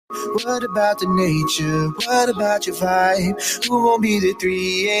What about the nature? What about your vibe? Who won't be the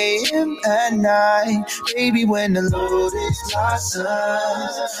 3 a.m. at night? Baby, when the lotus blossoms,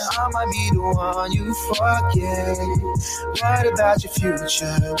 I might be the one you forget. What about your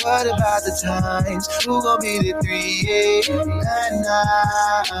future? What about the times? Who gon' be the 3 a.m. at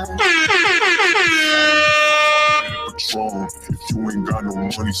night? Patron. If you ain't got no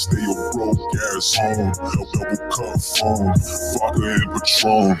money, stay your broke ass home. Double cup phone, vodka and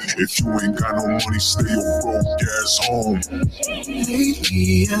Patron. If you ain't got no money, stay your broke ass home.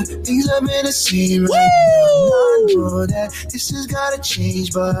 Lately, things have been the same right now. I know that this has gotta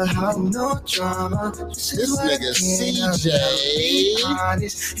change, but I no drama. This nigga CJ. Be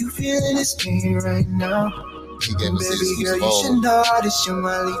honest, you feeling this pain right now. He gave us Baby his girl, you should know this. You're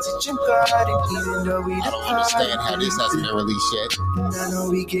my lead to jump garden, even though we I don't understand how this hasn't been released yet. And I know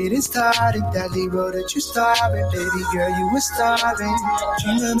we getting started. That lead road that you starving, baby girl, you were starving.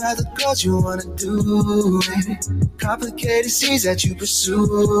 Dreaming about the girls you wanna do it. Complicated scenes that you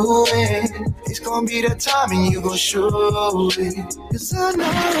pursuing. It's gonna be the time and you gon' show it. Cause I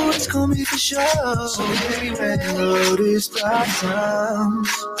know it's gonna be for sure. So baby, when the road is blossoms,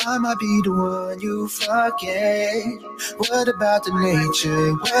 I might be the one you forget. What about the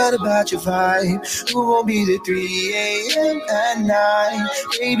nature? What about your vibe? Who won't be the 3 a.m. at night?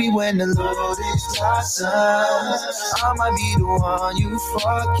 Baby, when the lotus blossoms, I might be the one you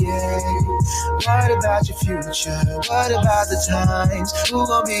forget. What about your future? What about the times? Who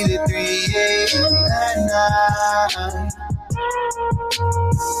gon' be the 3 a.m. at night?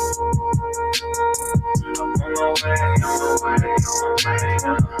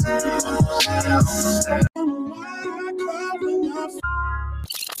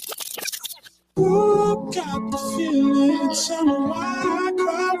 Ooh, got the feeling. Tell me why I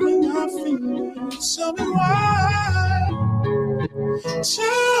cry when I feel it. Tell me why.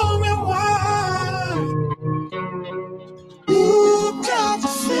 Tell me why. Ooh, got the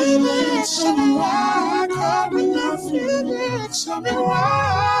feeling. Tell me why I cry when I feel it. Tell me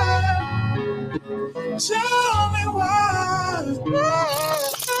why. Tell me why.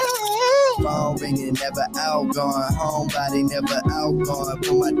 Phone ringing, never out, going home, body never out, going.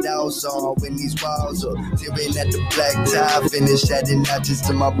 Put my doubts on when these walls are tearing at the black tie, finish adding notches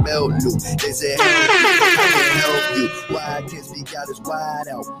to my belt loop. They say, hey, I can help you. Why I can't speak out is wide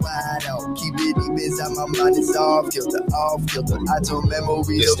out, wide out. Keep it deep inside my mind, it's off kilter, off kilter. I told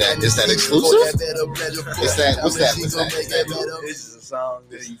memory. Is that exclusive? Is that, what's that? This is a song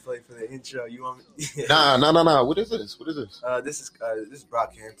that you play for the intro. You want me? Nah. What is this? This is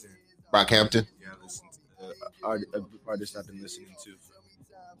Brockhampton. Brockhampton? Yeah, I listen to artists I've been listening to.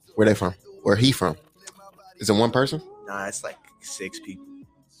 Where they from? Where he from? Is it one person? Nah, it's like 6 people.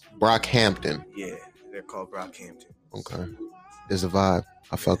 Brockhampton. Yeah, they're called Brockhampton. Okay. There's a vibe.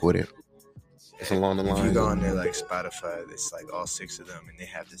 I fuck with it. It's along the line. If you go on their like Spotify, it's like all 6 of them, and they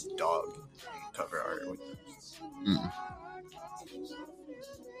have this dog cover art with them.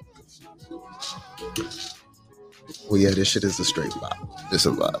 Well, yeah, this shit is a straight vibe. It's a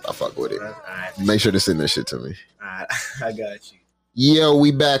vibe. I fuck with it. Make sure to send that shit to me. I got you. Yo,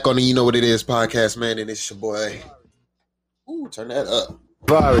 we back on the You Know What It Is podcast, man, and it's your boy. Ooh, turn that up.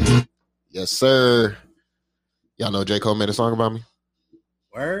 Javari. Yes, sir. Y'all know J. Cole made a song about me?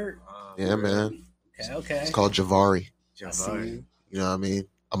 Word? Yeah, man. Okay. It's called Javari. Javari. You know what I mean?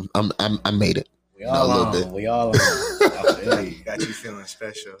 I made it. We all on. We all on. Got you feeling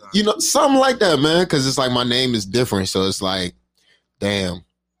special. Huh? You know, something like that, man. Because it's like my name is different, so it's like, damn.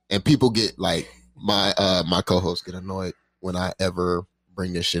 And people get like my co-hosts get annoyed when I ever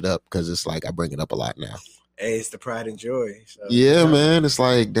bring this shit up because it's like I bring it up a lot now. Hey, it's the pride and joy. So, yeah, man. It's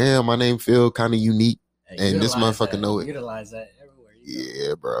like, damn, my name feel kind of unique, and this motherfucker know it. Utilize that everywhere.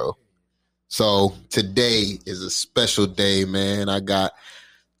 Yeah, bro. So today is a special day, man. I got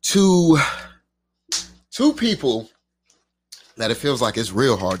two people that it feels like it's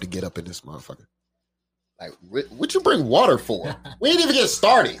real hard to get up in this motherfucker. Like, what you bring water for? We ain't even get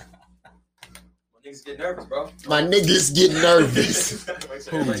started. My niggas get nervous, bro. My niggas get nervous.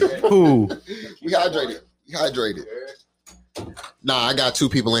 Who? We hydrated. Nah, I got two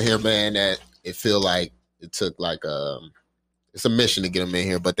people in here, man, that it feel like it took like it's a mission to get them in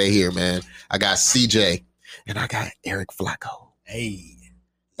here, but they here, man. I got CJ and I got Eric Flacco. Hey.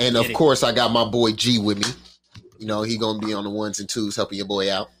 And of course, I got my boy G with me. You know, he gonna be on the 1s and 2s helping your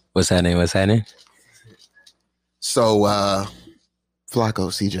boy out. What's happening? So, Flacco,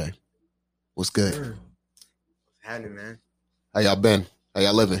 CJ, what's good? What's happening, man? How y'all been? How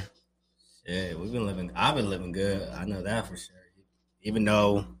y'all living? Yeah, I've been living good. I know that for sure. Even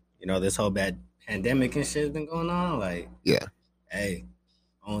though, you know, this whole bad pandemic and shit has been going on, like, yeah. Hey,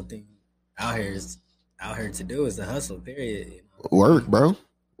 Only thing out here to do is the hustle. Period. You know? Work, bro.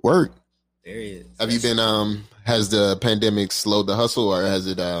 Work. Period. Have you been? Has the pandemic slowed the hustle, or has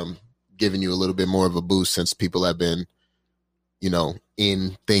it given you a little bit more of a boost since people have been,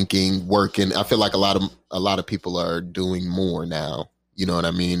 in thinking, working? I feel like a lot of people are doing more now. You know what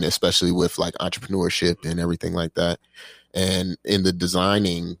I mean? Especially with like entrepreneurship and everything like that, and in the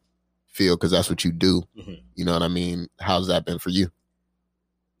designing field, because that's what you do. Mm-hmm. You know what I mean? How's that been for you?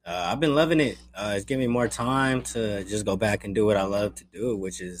 I've been loving it. It's giving me more time to just go back and do what I love to do,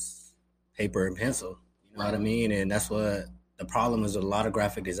 which is paper and pencil. You know what I mean? And that's what the problem is with a lot of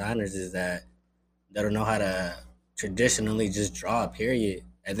graphic designers is that they don't know how to traditionally just draw, period,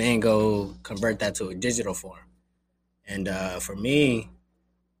 and then go convert that to a digital form. And for me,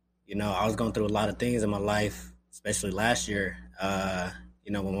 I was going through a lot of things in my life, especially last year.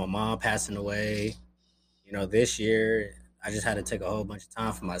 When my mom passing away, this year, I just had to take a whole bunch of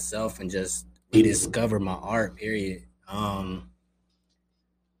time for myself and just rediscover my art, period. A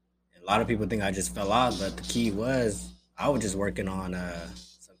lot of people think I just fell out, but the key was I was just working on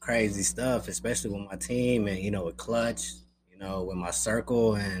some crazy stuff, especially with my team and, with Clutch, with my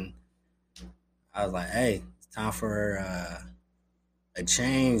circle. And I was like, hey, it's time for a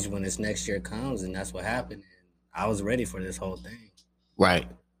change when this next year comes. And that's what happened. And I was ready for this whole thing. Right.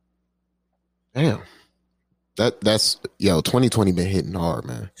 Damn. That's 2020 been hitting hard,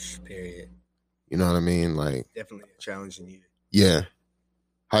 man. Period. You know what I mean? Like, definitely a challenging year. Yeah.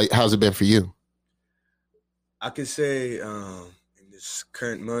 How's it been for you? I could say in this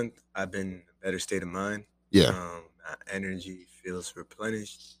current month, I've been in a better state of mind. Yeah. My energy feels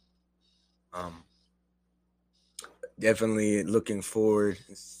replenished. Definitely looking forward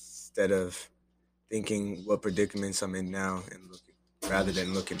instead of thinking what predicaments I'm in now, and rather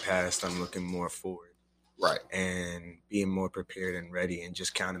than looking past, I'm looking more forward. Right. And being more prepared and ready, and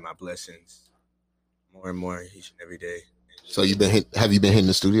just counting my blessings more and more each and every day. So have you been hitting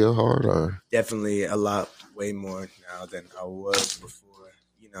the studio hard, or? Definitely a lot, way more now than I was before,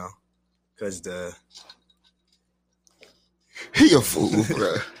 because He a fool,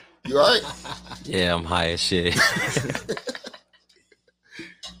 bro. You all right? Yeah, I'm high as shit.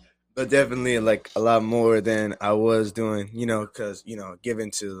 But definitely like a lot more than I was doing, because, given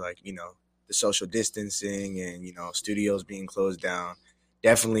to the social distancing and, studios being closed down,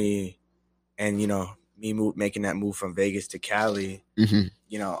 definitely. And, me making that move from Vegas to Cali, mm-hmm.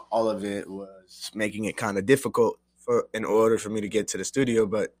 All of it was making it kind of difficult in order for me to get to the studio,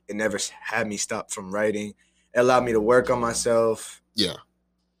 but it never had me stop from writing. It allowed me to work on myself. Yeah.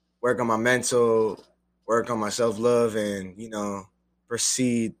 Work on my mental, work on my self-love, and,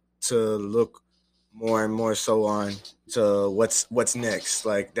 proceed to look more and more so on to what's next.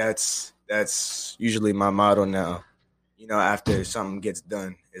 Like that's usually my motto now. After something gets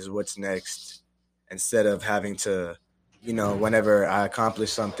done is what's next. Instead of having to, whenever I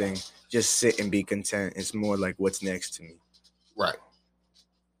accomplish something, just sit and be content. It's more like what's next to me. Right.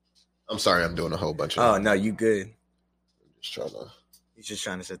 I'm sorry, I'm doing a whole bunch of. Oh no, you good. He's just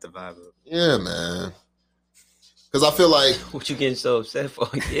trying to set the vibe up. Yeah, man. Because I feel like what you getting so upset for?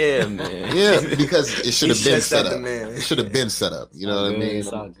 Yeah, man. Yeah, because it should have been set up. Man. It should have been set up. You know what I mean?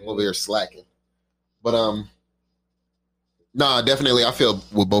 I'm over here slacking. But nah, definitely. I feel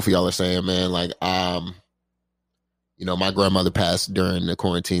what both of y'all are saying, man. Like, my grandmother passed during the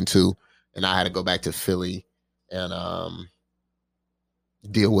quarantine too, and I had to go back to Philly and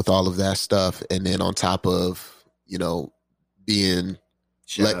deal with all of that stuff, and then on top of being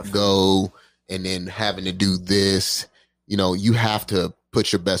let go. And then having to do this, you have to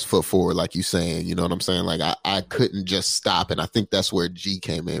put your best foot forward, like you saying. You know what I'm saying? Like I couldn't just stop, and I think that's where G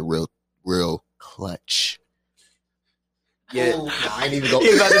came in, real clutch. Yeah, I ain't even go.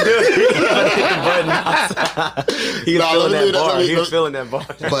 He's about to do it. He's about to hit the button. He's feeling that bar. He's feeling that bar.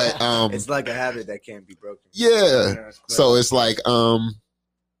 But it's like a habit that can't be broken. Yeah. So it's like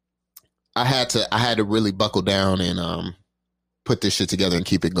I had to really buckle down and put this shit together and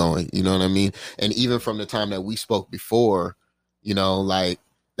keep it going. You know what I mean? And even from the time that we spoke before, like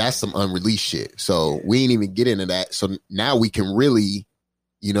that's some unreleased shit. So we ain't even get into that. So now we can really,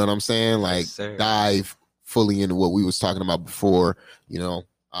 you know what I'm saying? Like dive fully into what we was talking about before,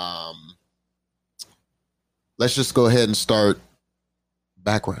 let's just go ahead and start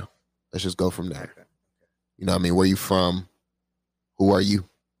background. Let's just go from there. You know what I mean? Where you from? Who are you?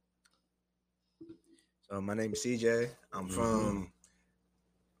 So my name is CJ. I'm from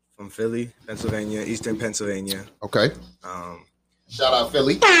Philly, Pennsylvania, Eastern Pennsylvania. Okay. Shout out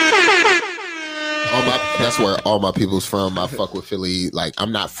Philly. That's where all my people's from. I fuck with Philly. Like,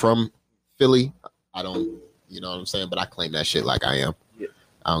 I'm not from Philly. I don't, you know what I'm saying? But I claim that shit like I am. Yeah.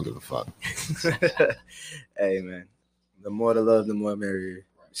 I don't give a fuck. Hey, man. The more the love, the more merrier.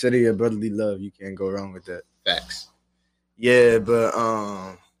 City of brotherly love. You can't go wrong with that. Facts. Yeah, but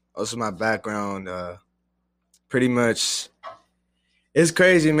also my background, pretty much, it's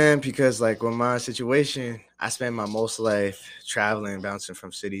crazy, man, because like with my situation, I spent my most life traveling, bouncing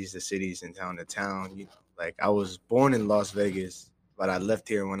from cities to cities and town to town. You know, like I was born in Las Vegas, but I left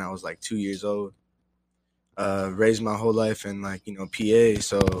here when I was like 2 years old. Raised my whole life in like, you know, PA.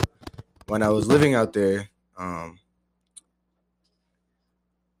 So when I was living out there, I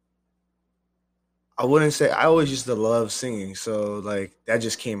wouldn't say I always used to love singing. So like that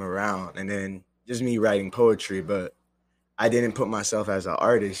just came around, and then just me writing poetry, but I didn't put myself as an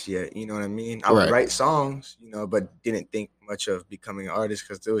artist yet. You know what I mean? I would write songs, you know, but didn't think much of becoming an artist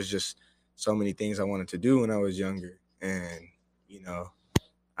because there was just so many things I wanted to do when I was younger. And, you know,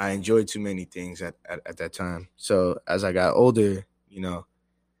 I enjoyed too many things at that time. So as I got older, you know,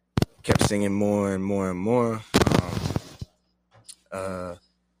 kept singing more and more and more. I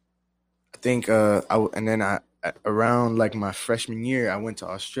think around like my freshman year, I went to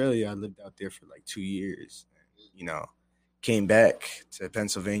Australia. I lived out there for like 2 years, you know, came back to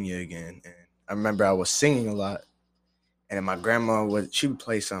Pennsylvania again. And I remember I was singing a lot, and then my grandma would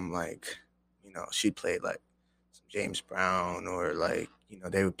play some like, you know, she'd play like some James Brown, or like, you know,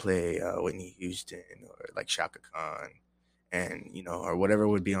 they would play Whitney Houston or like Shaka Khan, and, you know, or whatever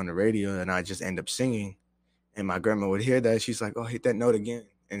would be on the radio, and I just end up singing. And my grandma would hear that. She's like, oh, hit that note again.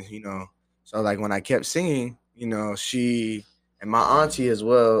 And, you know, so like when I kept singing, you know, she and my auntie as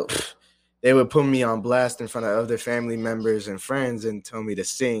well, they would put me on blast in front of other family members and friends and tell me to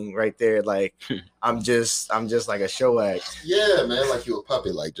sing right there. Like I'm just like a show act. Yeah, man, like you a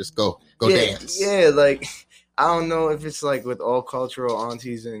puppet. Like just go dance. Yeah, like I don't know if it's like with all cultural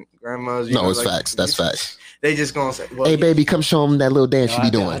aunties and grandmas. No, know, it's like, facts. That's facts. They just gonna say, well, hey, baby, come show them that little dance you be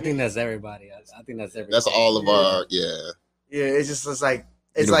doing. I think that's everybody. I think that's everybody. That's all of our, yeah. Yeah, it's like,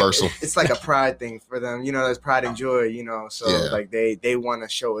 it's universal. Like, it's like a pride thing for them. You know, there's pride and joy, you know. So, like, they want to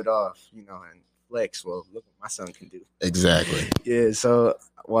show it off, you know, and flex. Well, look what my son can do. Exactly. Yeah, so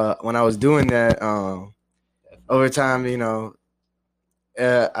when I was doing that, over time, you know,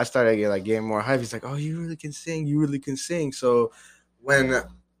 I started getting more hype. He's like, oh, you really can sing. You really can sing. So when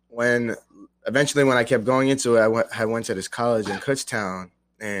eventually when I kept going into it, I went to this college in Kutztown,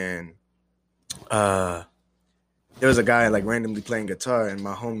 and there was a guy like randomly playing guitar, and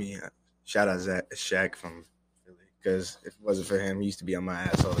my homie, shout out Shaq from Philly, because if it wasn't for him, he used to be on my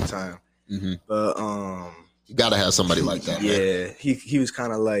ass all the time. Mm-hmm. But you gotta have somebody like that. Yeah, man. he was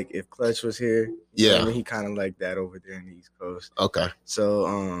kind of like if Clutch was here. Yeah, I mean, he kind of like that over there in the East Coast. Okay.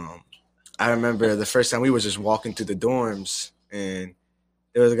 So I remember the first time we were just walking through the dorms, and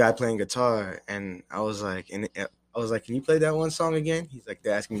there was a guy playing guitar, and I was like, can you play that one song again? He's like,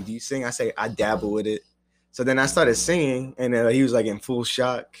 they're asking me, do you sing? I say, I dabble with it. So then I started singing, and he was like in full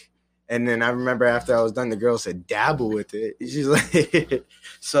shock. And then I remember after I was done, the girl said, dabble with it. She's like,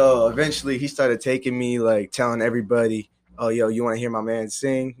 so eventually he started taking me, like telling everybody, oh, yo, you want to hear my man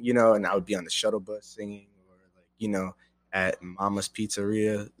sing? You know, and I would be on the shuttle bus singing, or like, you know, at Mama's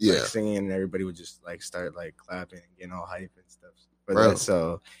Pizzeria, like, singing, and everybody would just like start like clapping and getting all hype and stuff for that.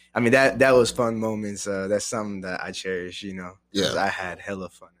 So, I mean, that was fun moments. That's something that I cherish, you know, because I had hella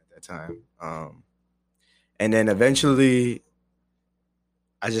fun at that time. And then eventually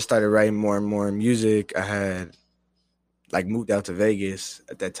I just started writing more and more music. I had like moved out to Vegas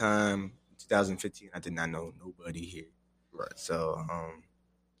at that time, 2015. I did not know nobody here. Right. So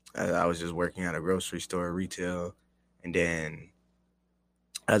I was just working at a grocery store, retail. And then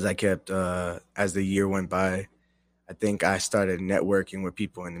as I kept, as the year went by, I think I started networking with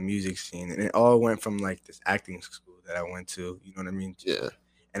people in the music scene. And it all went from like this acting school that I went to, you know what I mean? Yeah.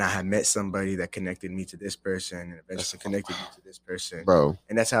 And I had met somebody that connected me to this person, and eventually connected me to this person. Bro.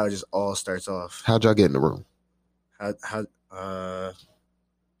 And that's how it just all starts off. How'd y'all get in the room? Because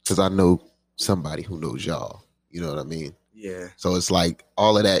I know somebody who knows y'all. You know what I mean? Yeah. So it's like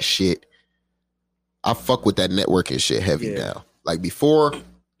all of that shit. I fuck with that networking shit heavy now. Like before,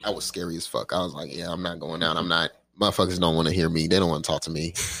 I was scary as fuck. I was like, yeah, I'm not going out. I'm not. Motherfuckers don't want to hear me. They don't want to talk to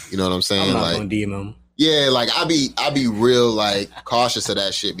me. You know what I'm saying? I'm not like, gonna DM them. Yeah, like I be real like cautious of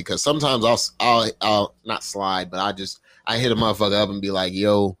that shit, because sometimes I'll not slide, but I hit a motherfucker up and be like,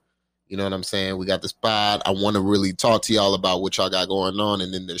 yo, you know what I'm saying? We got this spot. I want to really talk to y'all about what y'all got going on,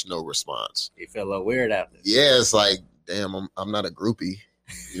 and then there's no response. You feel a little weird after this. Yeah, it's like, damn, I'm not a groupie.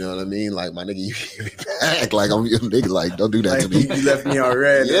 You know what I mean? Like, my nigga, you give me back. Like, I'm your nigga. Like, don't do that like, to me. You left me on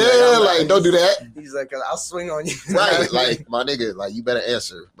red. Yeah, like don't do that. He's like, I'll swing on you. Right, like, my nigga, like, you better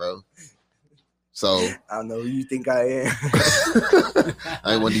answer, bro. So I don't know who you think I am.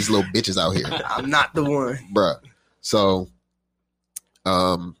 I ain't one of these little bitches out here. I'm not the one. Bruh. So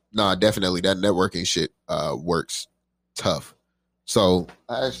nah, definitely that networking shit works tough. So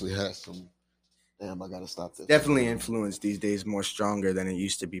I actually had some I gotta stop this. Definitely influence these days more stronger than it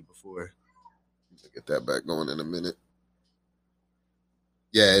used to be before. Get that back going in a minute.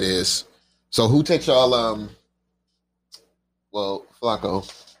 Yeah, it is. So who takes y'all well, Flacco,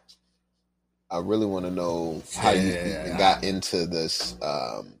 I really want to know how you even got into this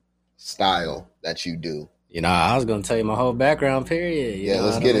style that you do. You know, I was gonna tell you my whole background. Period. You know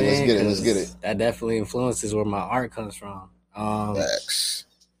let's what get I it. Let's mean? get it. Let's get it. That definitely influences where my art comes from. Facts.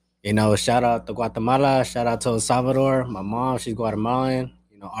 You know, shout out to Guatemala. Shout out to El Salvador. My mom, she's Guatemalan.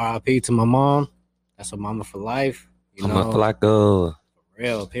 You know, R.I.P. to my mom. That's a mama for life. You know, Flacco.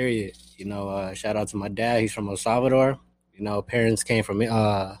 Real. Period. You know, shout out to my dad. He's from El Salvador. You know, parents came from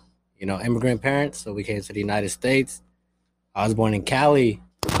immigrant parents, so we came to the United States. I was born in Cali.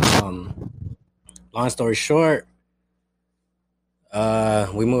 Long story short,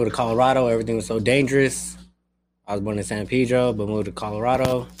 we moved to Colorado. Everything was so dangerous. I was born in San Pedro, but moved to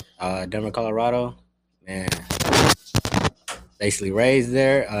Colorado, Denver, Colorado. Man, basically raised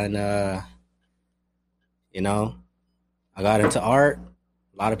there. And, you know, I got into art.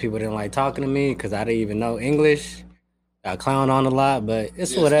 A lot of people didn't like talking to me because I didn't even know English. Got clowned on a lot, but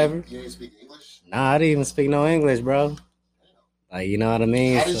it's whatever. You didn't speak English? Nah, I didn't even speak no English, bro. Like, you know what I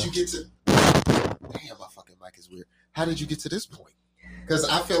mean? How did you get to... Damn, my fucking mic is weird. How did you get to this point? Because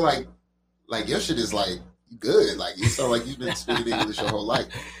I feel like your shit is like good. Like you sound like you've been speaking English your whole life.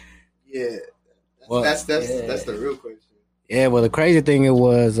 Yeah, Well, that's the real question. Yeah, well, the crazy thing it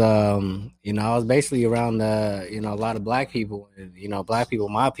was, you know, I was basically around a lot of black people, black people,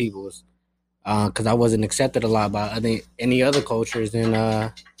 my peoples, because I wasn't accepted a lot by any other cultures, and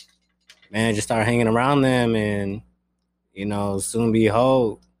man, just started hanging around them, and soon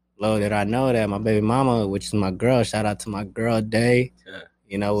behold, lo, did I know that my baby mama, which is my girl, shout out to my girl Day,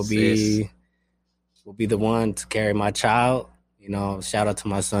 will be the one to carry my child. Shout out to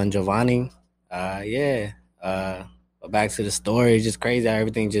my son Giovanni. But back to the story, it's just crazy how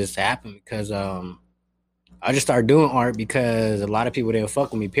everything just happened because I just started doing art because a lot of people didn't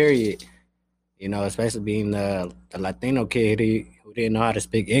fuck with me, period. Especially being the Latino kid who didn't know how to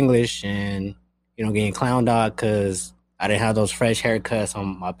speak English and, getting clowned out because I didn't have those fresh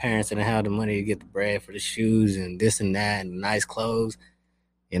haircuts. My parents didn't have the money to get the bread for the shoes and this and that and nice clothes.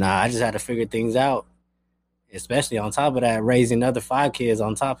 I just had to figure things out, especially on top of that, raising another 5 kids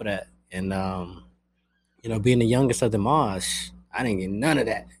on top of that. And, being the youngest of them all, I didn't get none of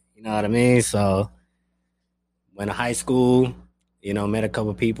that. You know what I mean? So went to high school, met a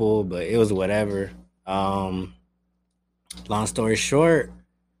couple people, but it was whatever. Long story short,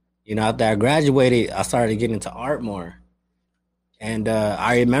 after I graduated, I started getting into art more. And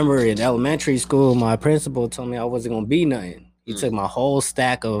I remember in elementary school, my principal told me I wasn't going to be nothing. He took my whole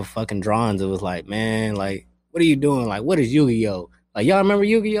stack of fucking drawings. It was like, man, like, what are you doing? Like, what is Yu-Gi-Oh? Like, y'all remember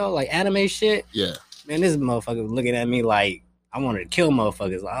Yu-Gi-Oh? Like, anime shit? Yeah. Man, this motherfucker was looking at me like I wanted to kill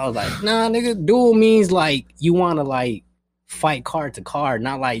motherfuckers. I was like, nah, nigga, duel means like you want to like fight card to card,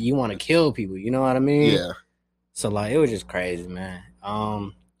 not like you want to kill people. You know what I mean? Yeah. So like it was just crazy, man.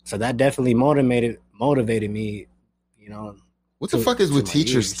 So that definitely motivated me. What the fuck is with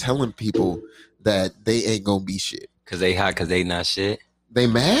teachers telling people that they ain't gonna be shit? Cause they hot, cause they not shit. They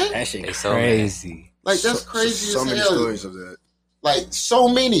mad? That shit They crazy. Like that's crazy. So as many hell. stories of that. Like so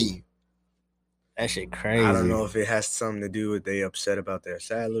many. That shit crazy. I don't know if it has something to do with they upset about their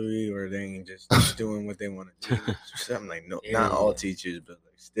salary or they ain't just doing what they want to do. Something like not all teachers, but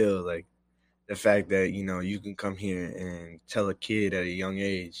like still like the fact that you can come here and tell a kid at a young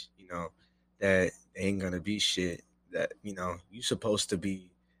age, that they ain't gonna be shit. That you're supposed to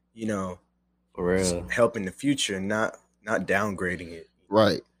be, for real, helping the future, not downgrading it.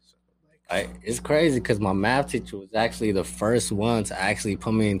 Right. It's crazy because my math teacher was actually the first one to actually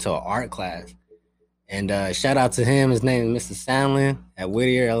put me into an art class. And shout out to him. His name is Mr. Sandlin at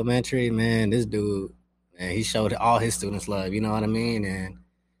Whittier Elementary. Man, this dude, man, he showed all his students love. You know what I mean? And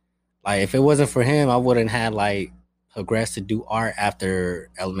like, if it wasn't for him, I wouldn't have like progressed to do art after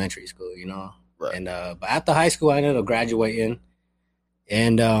elementary school. Right. And but after high school, I ended up graduating,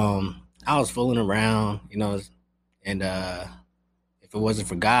 and I was fooling around, and if it wasn't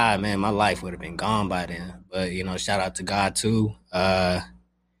for God, man, my life would have been gone by then. But shout out to God too. I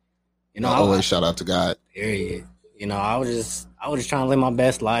always shout out to God. Period. I was just trying to live my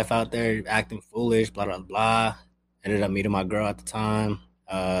best life out there, acting foolish, blah blah blah. Ended up meeting my girl at the time.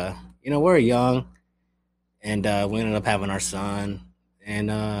 We were young, and we ended up having our son, and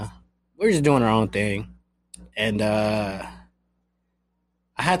we were just doing our own thing. And I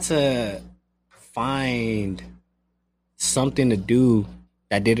had to find something to do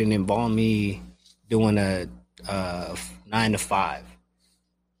that didn't involve me doing a 9 to 5.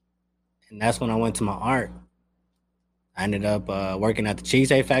 And that's when I went to my art. I ended up working at the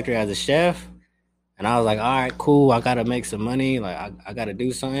Cheesecake Factory as a chef. And I was like, all right, cool. I got to make some money. Like, I got to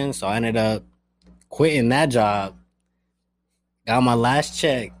do something. So I ended up quitting that job, got my last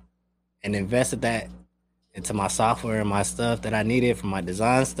check, and invested that into my software and my stuff that I needed for my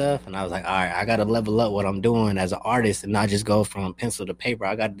design stuff. And I was like, all right, I got to level up what I'm doing as an artist and not just go from pencil to paper.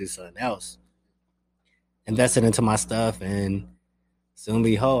 I got to do something else. Invested into my stuff, and soon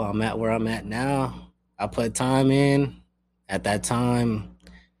behold, I'm at where I'm at now. I put time in. At that time,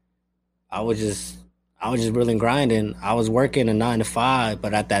 I was just really grinding. I was working a 9 to 5,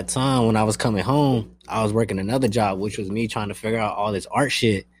 but at that time when I was coming home, I was working another job, which was me trying to figure out all this art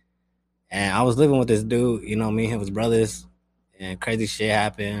shit. And I was living with this dude, you know, me and him was brothers, and crazy shit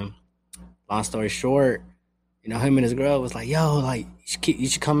happened. Long story short, you know, him and his girl was like, yo, like, you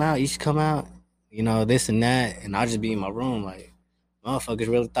should come out, you know, this and that. And I'll just be in my room, like, motherfuckers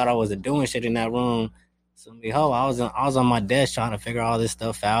really thought I wasn't doing shit in that room. So, I was on my desk trying to figure all this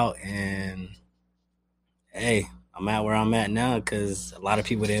stuff out, and hey, I'm at where I'm at now because a lot of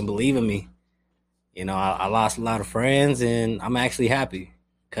people didn't believe in me. You know, I lost a lot of friends, and I'm actually happy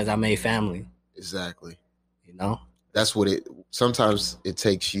because I made family. Exactly. You know? That's what sometimes it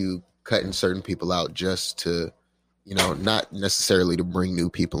takes you cutting certain people out just to, you know, not necessarily to bring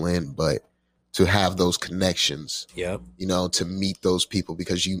new people in, but to have those connections. Yep. You know, to meet those people,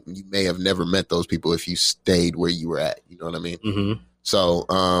 because you may have never met those people if you stayed where you were at. You know what I mean? Mm-hmm. So,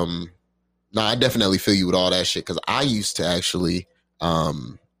 no, I definitely feel you with all that shit, because I used to actually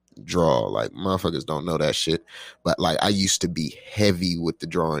draw. Like, motherfuckers don't know that shit, but like I used to be heavy with the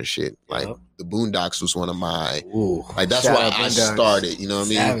drawing shit. Like the Boondocks was one of my like that's why I started. You know what I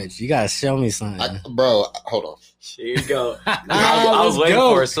mean? Savage, you gotta show me something, bro. Hold on. Here you go. I was waiting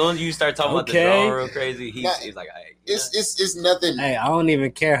for it. As soon as you start talking about the drawing real crazy, he's like, hey, it's nothing. Hey, I don't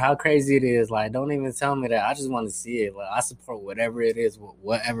even care how crazy it is. Like, don't even tell me that. I just want to see it. Like, I support whatever it is,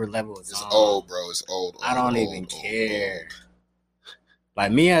 whatever level it's on. Old, bro. It's old. I don't even care.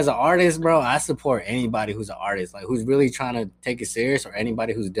 Like, me as an artist, bro, I support anybody who's an artist, like, who's really trying to take it serious, or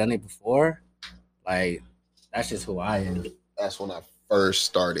anybody who's done it before. Like, that's just who I am. That's when I first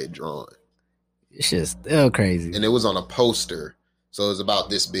started drawing. It's just still crazy. And it was on a poster, so it was about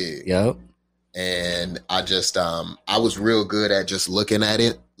this big. Yep. And I just, I was real good at just looking at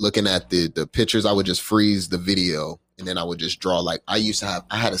it, looking at the pictures. I would just freeze the video, and then I would just draw. Like, I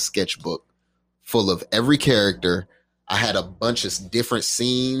had a sketchbook full of every character. I had a bunch of different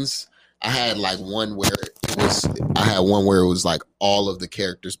scenes. I had one where it was like all of the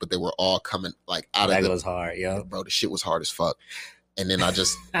characters, but they were all coming like out of that was hard, yo. Bro, the shit was hard as fuck. And then I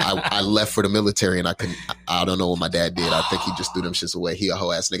left for the military, and I don't know what my dad did. I think he just threw them shits away. He a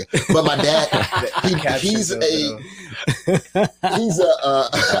hoe ass nigga. But my dad, he's a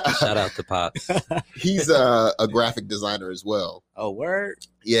shout out to Pops. He's a graphic designer as well. Oh, word?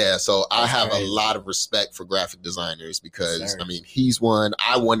 Yeah, so I have a lot of respect for graphic designers, because I mean, he's one.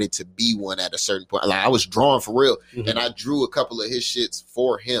 I wanted to be one at a certain point. Like, I was drawing for real, and I drew a couple of his shits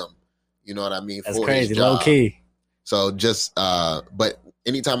for him. You know what I mean? That's crazy, low key. So just, but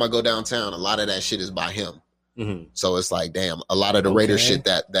anytime I go downtown, a lot of that shit is by him. Mm-hmm. So it's like, damn, a lot of the Raiders shit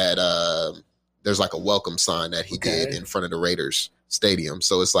that there's like a welcome sign that he did in front of the Raiders stadium.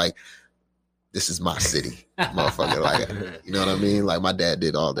 So it's like, this is my city, motherfucker. Like, you know what I mean? Like, my dad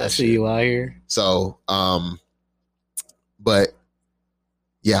did all that shit. I see you out here. So, but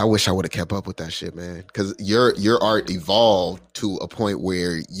yeah, I wish I would have kept up with that shit, man. Because your art evolved to a point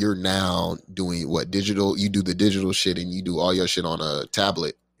where you're now doing digital. You do the digital shit, and you do all your shit on a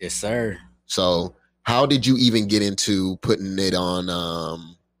tablet. Yes, sir. So how did you even get into putting it on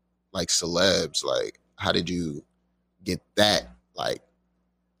like celebs? Like, how did you get that? Like,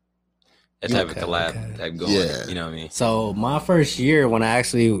 that type of collab type going. Yeah. You know what I mean? So my first year, when I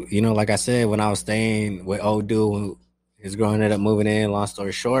actually, you know, like I said, when I was staying with old dude, his girl ended up moving in. Long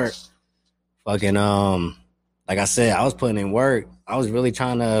story short, fucking like I said, I was putting in work. I was really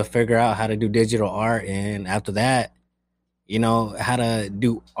trying to figure out how to do digital art, and after that, you know, how to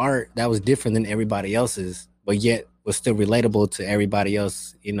do art that was different than everybody else's, but yet was still relatable to everybody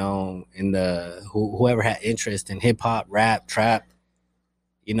else. You know, in the whoever had interest in hip hop, rap, trap,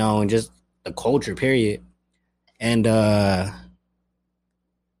 you know, and just the culture, period. And I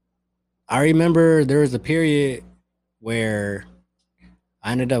remember there was a period where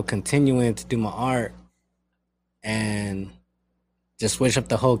I ended up continuing to do my art, and just switch up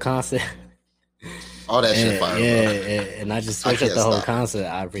the whole concept. All that shit fire, and I just switched up the whole concept.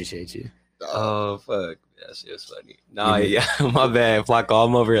 I appreciate you. Oh fuck, that shit was funny. Nah, yeah, my bad. Flacco,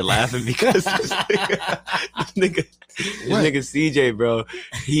 I'm over here laughing because this nigga CJ, bro,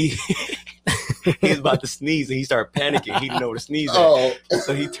 he's about to sneeze and he started panicking. He didn't know where to sneeze at.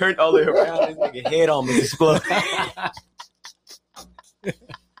 So he turned all the way around. His nigga head almost exploded. I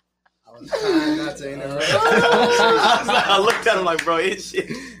was trying not to interrupt. I looked at him like, bro, it's shit.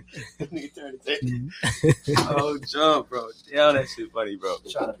 Nigga turned his head. Oh, jump, bro. Damn, that shit funny, bro.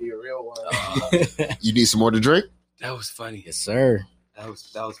 Trying to be a real one. You need some more to drink? That was funny. Yes, sir. That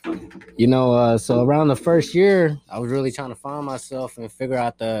was funny. You know, so around the first year, I was really trying to find myself and figure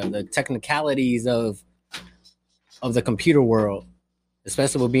out the technicalities of the computer world,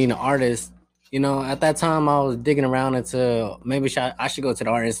 especially with being an artist. You know, at that time, I was digging around into maybe I should go to the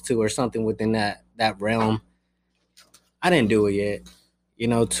Art Institute or something within that realm. I didn't do it yet. You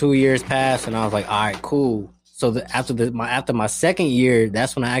know, 2 years passed, and I was like, all right, cool. So after my second year,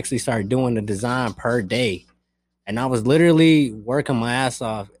 that's when I actually started doing the design per day. And I was literally working my ass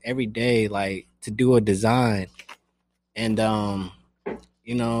off every day, like, to do a design. And,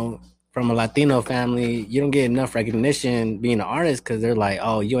 you know, from a Latino family, you don't get enough recognition being an artist because they're like,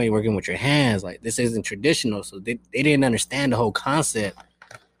 oh, you ain't working with your hands. Like, this isn't traditional. So they didn't understand the whole concept.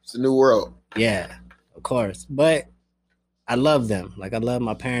 It's a new world. Yeah, of course. But I love them. Like, I love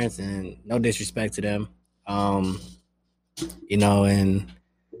my parents, and no disrespect to them. You know, and,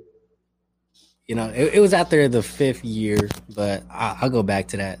 you know, it was after the 5th year, but I'll go back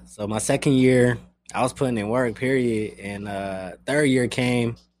to that. So my second year, I was putting in work, period. And 3rd year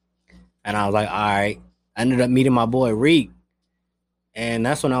came, and I was like, all right. I ended up meeting my boy, Reek. And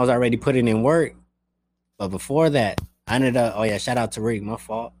that's when I was already putting in work. But before that, I ended up, oh, yeah, shout out to Reek, my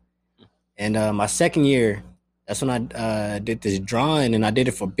fault. And my second year, that's when I did this drawing, and I did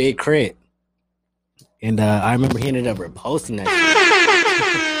it for Big Crit. And I remember he ended up reposting that shit.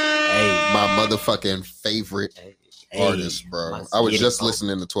 Hey, my motherfucking favorite artist, bro. I was just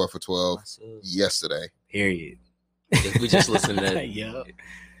listening to 12 for 12 yesterday. Period. We just listened to that. Yep.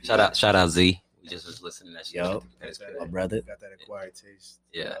 Shout out Z. We just was listening to that shit. Yup. My brother. Got that acquired taste.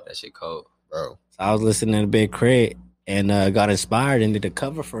 Yeah, that shit cold, bro. So I was listening to Big Crit and got inspired and did a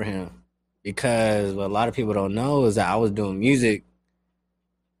cover for him. Because what a lot of people don't know is that I was doing music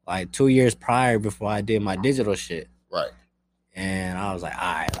like 2 years prior before I did my digital shit. Right. And I was like,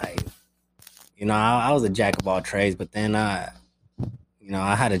 all right, like, you know, I was a jack of all trades, but then you know,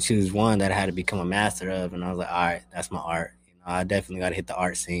 I had to choose one that I had to become a master of. And I was like, all right, that's my art. You know, I definitely got to hit the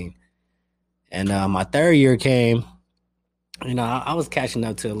art scene. And my 3rd year came, you know, I was catching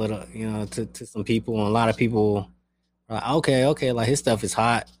up to a little, you know, to some people. And a lot of people were like, okay, like his stuff is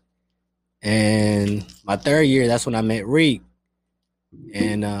hot. And my 3rd year, that's when I met Reek.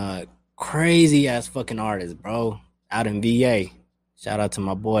 And crazy ass fucking artist, bro, out in VA. Shout out to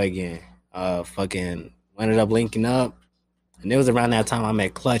my boy again. Fucking ended up linking up. And it was around that time I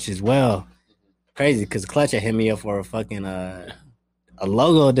met Clutch as well. Crazy, because Clutch had hit me up for a fucking a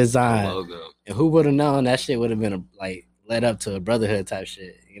logo design. And who would have known that shit would have been led up to a brotherhood type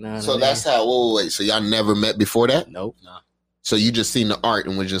shit. You know what so I mean? That's how, wait, so y'all never met before that? Nope. Nah. So you just seen the art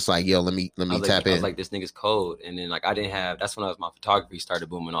and was just like, yo, let me tap in. I was like, this nigga's cold. And then like I didn't have, that's when my photography started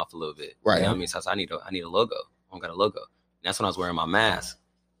booming off a little bit. Right. You know what I mean? So I was like, I need a logo. I don't got a logo. And that's when I was wearing my mask.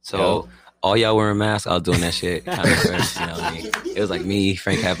 So all y'all wearing masks, I was doing that shit kind of first, you know what I mean? It was like me,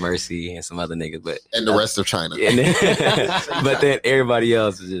 Frank Have Mercy, and some other niggas, but and the rest of China. And then, but then everybody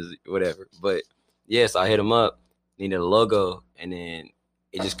else was just whatever. But yeah, so I hit him up, needed a logo, and then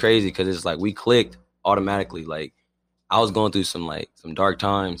it's just crazy because it's like we clicked automatically. Like I was going through some dark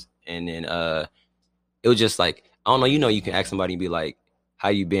times, and then it was just like, I don't know, you can ask somebody and be like, how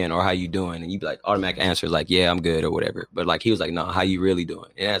you been or how you doing? And you be like, automatic answer like, yeah, I'm good or whatever. But like he was like, no, how you really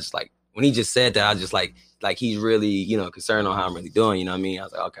doing? And that's like, when he just said that, I just like he's really, you know, concerned on how I'm really doing, you know what I mean? I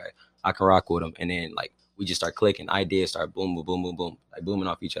was like, okay, I can rock with him. And then like we just start clicking, ideas start boom, boom, boom, boom, boom, like booming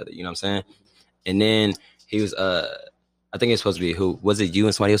off each other, you know what I'm saying? And then he was I think it's supposed to be who was it, you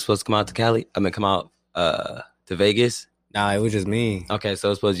and somebody else supposed to come out to Cali? Come out to Vegas? Nah, it was just me. Okay, so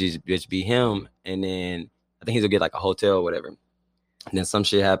it was supposed to just be him, and then I think he's gonna get like a hotel or whatever. And then some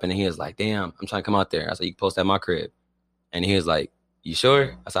shit happened, and he was like, damn, I'm trying to come out there. I said, you can post at my crib. And he was like, you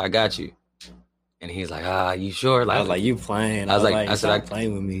sure? I said, I got you. And he was like, you sure? Like, I was like, you playing. I said,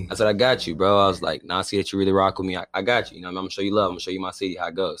 playing with me. I said, I got you, bro. I was like, nah, I see that you really rock with me. I got you. You know, I'm gonna show you love. I'm gonna show you my city, how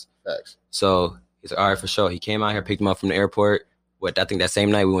it goes. Thanks. So he's like, all right, for sure. He came out here, picked him up from the airport. I think that same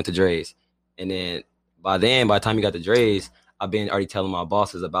night we went to Dre's. And then by the time he got to Dre's, I've been already telling my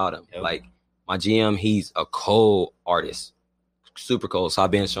bosses about him. Yep. Like my GM, he's a cold artist. super cold. So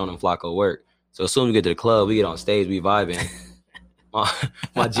I've been showing them Flacco work. So as soon as we get to the club, we get on stage, we vibing. My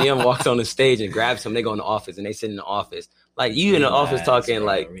GM walks on the stage and grabs him. They go in the office and they sit in the office. Like, you in the office talking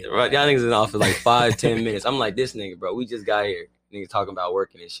like, right, y'all niggas in the office like 5-10 minutes. I'm like, this nigga, bro, we just got here. Niggas talking about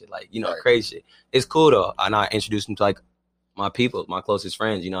working and shit. Like, you know, Right. crazy shit. It's cool though. And I introduced him to like my people, my closest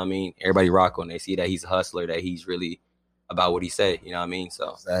friends, you know what I mean? Everybody rock when they see that he's a hustler, that he's really about what he say, you know what I mean?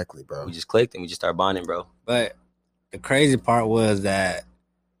 So Exactly, bro. we just clicked and we just started bonding, bro. But the crazy part was that,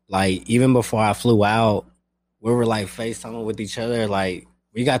 like, even before I flew out, we were like FaceTiming with each other. Like,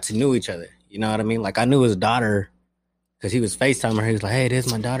 we got to know each other. You know what I mean? Like, I knew his daughter because he was FaceTiming her. He was like, hey, this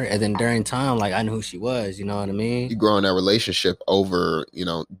is my daughter. And then during time, like, I knew who she was. You know what I mean? You growing that relationship over, you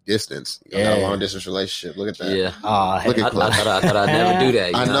know, distance. You know, that Yeah. long distance relationship. Look at that. Yeah. Oh, Look hey, I at thought I'd never do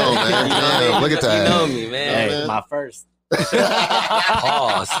that. You I know, man. You know what I mean? Look at that. You know me, man. hey, man. my first.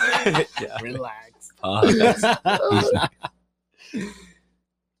 Pause. Yeah. Relax. Pause.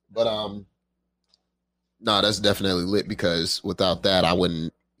 But no, that's definitely lit because without that, I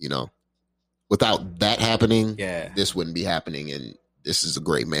wouldn't, you know, without that happening, Yeah. this wouldn't be happening. And this is a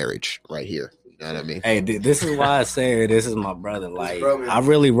great marriage right here. You know what I mean? Hey, this is why I say this is my brother. Like, brother. I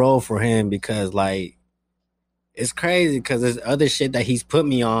really roll for him because, like, it's crazy because there's other shit that he's put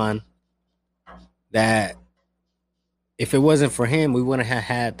me on that if it wasn't for him, we wouldn't have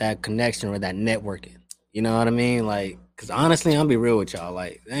had that connection or that networking. You know what I mean? Like, because honestly, I'll be real with y'all.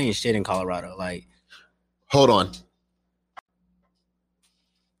 Like, there ain't shit in Colorado. Like, Hold on.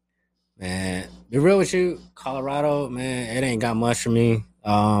 man, be real with you, Colorado, man, it ain't got much for me.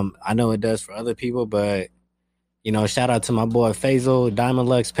 I know it does for other people, but you know, shout out to my boy Faisal, Diamond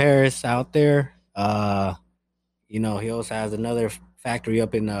Lux Paris out there. You know, he also has another factory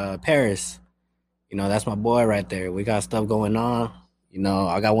up in Paris. You know, that's my boy right there. We got stuff going on. You know,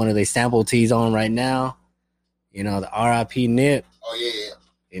 I got one of their sample tees on right now. You know, the RIP Nip. Oh, yeah.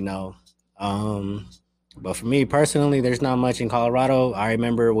 You know, but for me personally, there's not much in Colorado. I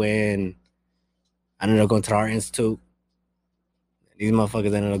remember when I ended up going to the Art Institute. These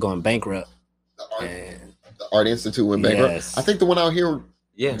motherfuckers ended up going bankrupt. And The Art Institute went bankrupt. Yes. I think the one out here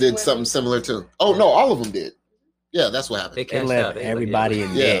Yeah. did something similar too. Oh, no, all of them did. Yeah, that's what happened. They they cashed left out. They everybody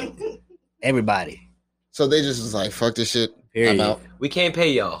in Yeah. debt. Everybody. So they just was like, fuck this shit. Period. I'm out. We can't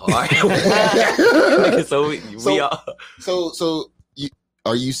pay y'all. All right? So we So- all. So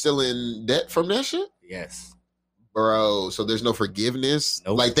are you still in debt from that shit? Yes. Bro, so there's no forgiveness?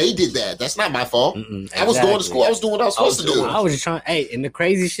 Nope. Like, they did that. That's not my fault. Mm-mm, I was going to exactly. school. I was doing what I was supposed to do. I was just trying. Hey, and the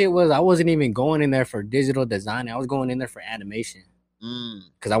crazy shit was I wasn't even going in there for digital design. I was going in there for animation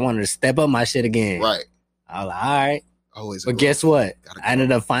because I wanted to step up my shit again. Right. I was like, all right. Always. But guess what? Gotta I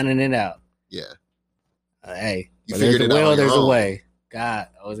ended up finding it out. Yeah. Hey, You where there's figured a it out will, on your there's a own. way. God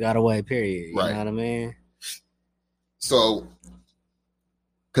always got a way, period. You Right. know what I mean? So,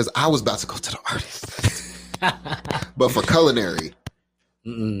 because I was about to go to the artist, but for culinary,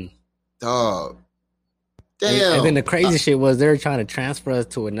 Mm-mm. dog. And, Damn. and then the crazy shit was they were trying to transfer us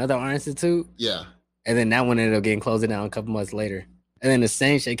to another art institute, Yeah. and then that one ended up getting closed down a couple months later. And then the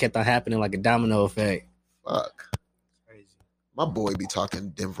same shit kept on happening like a domino effect. Fuck. My boy be talking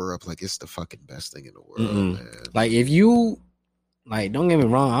Denver up like it's the fucking best thing in the world, Mm-mm. man. Like if you, like, don't get me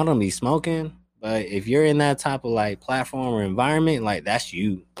wrong, I don't be smoking, but if you're in that type of like platform or environment, like that's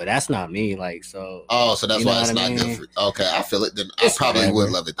you, but that's not me. Like so. Oh, so that's You know why it's what I not mean? good for. Okay, I feel it. Then I It's probably whatever. would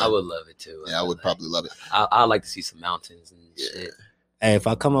love it. Then. I would love it too. Yeah, I would probably love it. I like to see some mountains and Yeah. shit. Hey, if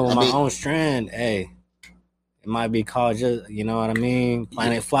I come up with I my mean- own strand, hey, it might be called just, you know what I mean,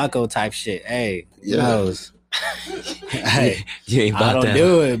 Planet Flacco type shit. Hey, who Yeah. knows? Hey, You ain't I about don't that.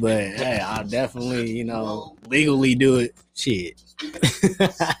 do it, but hey, I'll definitely, you know, legally do it. Shit. Speaking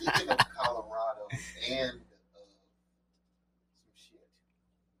of Colorado and some shit,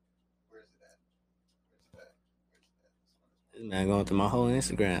 where's it at? This man going through my whole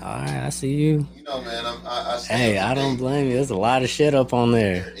Instagram. All right, I see you. You know, man. I stay Hey, up I to don't date. blame you. There's a lot of shit up on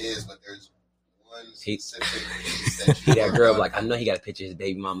there. There is, but there's one He- specific piece that you That girl, like, I know he got a picture of his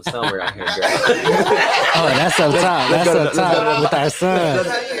baby mama somewhere out here, girl. Oh, that's up top. Let's That's go to up the- let's go to top the- with our son.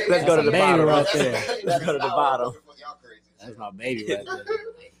 Let's go to the That's a baby bottom. right Let's there. go to the bottom. Y'all crazy. That's my baby right there.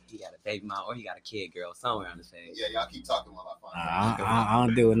 He got a baby mama or he got a kid girl somewhere on his face. Yeah, y'all keep talking while I find I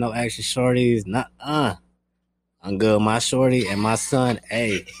don't deal with no extra shorties. I'm good with my shorty and my son.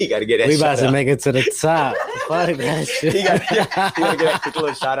 Hey, He got to get that we about shout to out. make it to the top. Fuck that shit. He got to get that quick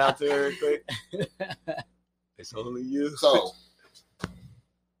little shout out to her real quick. It's only you. So,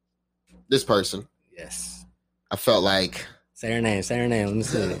 this person, Yes. I felt like Say her name. Say her name. Let me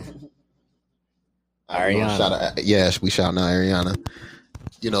see it. I don't know, Ariana. shout out, yes, we shout out Ariana.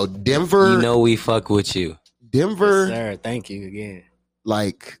 You know, Denver. You know we fuck with you. Denver, Yes, sir. Thank you again.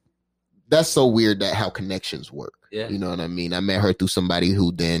 like that's so weird that how connections work. Yeah. You know what I mean? I met her through somebody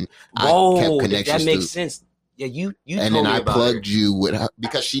who then Whoa, I kept that connections makes through. sense. Yeah, you And told then me I about plugged her. you with her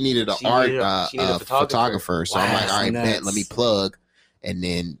because she needed an She needed a photographer. So I'm like, Wow. all right, Nuts. bet, let me plug. And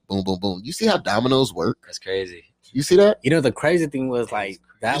then boom, boom, boom. You see how dominoes work? That's crazy. You see that? You know, the crazy thing was like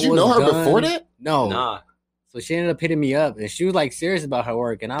that. Did you was know her done- before that? No. Nah. So she ended up hitting me up, and she was like serious about her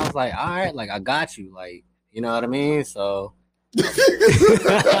work, and I was like, all right, like I got you, like you know what I mean. So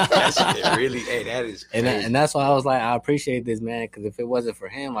That shit really, hey, that is crazy. and that's why I was like, I appreciate this, man, because if it wasn't for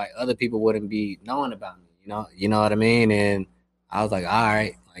him, like other people wouldn't be knowing about me, you know what I mean. And I was like, all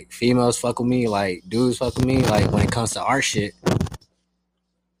right, like females fuck with me, like dudes fuck with me, like when it comes to art shit.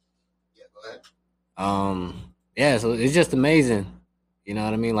 Yeah, go ahead. Yeah, so it's just amazing, you know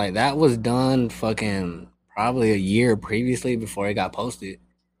what I mean. Like that was done fucking probably a year previously before it got posted.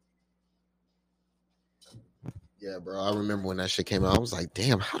 Yeah, bro. I remember when that shit came out. I was like,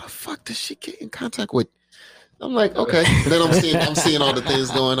 damn, how the fuck does she get in contact with? I'm like, okay. And then I'm seeing all the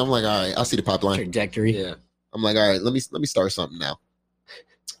things going. I'm like, all right, I see the pipeline. Trajectory. Yeah. I'm like, all right, let me start something now.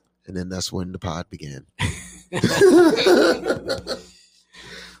 And then that's when the pod began.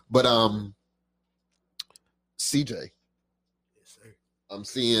 But CJ, Yes, sir. I'm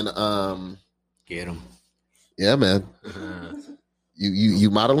seeing Get him. yeah, man. You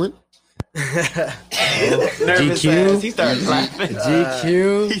modeling? Nervous GQ? ass. He started laughing.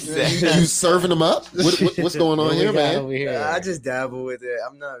 GQ. He said, You serving them up? What's going on What we here, got man? over here? I just dabble with it.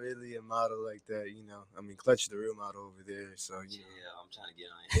 I'm not really a model like that, you know. I mean, Clutch the real model over there, so you know. Yeah, I'm trying to get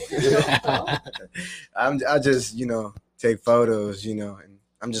on it. I just, you know, take photos, you know, and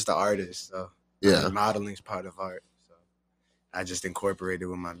I'm just an artist, so Yeah. modeling's part of art. So I just incorporate it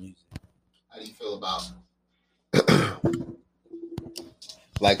with my music. How do you feel about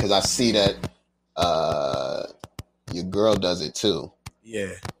like? Because I see that your girl does it too.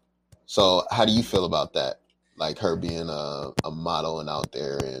 Yeah. So how do you feel about that? Like her being a model and out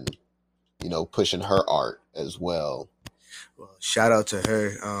there and pushing her art as well. Well, shout out to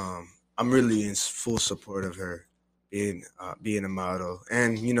her. I'm really in full support of her being a model,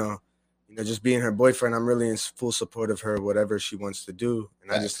 and just being her boyfriend. I'm really in full support of her, whatever she wants to do,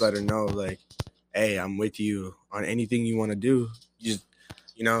 and I just let her know, like, hey, I'm with you on anything you want to do. You just,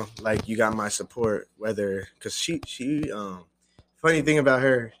 like, you got my support. Whether, because she funny thing about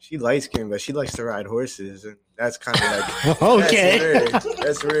her, she light skinned, but she likes to ride horses, and that's kind of like Okay.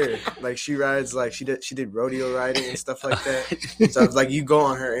 That's weird. Like she rides, like she did rodeo riding and stuff like that. So like you go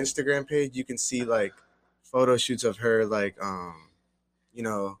on her Instagram page, you can see like photo shoots of her like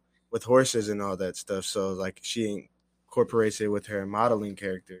with horses and all that stuff. So like she incorporates it with her modeling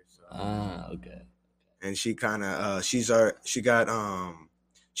character. So. Okay. And she kind of she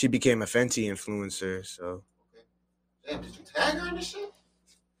became a Fenty influencer. So. Damn, did you tag her in this shit?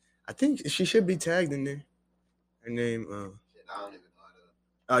 I think she should be tagged in there. Her name. I don't even know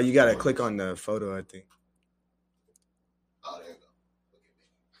how to. You gotta click on the photo, I think. Oh, there you go.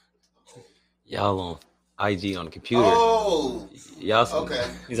 Look Y'all on IG on the computer. Oh, Y'all some, okay.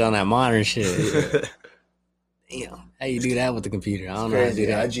 He's on that modern shit. Damn. How you do that with the computer? I don't know how to do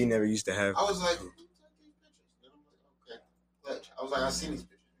Crazy. that. IG never used to have. I was like, who took these pictures? And I'm like, okay, Fletch. I was like, I've seen these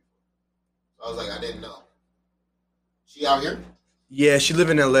pictures before. So I was like, I didn't know. She out here? Yeah, she live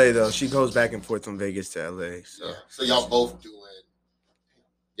in LA though. She goes back and forth from Vegas to LA. So Yeah. So y'all both doing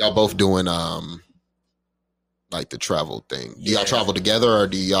like the travel thing. Do y'all Yeah. travel together or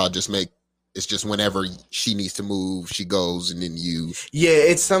do y'all just make it's just whenever she needs to move, she goes and then you yeah,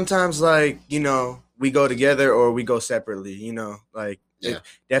 it's sometimes like we go together or we go separately. Like Yeah.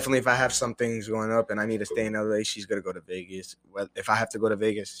 definitely if I have some things going up and I need to stay in LA, she's gonna go to Vegas. Well, if I have to go to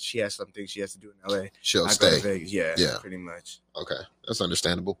Vegas, she has something she has to do in LA. she'll I go stay. to Vegas. Yeah, Yeah. pretty much. Okay. That's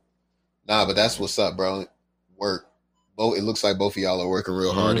understandable. Nah, but that's what's up, bro. Work. Both it looks like both of y'all are working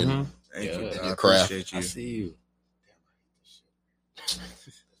real hard and Mhm. Thank Yeah. you. And I your craft. appreciate I you. see you.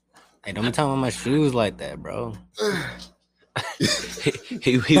 Hey, don't be talking about my shoes like that, bro.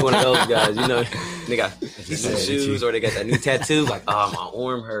 he one of those guys, they got these new shoes or they got that new tattoo. Like, oh, my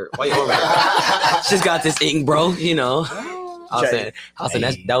arm hurt. Why your arm hurt? Just got this ink, bro. I was saying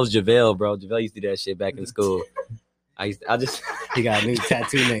that was JaVale, bro. JaVale used to do that shit back in school. I just He got a new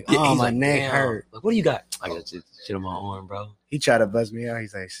tattoo neck. Yeah, Oh, he's my like, neck "Damn." hurt. Like, what do you got? I got shit on my arm, bro. He tried to buzz me out.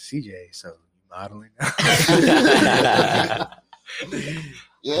 He's like, CJ, so you modeling?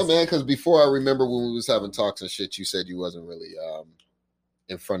 yeah, man, because before I remember when we was having talks and shit, you said you wasn't really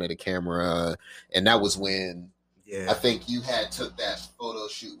in front of the camera. And that was when I Yeah. think you had took that photo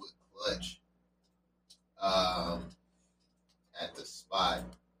shoot with Clutch at the spot.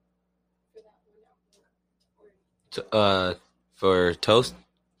 For Toast.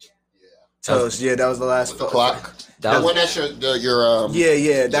 Toast, yeah, that was the last The clock. That was when that's your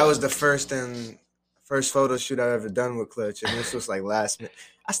Yeah, that was the first photo shoot I've ever done with Clutch, and this was like last minute.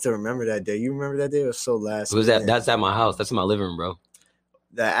 I still remember that day. You remember that day? It was so last. Who's that? minute. That's at my house. That's in my living room, bro.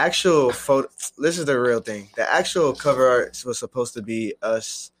 The actual photo. This is the real thing. The actual cover art was supposed to be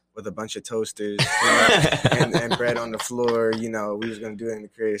us with a bunch of toasters and bread on the floor. You know, we was gonna do it in the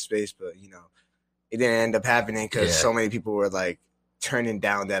creative space, but you know, it didn't end up happening because so many people were like turning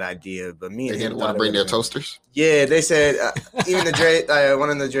down that idea. But me and They him didn't want to bring their toasters. Yeah, they said even the Dre, one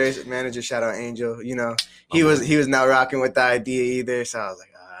of the Dre's managers, shout out Angel. You know, he was not rocking with the idea either. So I was like,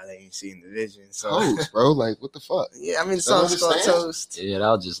 they ain't seeing the vision. So, Toast, bro, like what the fuck? Yeah, I mean, the song's called Toast. Yeah, that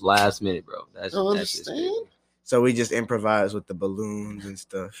was just last minute, bro. That's don't that's just understand. So we just improvised with the balloons and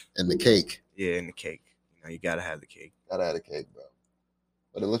stuff. And the cake. Yeah, and the cake. You know, you gotta have the cake. Gotta have the cake, bro.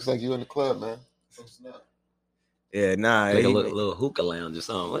 But it looks like you in the club, man. Yeah, nah. like a little hookah lounge or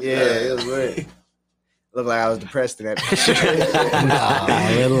something. What the- it was weird. Looked like I was depressed in that picture.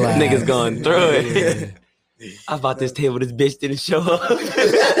 Niggas going through it. I bought this table. This bitch didn't show up. I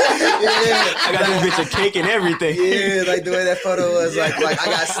got this bitch a cake and everything. Yeah, like the way that photo was. Like I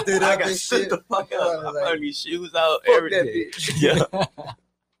got stood up and shit. the fuck up. I found these shoes out. Fuck Everything. that bitch. Yeah.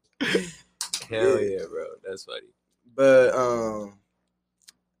 Hell yeah, bro. That's funny. But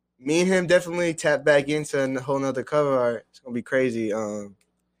me and him definitely tapped back into a whole nother cover art. It's gonna be crazy.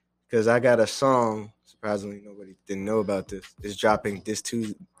 Because I got a song. Surprisingly, nobody didn't know about this. It's dropping this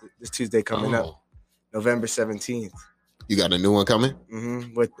Tuesday coming up, November 17th. You got a new one coming?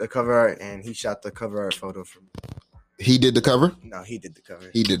 Mm-hmm. With the cover art, and he shot the cover art photo for me. He did the cover? No, he did the cover.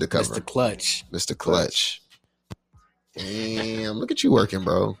 He did the cover. Mr. Clutch. Mr. Clutch. Damn, look at you working,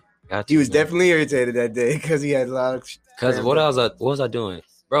 bro. He was definitely irritated that day because he had a lot of. Cause what was I doing,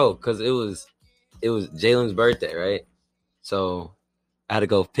 bro? Cause it was Jalen's birthday, right? So I had to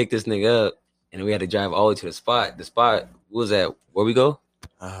go pick this nigga up, and we had to drive all the way to the spot. The spot was at where we go?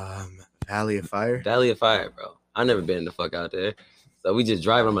 Valley of Fire. Valley of Fire, bro. I never been the fuck out there, so we just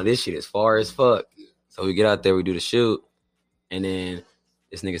drive. I'm like, this shit is far as fuck. So we get out there, we do the shoot, and then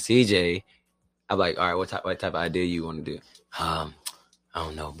this nigga CJ, I'm like, all right, what type of idea you want to do? I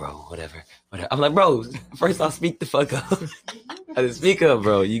don't know, bro. Whatever. I'm like, bro, first I'll speak the fuck up. I just speak up,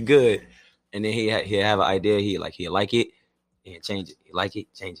 bro. You good? And then he have an idea. He like it and change it. He like it,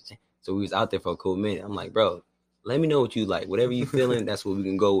 change it. So we was out there for a cool minute. I'm like, bro, let me know what you like. Whatever you feeling, that's what we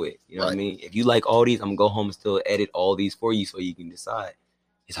can go with. You know what I mean? If you like all these, I'm gonna go home and still edit all these for you so you can decide.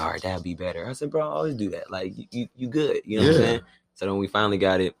 It's hard. That'd be better. I said, bro, I always do that. Like you good. You know what I'm saying? So then we finally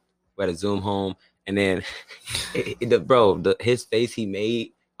got it. We had to zoom home. And then, his face he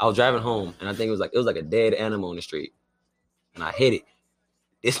made. I was driving home, and I think it was like a dead animal in the street, and I hit it.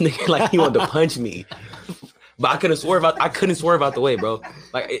 This nigga like he wanted to punch me, but I couldn't swerve out the way, bro.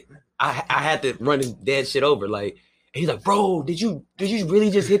 Like I had to run his dead shit over. Like and he's like, bro, did you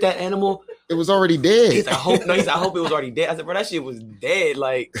really just hit that animal? It was already dead. He's like, I hope it was already dead. I said, bro, that shit was dead.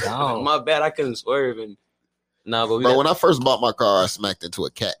 Like my bad, I couldn't swerve and. Nah, but when I first bought my car, I smacked into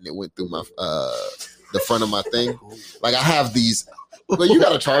a cat and it went through my the front of my thing. Like I have these, but you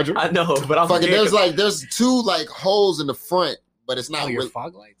got a charger. I know, but I'm fucking. There's two like holes in the front, but it's not your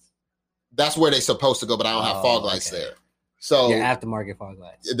fog lights. That's where they're supposed to go, but I don't have fog lights there. So your aftermarket fog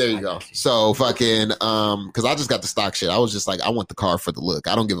lights. There you go. So fucking because I just got the stock shit. I was just like, I want the car for the look.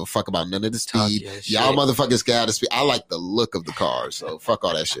 I don't give a fuck about none of the speed. Y'all motherfuckers got the speed. I like the look of the car. So fuck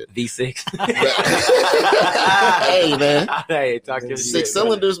all that shit. V6. Hey man. Hey, talk to 6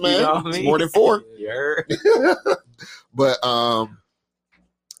 cylinders, man. You know what I mean? It's more than 4. You heard? But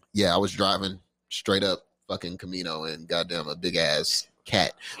yeah, I was driving straight up fucking Camino and goddamn a big ass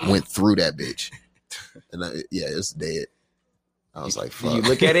cat went through that bitch. And it's dead. I was like, fuck. You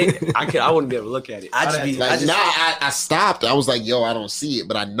look at it? I wouldn't be able to look at it. I stopped. I was like, yo, I don't see it,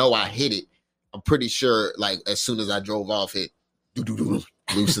 but I know I hit it. I'm pretty sure, like, as soon as I drove off, it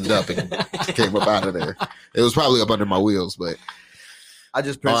loosened up and came up out of there. It was probably up under my wheels, but I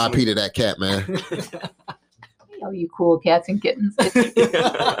just RIP to that cat, man. Oh, you cool cats and kittens.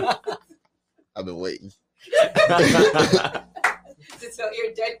 I've been waiting. To tell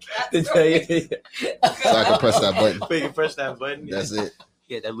your dead cat. So I can press that button. You can press that button. That's it.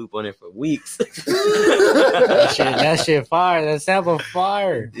 He had that loop on it for weeks. that shit fire. That sample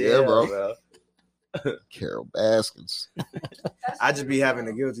fire. Yeah, bro. Carol Baskins. I just be having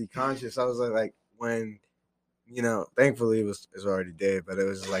a guilty conscience. I was like when, thankfully it was already dead, but it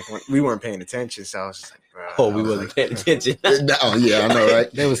was like when we weren't paying attention. So I was just like, bro. We wasn't paying attention. Oh yeah, I know,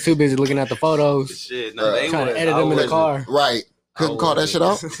 right? They was too busy looking at the photos. Shit, no, they trying to edit them in the car. Right. Couldn't call that shit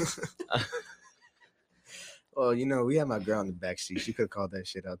out? Well, you know, we had my girl in the backseat. She could have called that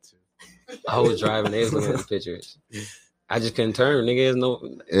shit out too. I was driving. They was looking at the pictures. I just couldn't turn. Nigga, there's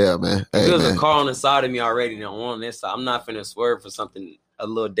no. Yeah, man. If Hey, there was man. a car on the side of me already, and on this side, I'm not finna swerve for something. A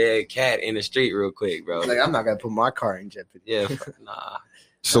little dead cat in the street, real quick, bro. Like, I'm not gonna put my car in jeopardy. Yeah, nah.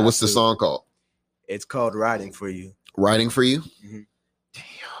 So what's the song called? It's called "Riding for You." Writing for You? Mhm. Damn,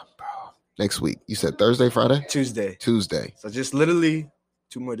 bro. Next week. You said Thursday, Friday? Tuesday. Tuesday. So just literally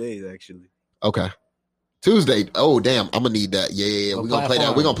 2 more days, actually. Okay. Tuesday. Oh, damn. I'm gonna need that. Yeah. What We're gonna play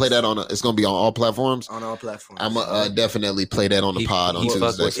that. We're gonna play that it's gonna be on all platforms. On all platforms. I'm gonna definitely play that on the pod on He fuck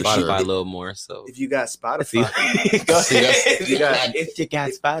Tuesday with for Spotify sure. a little more, so. If you got Spotify, See, that's- if you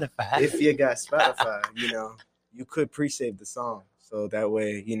got Spotify. if you got Spotify, you know, you could pre-save the song. So that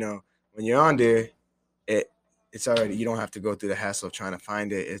way, you know, when you're on there, it's already, you don't have to go through the hassle of trying to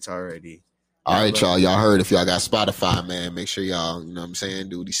find it. It's already. All right, y'all. Y'all heard, if y'all got Spotify, man, make sure y'all, you know what I'm saying,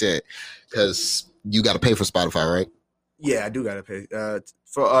 do what he said. Because you got to pay for Spotify, right? Yeah, I do gotta pay.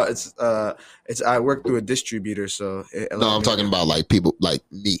 It's I work through a distributor, so No, I'm talking about like people like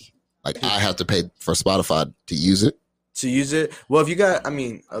me. Like I have to pay for Spotify to use it. to use it. Well, if you got, I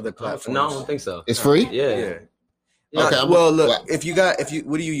mean, other platforms. No, I don't think so. It's free? Yeah. Yeah. Okay, Well, look, well, if you,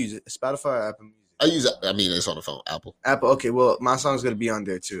 what do you use it? Spotify or Apple Music? I use it. I mean, it's on the phone, Apple. Apple. Okay, well, my song's gonna be on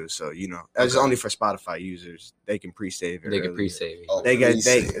there too. So you know, it's only for Spotify users. They can pre-save it. They can earlier. pre-save it. Oh, They get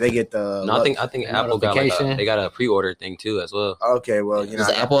please. they get the. No, I think Apple got Notification. they got a pre-order thing too as well. Okay, well, you know, Does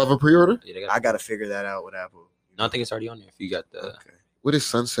Apple have a pre-order? Yeah, they got, I gotta figure that out with Apple. no, I think it's already on there. If you got the, Okay. What is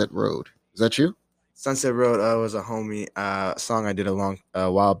Sunset Road? Is that you? Sunset Road was a homie song I did a long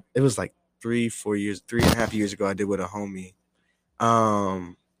while. It was like 3.5 years ago. I did with a homie.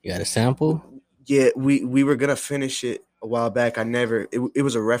 You got a sample? Yeah, we were gonna finish it a while back. It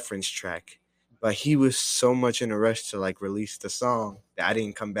was a reference track, but he was so much in a rush to like release the song that I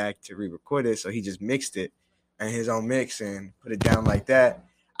didn't come back to re-record it. So he just mixed it and his own mix and put it down like that.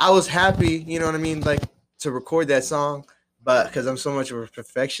 I was happy, you know what I mean, like to record that song, but because I'm so much of a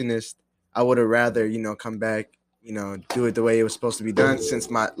perfectionist, I would have rather, you know, come back, you know, do it the way it was supposed to be done. Since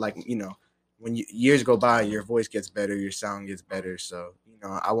my, like, you know, when years go by, your voice gets better, your sound gets better. So, you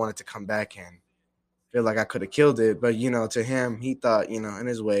know, I wanted to come back and feel like I could have killed it. But, you know, to him, he thought, you know, in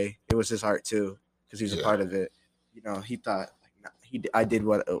his way, it was his heart too, because he was a part of it. You know, he thought like, I did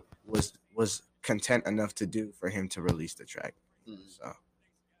what was content enough to do for him to release the track. So,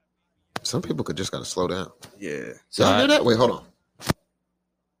 Some people could just gotta slow down. yeah. so Y'all hear that? Wait, hold on.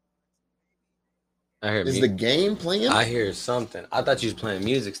 I hear Is me. the game playing? I hear something. I thought you was playing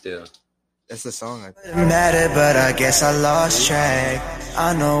music still. That's the song. Matter, but I guess I lost track.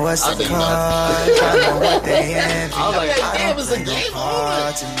 I know what's I the think cause. I know what they envy. I was like, I damn, don't it's a play no game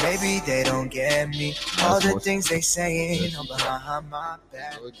cards, and maybe they don't get me. All the things they saying behind my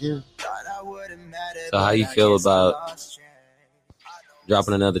back. Again. Thought I wouldn't matter, So how but you I feel guess I about lost track.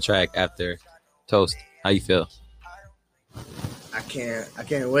 dropping another track after Toast? How you feel? I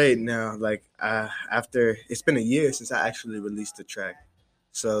can't wait now. Like after it's been a year since I actually released the track.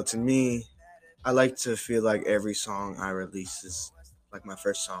 So to me, I like to feel like every song I release is like my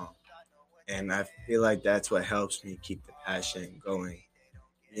first song. And I feel like that's what helps me keep the passion going,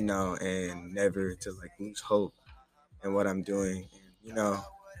 you know, and never to like lose hope in what I'm doing, you know.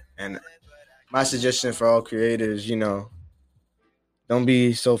 And my suggestion for all creators, you know, don't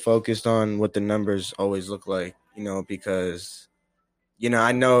be so focused on what the numbers always look like, you know, because, you know,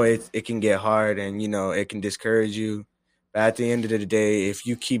 I know it can get hard and, you know, it can discourage you. But at the end of the day, if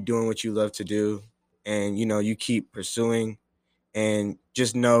you keep doing what you love to do and, you know, you keep pursuing and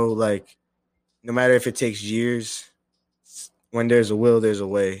just know, like, no matter if it takes years, when there's a will, there's a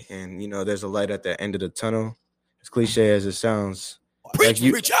way. And, you know, there's a light at the end of the tunnel. As cliche as it sounds, like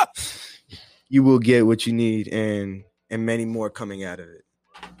you will get what you need and many more coming out of it.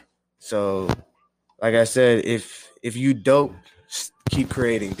 So, like I said, if you don't, keep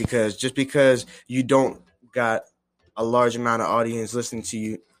creating, because just because you don't got a large amount of audience listening to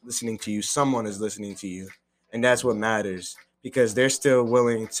you, someone is listening to you, and that's what matters, because they're still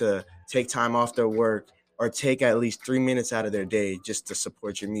willing to take time off their work or take at least 3 minutes out of their day just to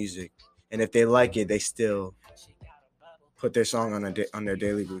support your music. And if they like it, they still put their song on their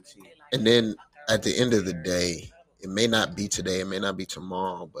daily routine. And then at the end of the day, it may not be today, it may not be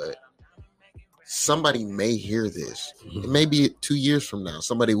tomorrow, but somebody may hear this. It may be 2 years from now.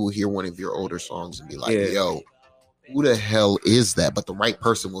 Somebody will hear one of your older songs and be like, Yeah. yo, who the hell is that? But the right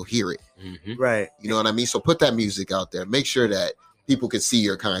person will hear it. Mm-hmm. Right. You know what I mean? So put that music out there. Make sure that people can see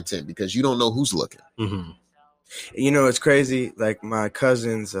your content, because you don't know who's looking. Mm-hmm. You know, it's crazy. Like my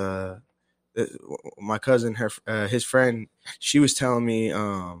cousin's, his friend, she was telling me,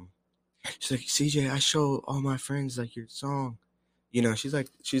 She's like, CJ, I show all my friends like your song. You know, she's like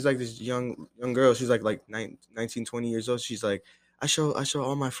this young girl. She's like 19, 20 years old. She's like, I show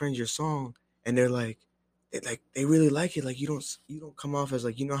all my friends your song, and they're like, they really like it. Like you don't come off as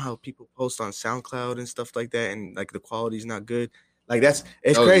like, you know how people post on SoundCloud and stuff like that, and like the quality's not good. Like it's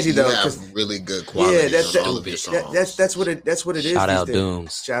crazy you though. have really good quality. Yeah, that's on all of your songs. that's what it is. Shout these out days.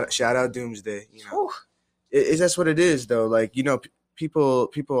 Dooms. Shout out Doomsday. You know, that's what it is though. Like, you know,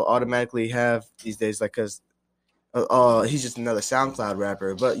 people automatically have these days, like, cause he's just another SoundCloud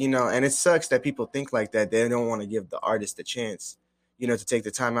rapper. But you know, and it sucks that people think like that. They don't want to give the artist a chance, you know, to take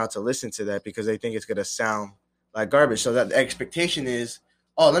the time out to listen to that because they think it's gonna sound like garbage. So that the expectation is,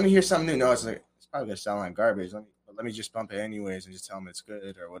 oh, let me hear something new. No, it's like, it's probably gonna sound like garbage. Let me just bump it anyways and just tell them it's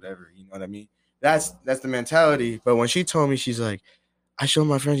good or whatever. You know what I mean? That's the mentality. But when she told me, she's like, I show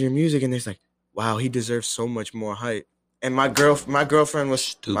my friends your music, and they're like, wow, he deserves so much more hype. And my girlfriend was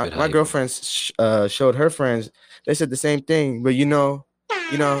Stupid my hype. girlfriend showed her friends. They said the same thing. But you know,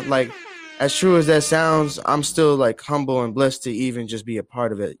 like, as true as that sounds, I'm still like humble and blessed to even just be a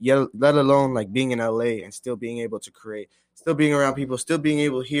part of it. Yet, let alone like being in LA and still being able to create, still being around people, still being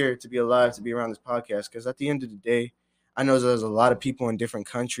able here to be alive, to be around this podcast. Because at the end of the day, I know there's a lot of people in different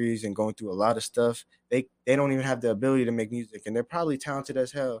countries and going through a lot of stuff. They don't even have the ability to make music, and they're probably talented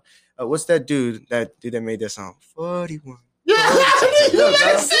as hell. What's that dude that made that song? 41. Yeah, My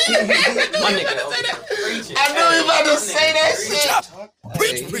nigga, I knew he about to say that shit.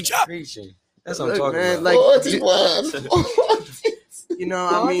 Preaching. That's what I'm Look, talking man, about. like, you know,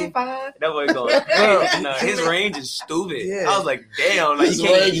 I mean, That boy going crazy. No, his range is stupid. Yeah. I was like, damn, like His you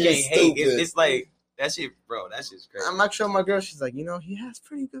can't range is hate. stupid. It's like that shit, bro. That shit's crazy. I'm not showing my girl. She's like, you know, he has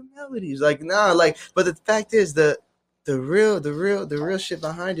pretty good melodies. Like, nah, like, but the fact is, the real shit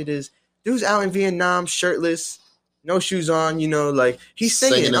behind it is, dude's out in Vietnam, shirtless, no shoes on. You know, like he's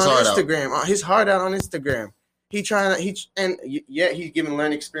singing his on heart out. Instagram, his heart out on Instagram. He's giving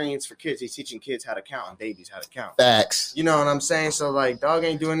learning experience for kids. He's teaching kids how to count and babies how to count. Facts. You know what I'm saying? So like, dog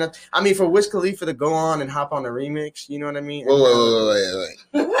ain't doing nothing. I mean, for Wiz Khalifa to go on and hop on the remix, you know what I mean? Wait.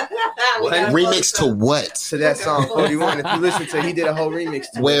 What? Remix to what? To that song 41. If you listen to it, he did a whole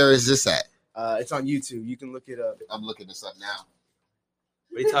remix to it. Where is this at? It's on YouTube. You can look it up. I'm looking this up now.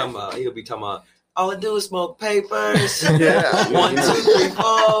 What are you talking about? He'll be talking about, all I do is smoke papers. Yeah. 1, 2, 3, 4.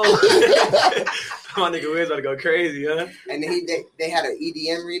 My nigga Wiz about to go crazy, huh? And they had an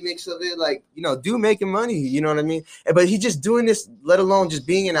EDM remix of it, like, you know, dude making money, you know what I mean? But he just doing this, let alone just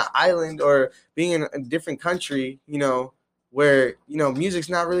being in an island or being in a different country, you know, where, you know, music's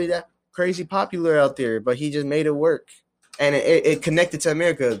not really that crazy popular out there, but he just made it work. And it connected to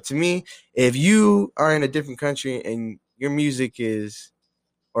America. To me, if you are in a different country and your music is,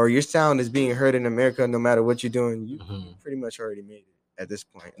 or your sound is being heard in America, no matter what you're doing, you pretty much already made it at this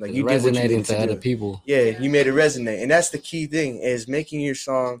point. Like, you did what you resonating needed to do. other people. Yeah, you made it resonate. And that's the key thing, is making your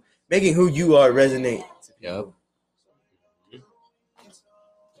song, making who you are resonate. Yep.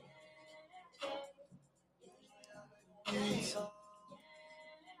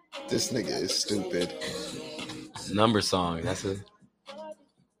 This nigga is stupid. Number song. That's it.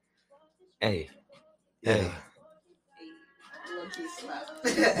 Hey. Yeah.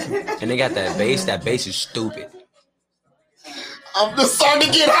 And they got that bass. That bass is stupid. I'm just starting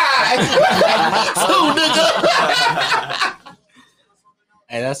to get high. Me too, nigga.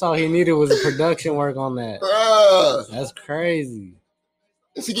 Hey, that's all he needed was a production work on that. Bruh. That's crazy.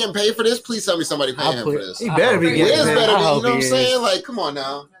 Is he getting paid for this? Please tell me somebody paying him for this. He better be Wiz getting paid. better be, you I know hope what I'm he saying? Like, come on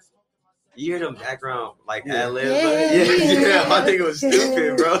now. You hear them background like Yeah. ad libs? Yeah. My nigga was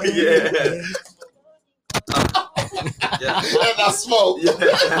stupid, bro. Yeah. And I smoke. Yeah.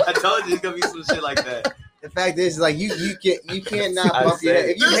 I told you it's gonna be some shit like that. The fact is, like, you can't not I bump your head. said-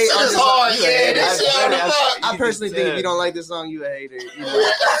 If you This hate shit on is this song, hard. you a Yeah, hater. this shit hard as fuck. I personally think if you don't like this song, you a hater. You know?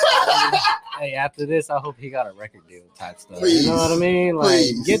 Hey, after this, I hope he got a record deal type stuff. Please. You know what I mean? Like,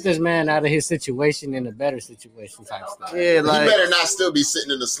 Please. get this man out of his situation in a better situation type stuff. Yeah, He like, better not still be sitting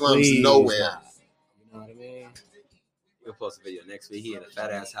in the slums Please, nowhere. nah. You know what I mean? We'll post a video next week. He in a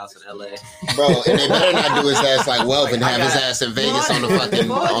fat ass house in LA. Bro, and they better not do his ass like Wealth and have his ass in Vegas on the fucking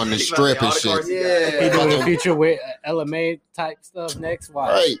on the strip and shit. He yeah. doing a feature with LMA type stuff next.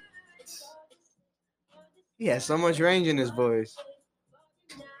 Watch. Right. He has so much range in his voice.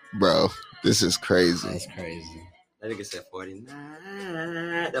 Bro, this is crazy. That's crazy. That nigga said 49.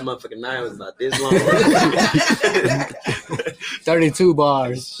 That motherfucking 9 was about this long. 32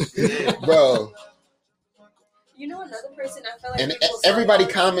 bars. Bro, You know another person I feel like and people everybody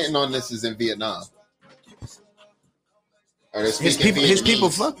sometimes- commenting on this is in Vietnam. Are they His speaking people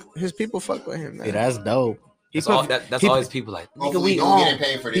Vietnamese? fuck with him, man. Yeah, that's dope. That's always people like, nigga, Hopefully we he don't on. get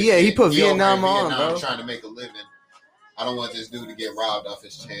paid for this. Yeah, he shit. put over Vietnam in on, bro. trying to make a living. I don't want this dude to get robbed off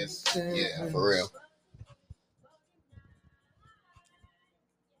his chance. Yeah, for real.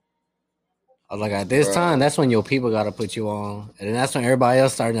 Like at this time, that's when your people gotta put you on, and then that's when everybody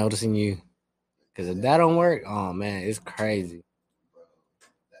else start noticing you. Because if that don't work, oh man, it's crazy.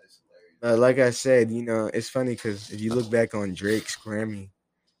 Like I said, you know, it's funny because if you look back on Drake's Grammy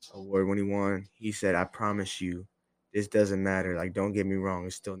Award when he won, he said, "I promise you, this doesn't matter. Like, don't get me wrong,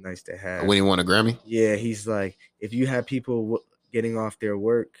 it's still nice to have." When he won a Grammy? Yeah, he's like, if you have people getting off their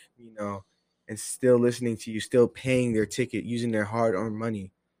work, you know, and still listening to you, still paying their ticket, using their hard-earned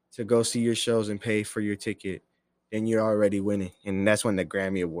money to go see your shows and pay for your ticket, then you're already winning. And that's when the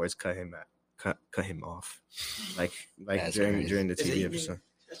Grammy Awards cut him off, like during the TV episode.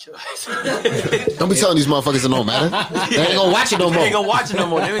 Don't be telling these motherfuckers it don't matter. They ain't gonna watch it no more. They ain't gonna watch it no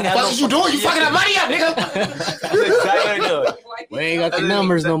more. They ain't What you doing? You fucking that money up, nigga. That's exactly what they're doing. We ain't got the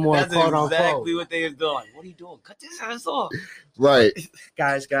numbers no more. That's Quote unquote. exactly what they was doing. What are you doing? Cut this ass off. Right.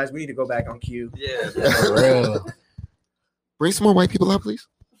 Guys, we need to go back on cue. Yeah. For real. Bring some more white people out, please.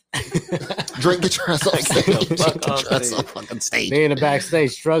 Drink, get your ass off stage. Fuck Get off your ass stage. off fucking stage. They in the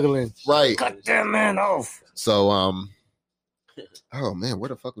backstage struggling. Right. Cut that man off. So, oh man, where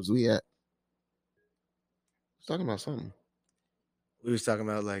the fuck was we at? Talking about something. We was talking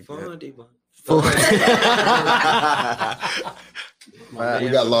about like We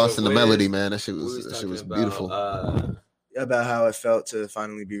got lost in the melody, man. That shit We was talking about, beautiful. about how it felt to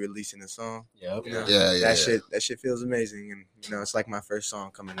finally be releasing a song. Yep. You know, Yeah. that shit feels amazing, and you know, it's like my first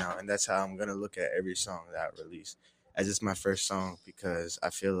song coming out, and that's how I'm gonna look at every song that I release, as it's my first song, because I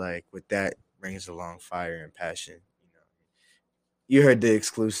feel like with that brings along fire and passion. You know, you heard the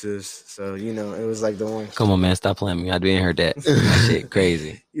exclusives, so you know it was like the one. Come on, man. Stop playing with me. I didn't heard that. That shit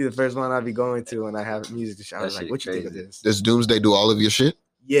crazy. You're the first one I'll be going to when I have music to show. I was That like, shit "What you think of crazy. this?" Does Doomsday do all of your shit?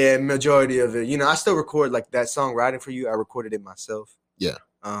 Yeah, majority of it. You know, I still record like that song "Riding for You." I recorded it myself. Yeah.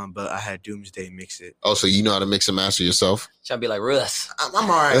 But I had Doomsday mix it. Oh, so you know how to mix and master yourself? Trying to be like Russ. I'm all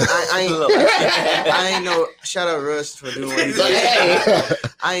right. I ain't no shout out Russ for doing what he did.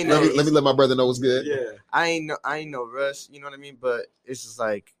 I ain't know. Let me let my brother know what's good. Yeah, I ain't no Russ. You know what I mean? But it's just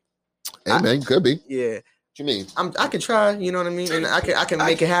like, Hey man, you could be. What yeah, you mean? I can try. You know what I mean? And I can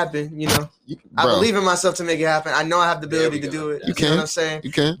make it happen. You know, I Bro, believe in myself to make it happen. I know I have the ability to do it. You You can. know what I'm saying?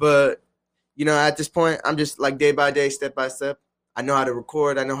 You can. But you know, at this point, I'm just like day by day, step by step. I know how to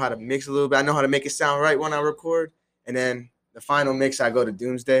record. I know how to mix a little bit. I know how to make it sound right when I record. And then the final mix, I go to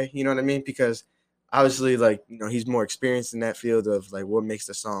Doomsday. You know what I mean? Because obviously, like, you know, he's more experienced in that field of like what makes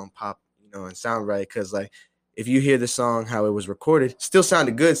the song pop, you know, and sound right. Because like, if you hear the song how it was recorded, still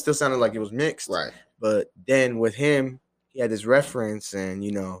sounded good, still sounded like it was mixed. Right. But then with him, he had this reference and,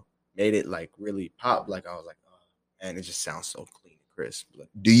 you know, made it like really pop. Like I was like, oh, man, it just sounds so clean and crisp. Like,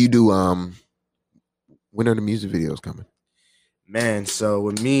 Do you do when are the music videos coming? man, so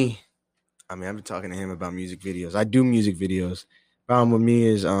with me, I mean, I've been talking to him about music videos. I do music videos. Problem with me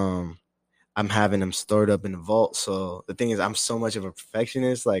is I'm having them stored up in the vault. So the thing is, I'm so much of a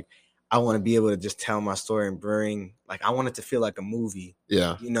perfectionist. Like, I want to be able to just tell my story and bring, like, I want it to feel like a movie,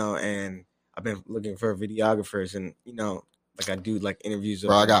 Yeah. you know, and I've been looking for videographers and, you know, like I do like interviews.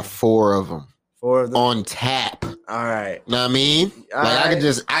 Bro, I got 4 of them 4 of them. on tap. All right. Know what I mean? All Like I right.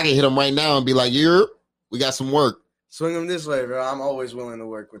 can hit them right now and be like, we got some work. Swing them this way, bro. I'm always willing to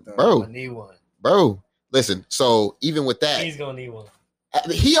work with them. Bro. I need one. Bro, listen, so even with that, He's gonna need one.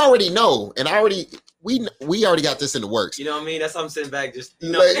 he already know, and we already got this in the works. You know what I mean? That's why I'm sitting back. Just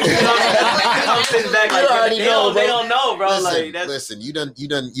you know, Like- I'm sitting back like You already they, know, don't, they bro. don't know, bro. Listen, like that's listen, you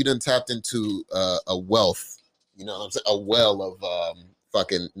done tapped into a wealth, you know what I'm saying? A well of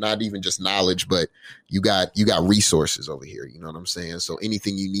fucking not even just knowledge, but you got resources over here, you know what I'm saying? So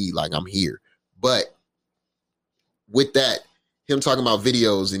anything you need, like I'm here. But with that, him talking about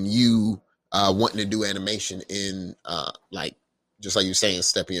videos and you wanting to do animation in like just like you're saying,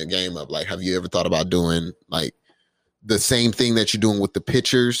 stepping your game up. Like, have you ever thought about doing like the same thing that you're doing with the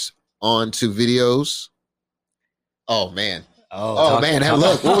pictures onto videos? Oh man. Oh man, that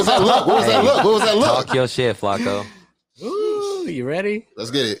look. What was that look? What was that look? What was that look? talk your shit, Flacco. Ooh, you ready? Let's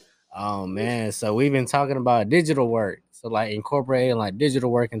get it. Oh man, so we've been talking about digital work. So like incorporating like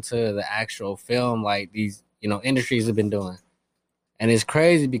digital work into the actual film, like these, you know, industries have been doing. And it's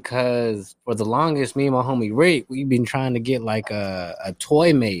crazy because for the longest, me and my homie Rick, we've been trying to get like a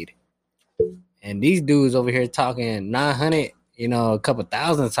toy made. And these dudes over here talking 900, you know, a couple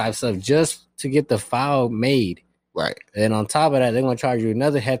thousand type stuff just to get the file made. Right. And on top of that, they're going to charge you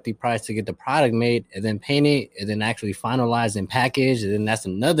another hefty price to get the product made and then paint it and then actually finalize and package. And then that's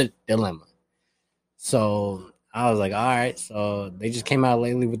another dilemma. So I was like, all right. So they just came out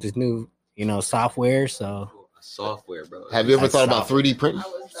lately with this new, software. So Software, bro. Have you ever Like thought about software. 3D printing?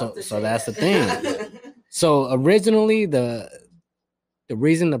 So that's the thing. So originally the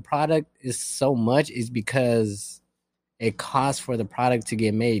reason the product is so much is because it costs for the product to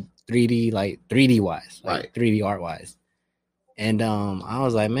get made 3D wise, like Right. 3D art wise. And I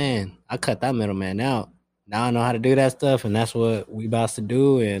was like, man, I cut that middleman out. Now I know how to do that stuff, and that's what we about to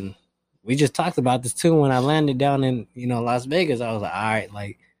do. And we just talked about this too when I landed down in Las Vegas. I was like, all right,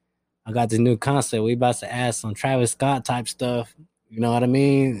 like I got this new concept. We about to add some Travis Scott type stuff. You know what I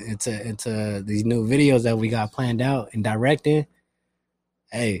mean? Into these new videos that we got planned out and directing.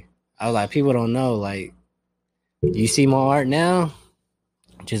 Hey, I was like, people don't know. Like, you see my art now.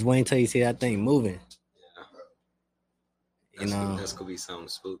 Just wait until you see that thing moving. That's gonna be something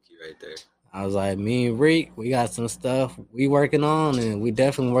spooky right there. I was like, me and Reek, we got some stuff we working on, and we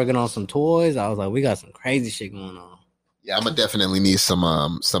definitely working on some toys. I was like, we got some crazy shit going on. Yeah, I'm gonna definitely need some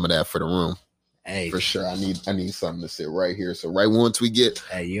of that for the room. Hey, For sure. I need something to sit right here. So right once we get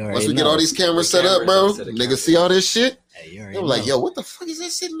you once already we get know. all these cameras The set up, bro, cameras, set the niggas cameras. see all this shit. Hey, you already They're know. like, yo, what the fuck is that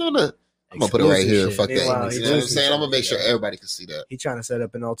sitting on the? I'm gonna put it right Exclusive here. shit. Fuck that. Meanwhile, You know what I'm exclusive saying? I'm gonna shit. make sure everybody can see that. He trying to set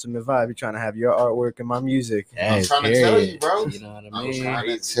up an ultimate vibe. He trying to have your artwork and my music. Hey, I'm trying to tell you, period. bro. You know what I I'm mean? trying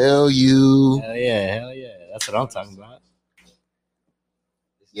to tell you. Hell yeah. That's what I'm talking about.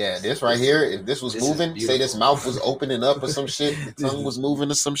 Yeah, this right here, if this was This is moving, say this beautiful. mouth was opening up or some shit, the tongue was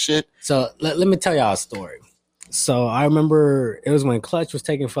moving or some shit. So let me tell y'all a story. So I remember it was when Clutch was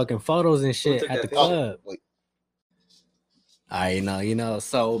taking fucking photos and shit took at the that club. Wait. I know.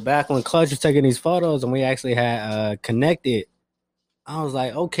 So back when Clutch was taking these photos and we actually had connected, I was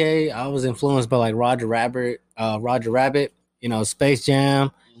like, okay. I was influenced by like Roger Rabbit, Space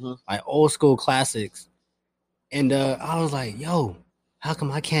Jam, Mhm. like old school classics. And I was like, yo, how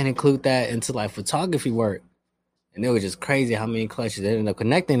come I can't include that into like photography work? And it was just crazy how many Clutches ended up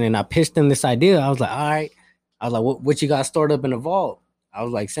connecting. And I pitched him this idea. I was like, all right. I was like, what you got stored up in the vault? I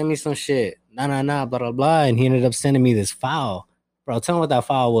was like, send me some shit. Nah, blah, blah, blah. And he ended up sending me this file. Bro, tell me what that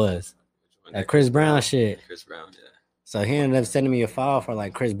file was. That Chris Brown shit. Chris Brown, yeah. So he ended up sending me a file for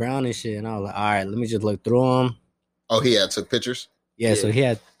like Chris Brown and shit. And I was like, all right, let me just look through them. Oh, he had took pictures. Yeah, so he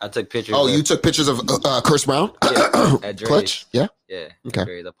had. I took pictures. Oh, you took pictures of Chris Brown? Yeah, at Dre's. Clutch? Yeah. Yeah. Okay.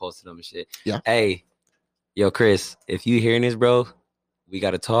 Dre's, I posted them and shit. Yeah. Hey, yo, Chris, if you hearing this, bro, we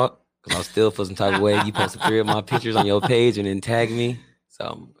gotta talk. Cause I'll still feel some type of way. You posted 3 of my pictures on your page and then tag me.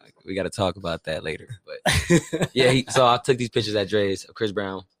 So we gotta talk about that later. But yeah, so I took these pictures at Dre's of Chris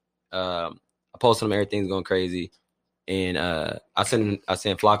Brown. I posted them. Everything's going crazy, and I sent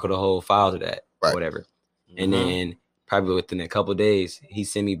Flacco the whole file to that Right. or whatever. And then probably within a couple of days, he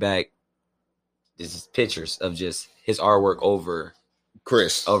sent me back these pictures of just his artwork over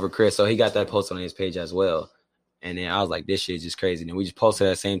Chris. Chris. So he got that posted on his page as well. And then I was like, this shit is just crazy. And then we just posted at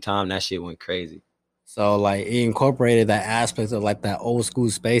the same time. That shit went crazy. So like it incorporated that aspect of like that old school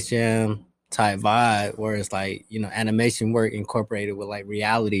Space Jam type vibe where it's like, animation work incorporated with like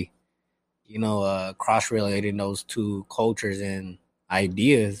reality, cross relating those two cultures and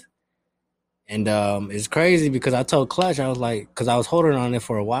ideas. And it's crazy because I told Clutch, I was like, because I was holding on it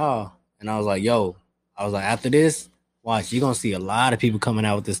for a while. And I was like, after this, watch, you're going to see a lot of people coming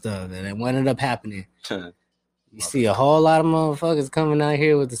out with this stuff. And then what ended up happening? You see a whole lot of motherfuckers coming out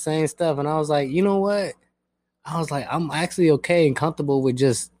here with the same stuff. And I was like, you know what? I was like, I'm actually okay and comfortable with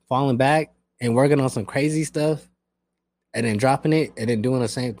just falling back and working on some crazy stuff and then dropping it and then doing the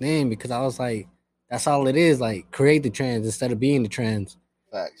same thing because I was like, that's all it is. Like, create the trends instead of being the trends.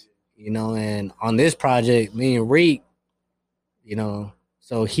 Facts. And on this project, me and Reek,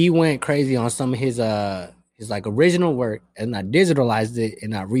 so he went crazy on some of his like original work and I digitalized it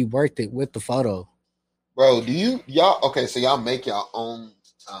and I reworked it with the photo. Bro, so y'all make your own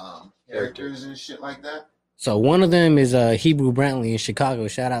characters and shit like that? So one of them is Hebrew Brantley in Chicago.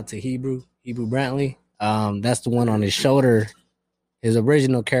 Shout out to Hebrew Brantley. That's the one on his shoulder, his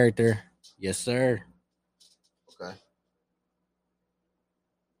original character. Yes, sir. Okay.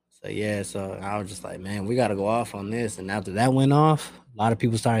 So yeah, so I was just like, man, we got to go off on this. And after that went off, a lot of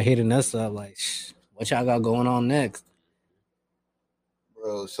people started hitting us up like, what y'all got going on next?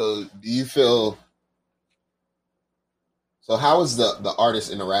 Bro, so do you feel... So how is the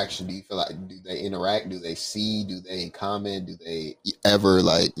artist interaction? Do you feel like, do they interact? Do they see? Do they comment? Do they ever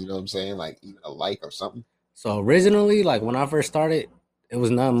like, you know what I'm saying? Like even a like or something? So originally, like when I first started, it was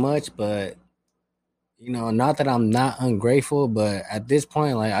not much, but not that I'm not ungrateful, but at this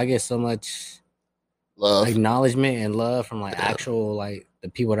point, like I get so much Love. acknowledgement and love from like actual like the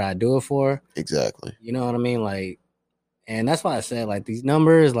people that I do it for. Exactly. You know what I mean? Like, and that's why I said like these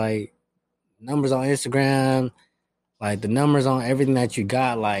numbers, like numbers on Instagram, like the numbers on everything that you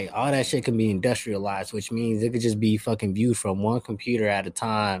got, like all that shit can be industrialized, which means it could just be fucking viewed from one computer at a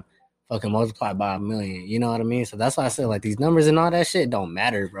time, fucking multiplied by 1,000,000. You know what I mean? So that's why I said like these numbers and all that shit don't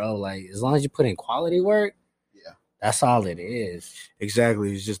matter, bro. Like as long as you put in quality work, Yeah. that's all it is.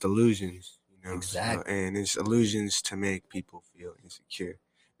 Exactly. It's just illusions, you know. Exactly. And it's illusions to make people feel insecure.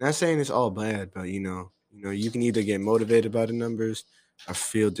 Not saying it's all bad, but you know, you can either get motivated by the numbers or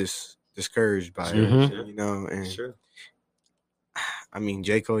feel discouraged by Mhm. it. You know, and Sure. I mean,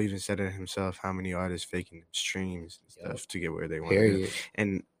 J. Cole even said it himself. How many artists faking streams and stuff to get where they want to go. Period.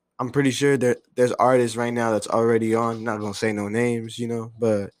 And I'm pretty sure that there's artists right now that's already on. Not gonna say no names, you know,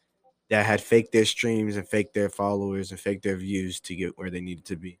 but that had faked their streams and faked their followers and faked their views to get where they needed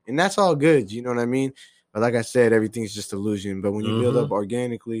to be. And that's all good, you know what I mean? But like I said, everything's just illusion. But when you build up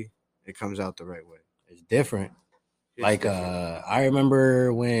organically, it comes out the right way. It's different. It's Like different. I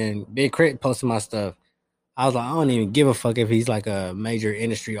remember when Big Crit posted my stuff, I was like, I don't even give a fuck if he's like a major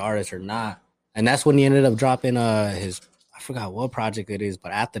industry artist or not. And that's when he ended up dropping his, I forgot what project it is,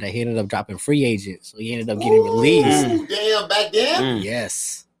 but after that he ended up dropping Free Agent. So he ended up getting released. Ooh, damn, back then?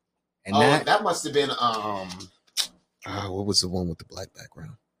 Yes. And that must have been what was the one with the black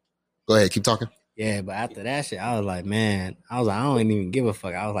background? Go ahead, keep talking. yeah, but after that shit, I was like, man, I don't even give a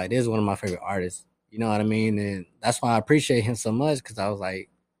fuck. I was like, this is one of my favorite artists. You know what I mean? And that's why I appreciate him so much, because I was like,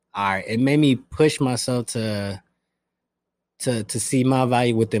 all right, it made me push myself to see my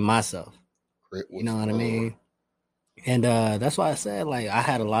value within myself. You know what I mean? And that's why I said, like, I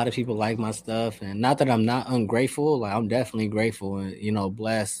had a lot of people like my stuff, and not that I'm not ungrateful. Like, I'm definitely grateful and, you know,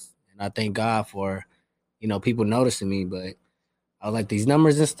 blessed, and I thank God for, you know, people noticing me. But I was like, these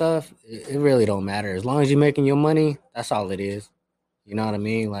numbers and stuff, it really don't matter. As long as you're making your money, that's all it is. You know what I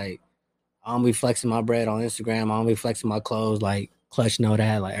mean? Like, I don't be flexing my bread on Instagram. I don't be flexing my clothes. Like, Clutch know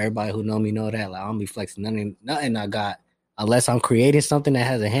that. Like, everybody who know me know that. Like, I don't be flexing nothing I got. Unless I'm creating something that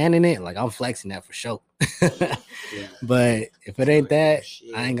has a hand in it, like, I'm flexing that for sure. But if it ain't that,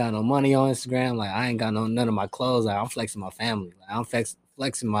 I ain't got no money on Instagram. Like, I ain't got none of my clothes. Like, I'm flexing my family. Like, I'm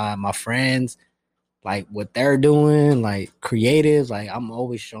flexing my friends. Like, what they're doing, like, creatives. Like, I'm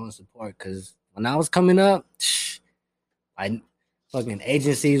always showing support, because when I was coming up, like, fucking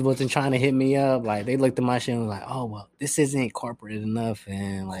agencies wasn't trying to hit me up. Like, they looked at my shit and was like, oh, well, this isn't corporate enough.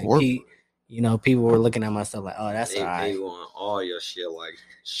 And, like, you know, people were looking at my stuff like, oh, that's all right. They want all your shit like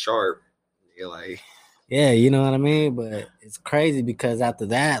sharp. You're like, yeah, you know what I mean? But it's crazy, because after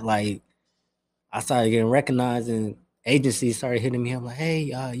that, like, I started getting recognized, and agencies started hitting me up like,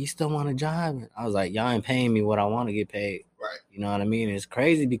 hey, you still want a job? And I was like, y'all ain't paying me what I want to get paid. Right. You know what I mean? It's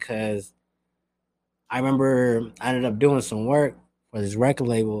crazy, because I remember I ended up doing some work for this record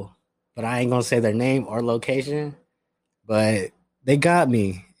label, but I ain't gonna say their name or location, but they got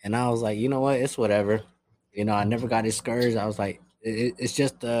me. And I was like, you know what? It's whatever. You know, I never got discouraged. I was like, it's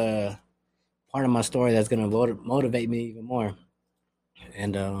just part of my story that's going to motivate me even more.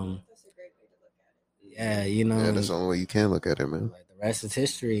 And, That's a great way to look at it. yeah, you know. Yeah, that's the only way you can look at it, man. Like, the rest is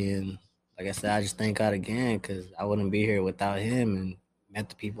history. And like I said, I just thank God again, because I wouldn't be here without him, and met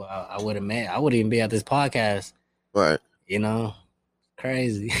the people I would have met. I wouldn't even be at this podcast. Right. You know?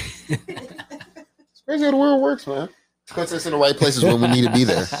 Crazy. It's crazy how the world works, man. It puts us in the right places when we need to be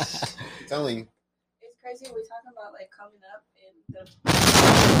there. I'm telling you. It's crazy we're talking about like coming up, and the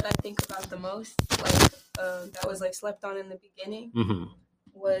that I think about the most, like that was like slept on in the beginning,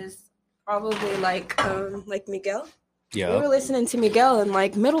 was probably like Miguel. Yeah. We were listening to Miguel in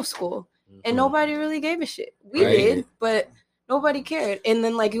like middle school, and nobody really gave a shit. We did, but nobody cared. And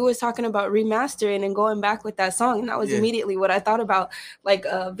then like you was talking about remastering and going back with that song, and that was immediately what I thought about. Like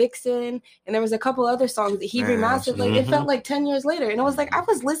Vixen, and there was a couple other songs that he remastered. Like it felt like 10 years later, and I was like, I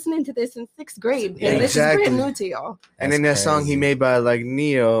was listening to this in 6th grade, and this is brand new to y'all. And then that song he made by like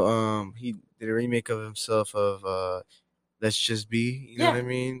Neo, he did a remake of himself of Let's Just Be. You know what I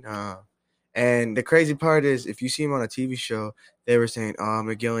mean? And the crazy part is, if you see him on a TV show, they were saying, "Oh,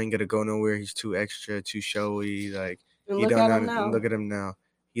 Miguel ain't gonna go nowhere. He's too extra, too showy. Like And he look don't at know. him now. Look at him now.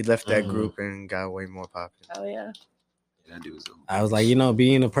 He left that group and got way more popular." Oh yeah. that dude was I was like, you know,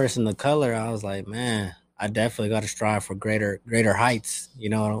 being a person of color, I was like, man, I definitely got to strive for greater heights, you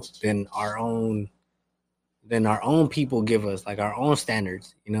know, than our own people give us, like our own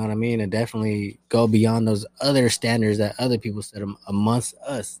standards. You know what I mean? And definitely go beyond those other standards that other people set amongst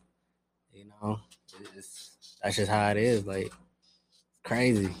us. You know, that's just how it is. Like, it's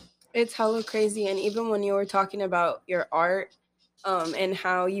crazy. It's hella crazy. And even when you were talking about your art, and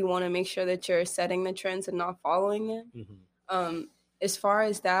how you want to make sure that you're setting the trends and not following them. As far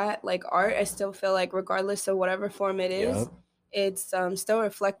as that, like art, I still feel like regardless of whatever form it is, it's still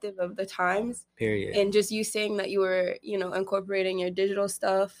reflective of the times. Period. And just you saying that you were, you know, incorporating your digital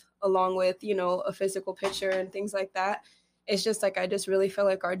stuff along with, you know, a physical picture and things like that. It's just like, I just really feel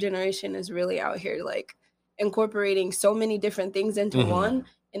like our generation is really out here, like, incorporating so many different things into one.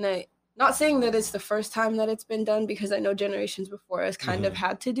 And I, not saying that it's the first time that it's been done, because I know generations before us kind of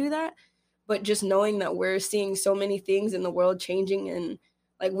had to do that, but just knowing that we're seeing so many things in the world changing, and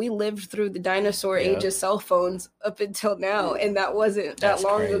like we lived through the dinosaur age of cell phones up until now, and that wasn't that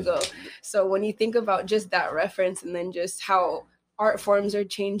long ago. So when you think about just that reference, and then just how art forms are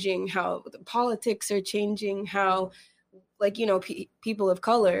changing, how the politics are changing, how, like, you know, people of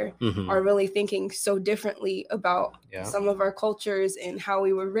color are really thinking so differently about some of our cultures and how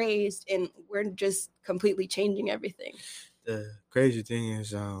we were raised, and we're just completely changing everything. The crazy thing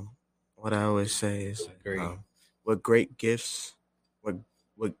is, what I always say is, with great gifts,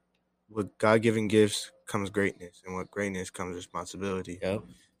 with God-given gifts comes greatness, and with greatness comes responsibility. Yep.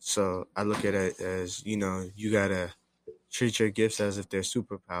 So I look at it as, you know, you gotta treat your gifts as if they're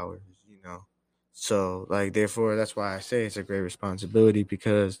superpowers, you know. So, like, therefore, that's why I say it's a great responsibility,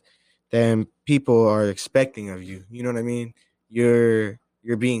 because then people are expecting of you. You know what I mean? You're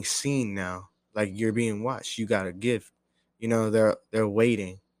being seen now, like you're being watched. You got a gift. You know, they're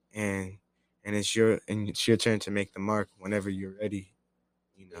waiting, and it's your turn to make the mark whenever you're ready.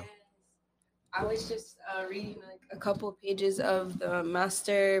 You know. I was just reading like a couple of pages of the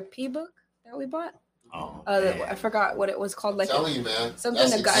Master P book that we bought. Oh, I forgot what it was called. Like, I'm telling you, man,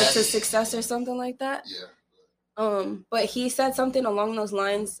 something, a guide to success or something like that. Yeah. But he said something along those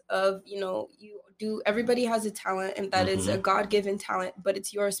lines of, you know, everybody has a talent, and that is a God-given talent, but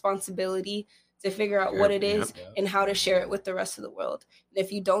it's your responsibility to figure out what it is and how to share it with the rest of the world. And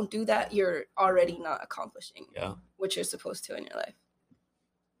if you don't do that, you're already not accomplishing what you're supposed to in your life.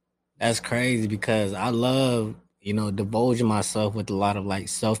 That's crazy, because I love, you know, divulging myself with a lot of like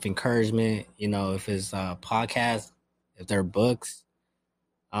self-encouragement, you know, if it's podcasts, if they're books,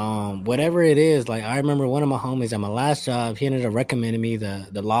 whatever it is. Like, I remember one of my homies at my last job, he ended up recommending me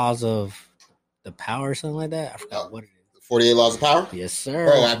the laws of the power or something like that. I forgot what it is. 48 Laws of Power? Yes, sir.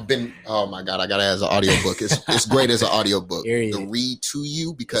 Bro, oh my God, I got it as an audiobook. It's great as an audiobook Period. to read to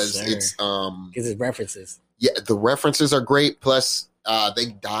you, because Yes, it's it's references. Yeah, the references are great. Plus, they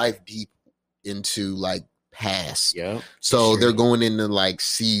dive deep into like past. Yeah. So they're going into like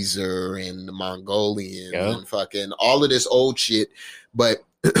Caesar and the Mongolian and fucking all of this old shit. But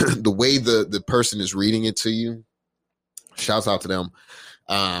the way the person is reading it to you, shouts out to them.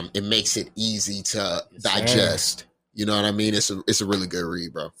 It makes it easy to digest. Sir. You know what I mean? It's a really good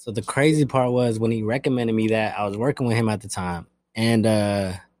read, bro. So the crazy part was when he recommended me that, I was working with him at the time, and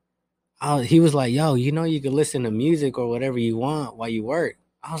he was like, yo, you know, you can listen to music or whatever you want while you work.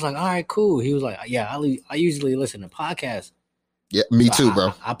 I was like, all right, cool. He was like, yeah, I usually listen to podcasts. Yeah, me too,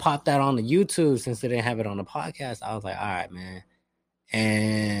 bro. I popped that on the YouTube since they didn't have it on the podcast. I was like, all right, man.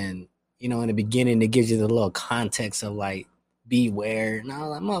 And, you know, in the beginning, it gives you the little context of like, beware. And I was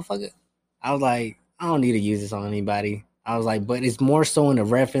like, motherfucker. I was like, I don't need to use this on anybody. I was like, but it's more so in a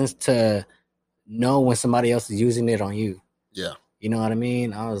reference to know when somebody else is using it on you. Yeah. You know what I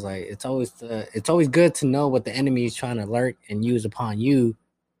mean? I was like, it's always good to know what the enemy is trying to lurk and use upon you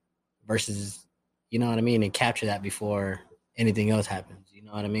versus, you know what I mean, and capture that before anything else happens. You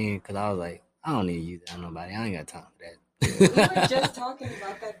know what I mean? Because I was like, I don't need to use that on nobody. I ain't got time for that. We were just talking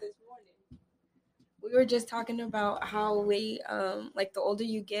about that this morning. We were just talking about how we, like, the older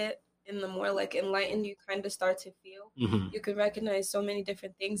you get and the more, like, enlightened you kind of start to feel, you can recognize so many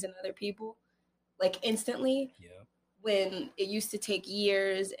different things in other people, like, instantly. Yeah. When it used to take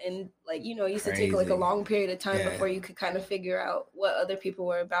years and, like, you know, it used to take like a long period of time before you could kind of figure out what other people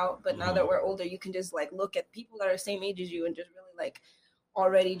were about. But now that we're older, you can just like look at people that are the same age as you and just really like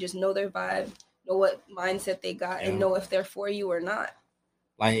already just know their vibe, know what mindset they got, and know if they're for you or not.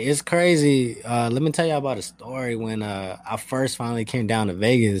 Like, it's crazy. Let me tell you about a story when I first finally came down to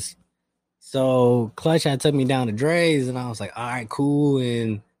Vegas. So Clutch had took me down to Dre's, and I was like, all right, cool.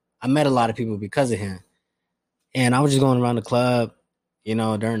 And I met a lot of people because of him. And I was just going around the club, you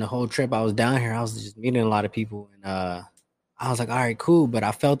know, during the whole trip I was down here. I was just meeting a lot of people. And I was like, all right, cool. But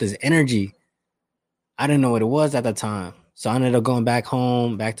I felt this energy. I didn't know what it was at the time. So I ended up going back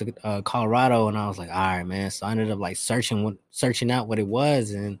home, back to Colorado. And I was like, all right, man. So I ended up like searching out what it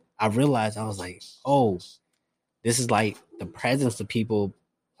was. And I realized, I was like, oh, this is like the presence of people,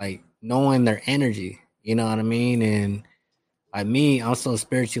 like knowing their energy. You know what I mean? And like me, I'm so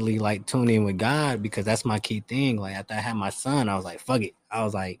spiritually like tuned in with God because that's my key thing. Like after I had my son, I was like, fuck it. I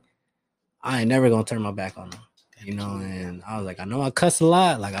was like, I ain't never gonna turn my back on him. You know, and I was like, I know I cuss a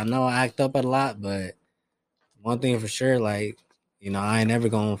lot, like I know I act up a lot, but one thing for sure, like, you know, I ain't never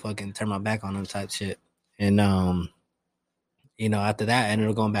gonna fucking turn my back on them type shit. And you know, after that, I ended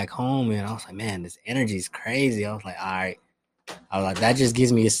up going back home, and I was like, man, this energy is crazy. I was like, all right. I was like, that just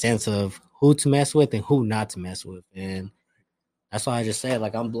gives me a sense of who to mess with and who not to mess with. And that's why I just said,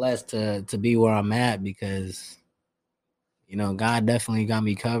 like, I'm blessed to be where I'm at because, you know, God definitely got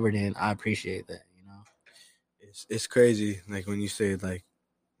me covered, and I appreciate that, you know. It's crazy, like, when you say, like,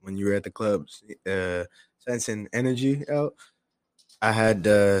 when you were at the clubs, sensing energy out, I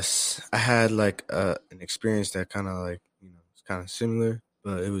had like an experience that kind of, like, you know, it's kind of similar,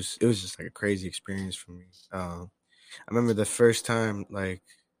 but it was just like a crazy experience for me. I remember the first time, like,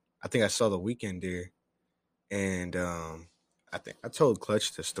 I think I saw The Weeknd there, and I think I told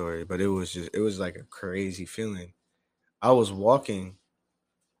Clutch the story, but it was like a crazy feeling. I was walking,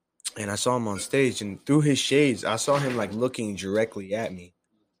 and I saw him on stage, and through his shades, I saw him, like, looking directly at me,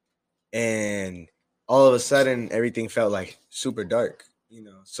 and all of a sudden, everything felt like super dark, you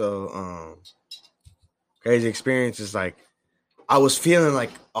know. So, crazy experiences. Like, I was feeling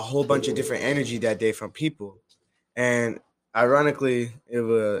like a whole bunch of different energy that day from people, and ironically,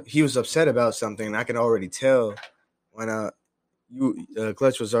 he was upset about something. And I could already tell when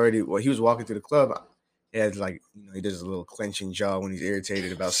Clutch was already. Well, he was walking through the club. He had, like, you know, he does a little clenching jaw when he's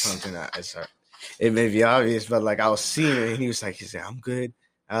irritated about something. It may be obvious, but, like, I was seeing it, and he said, "I'm good."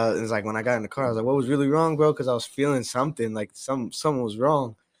 It was like when I got in the car, I was like, "What was really wrong, bro?" Because I was feeling something, like something was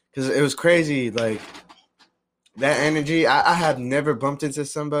wrong. Because it was crazy, like, that energy. I have never bumped into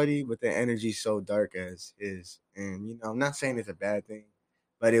somebody with the energy so dark as his. And, you know, I'm not saying it's a bad thing,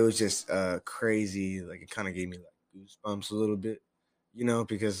 but it was just crazy. Like, it kind of gave me, like, goosebumps a little bit, you know,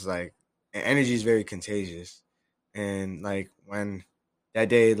 because, like, energy is very contagious. And, like, when that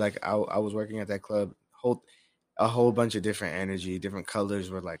day, like, I was working at that club, a whole bunch of different energy, different colors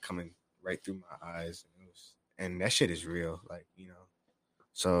were, like, coming right through my eyes. And that shit is real, like, you know.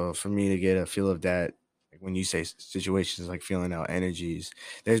 So for me to get a feel of that, like, when you say situations like feeling out energies,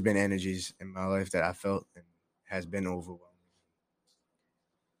 there's been energies in my life that I felt and has been overwhelming.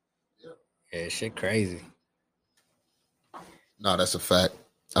 Yeah, shit crazy. No, that's a fact.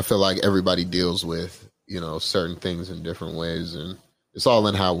 I feel like everybody deals with, you know, certain things in different ways, and it's all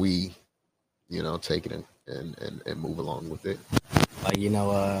in how we, you know, take it and move along with it. Like, you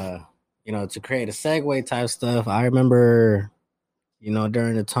know, to create a segue type stuff, I remember, you know,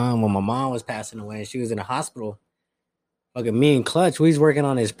 during the time when my mom was passing away and she was in the hospital, fucking me and Clutch, we was working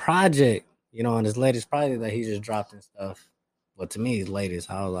on his project, you know, on his latest project that he just dropped and stuff. But to me, his latest,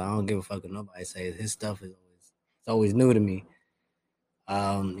 I was like, I don't give a fuck what nobody says. His stuff is always new to me.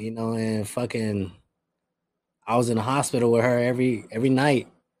 You know, and fucking, I was in the hospital with her every night,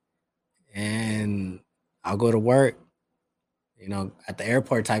 and I'll go to work, you know, at the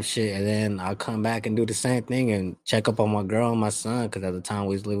airport type shit, and then I'll come back and do the same thing and check up on my girl and my son, because at the time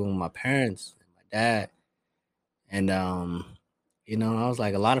we was living with my parents and my dad. And, you know, I was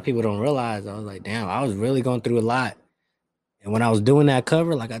like, a lot of people don't realize, I was like, damn, I was really going through a lot. And when I was doing that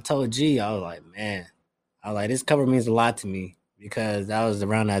cover, like I told G, I was like, man, this cover means a lot to me, because that was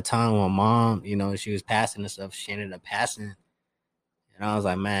around that time when my mom, you know, she was passing and stuff. She ended up passing. And I was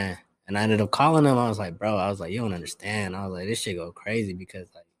like, man. And I ended up calling him. I was like, bro, you don't understand. I was like, this shit go crazy, because,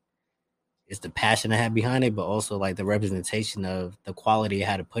 like, it's the passion I had behind it, but also, like, the representation of the quality I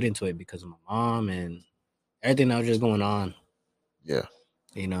had to put into it because of my mom and everything that was just going on. Yeah.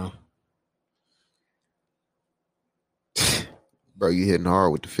 You know? Bro, you hitting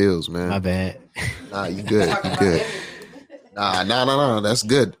hard with the feels, man. My bad. Nah, you good. You good. Nah. That's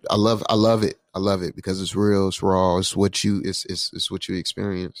good. I love it. I love it because it's real. It's raw. It's what you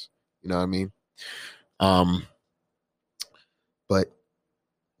experience. You know what I mean? But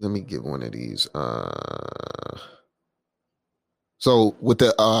let me get one of these. So with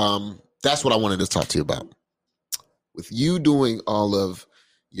the that's what I wanted to talk to you about. With you doing all of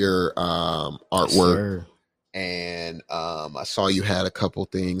your artwork, and I saw you had a couple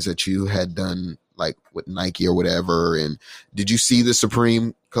things that you had done, like with Nike or whatever. And did you see the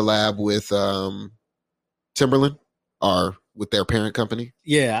Supreme collab with Timberland or with their parent company?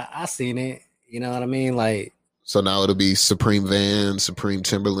 Yeah, I seen it. You know what I mean? Like, so now it'll be Supreme Vans, Supreme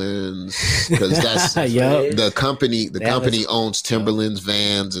Timberlands, because that's yep. The company owns Timberlands,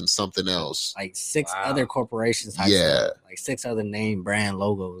 Vans, and something else. Like 6 other corporations. Stuff. Like 6 other name brand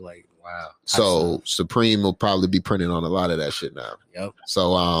logos. Like, wow. So Supreme will probably be printing on a lot of that shit now. Yep. So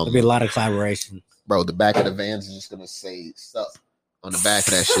there'll be a lot of collaboration. Bro, the back of the Vans is just gonna say stuff on the back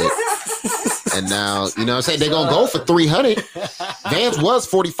of that shit. And now, you know what I'm saying? They're gonna go for 300. Vans was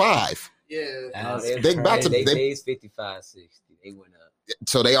 45. Yeah. They paid 55, 60. They went up.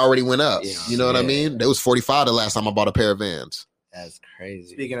 So they already went up. Yeah. You know what I mean? It was 45 the last time I bought a pair of Vans. That's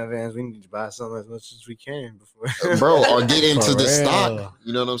crazy. Speaking of Vans, we need to buy some as much as we can before. Bro, or get into For the real. stock.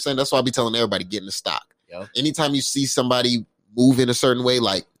 You know what I'm saying? That's why I be telling everybody, get in the stock. Yep. Anytime you see somebody move in a certain way,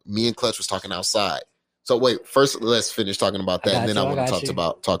 like me and Clutch was talking outside. So wait, first let's finish talking about that, I got and then you, I I want to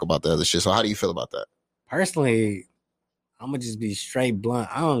got talk about the other shit. So how do you feel about that? Personally, I'm gonna just be straight blunt.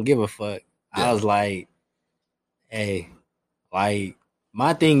 I don't give a fuck. Yeah. I was like, hey, like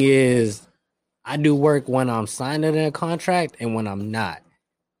my thing is, I do work when I'm signed in a contract and when I'm not.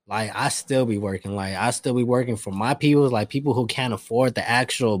 Like I still be working. Like I still be working for my people, like people who can't afford the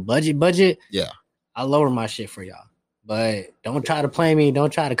actual budget. Yeah. I lower my shit for y'all. But don't try to play me.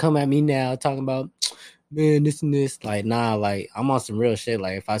 Don't try to come at me now talking about, man, this and this. Like, nah, like I'm on some real shit.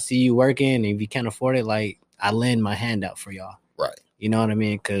 Like if I see you working and if you can't afford it, like I lend my hand out for y'all. Right. You know what I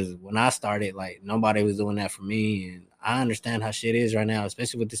mean? Because when I started, like nobody was doing that for me. And I understand how shit is right now,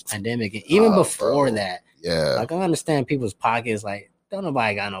 especially with this pandemic. And even before bro. that, Yeah. like I understand people's pockets. Like, don't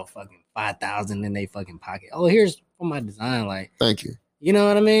nobody got no fucking 5,000 in their fucking pocket. Oh, here's for my design. Like, Thank you. you know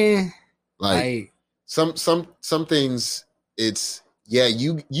what I mean? Like some things, it's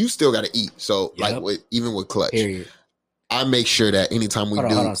you still got to eat. So Yep. like even with Clutch, Period. I make sure that anytime we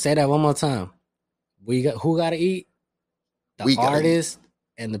Hold on. Say that one more time. We got who got to eat? The We gotta artists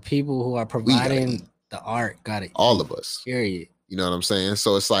and the people who are gotta providing eat. the art got to eat. all of us. Period. You know what I'm saying?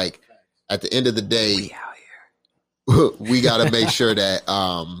 So it's like at the end of the day, We out here. we got to make sure that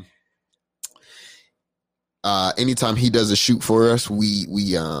anytime he does a shoot for us, we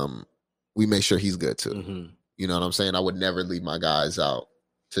make sure he's good too. Mm-hmm. You know what I'm saying? I would never leave my guys out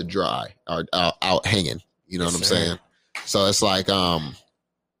to dry or out hanging. You know Yes, what I'm sir. saying? So it's like,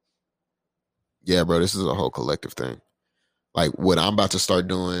 yeah, bro, this is a whole collective thing. Like what I'm about to start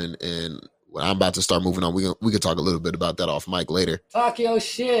doing and what I'm about to start moving on. We could talk a little bit about that off mic later. Talk your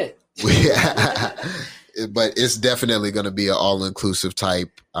shit. But it's definitely going to be an all-inclusive type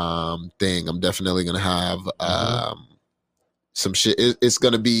thing. I'm definitely going to have some shit. It's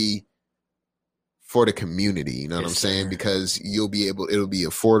going to be for the community. You know what Yes, I'm saying? sir. Because it'll be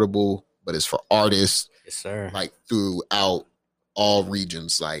affordable, but it's for artists Yes, sir. like throughout all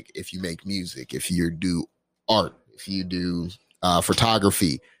regions. Like if you make music, if you do art, if you do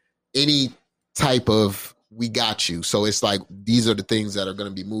photography, any type of, we got you. So it's like these are the things that are going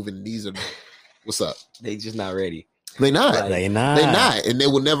to be moving. These are what's up. They just not ready. They not. They not. They not, and they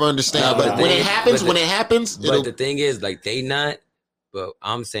will never understand. No, but but when they- it happens, but it'll, the thing is, like, they not, but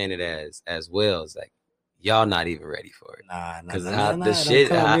I'm saying it as well. It's like y'all not even ready for it. Nah, Because nah, how nah, the don't shit,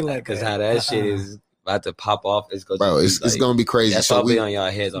 come at me like because that. how that shit is about to pop off. It's gonna bro, just it's be like, gonna be crazy. That's So all be we on y'all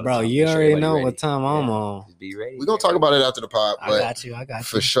heads. All the Bro, time. you Make sure already everybody know ready. what time I'm on. Just be ready. we're gonna talk about it after the pod, I but got you.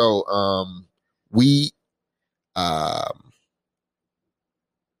 for sure, we I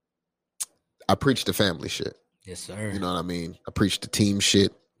preach the family shit. Yes, sir. You know what I mean? I preach the team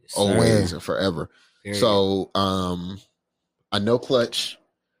shit Yes, sir. always and forever. Period. So I know Clutch.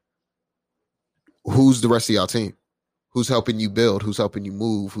 Who's the rest of y'all team? Who's helping you build? Who's helping you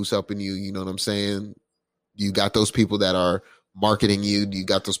move? Who's helping you? You know what I'm saying? You got those people that are marketing you. You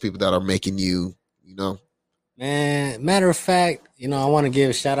got those people that are making you, you know? Man, matter of fact, you know, I want to give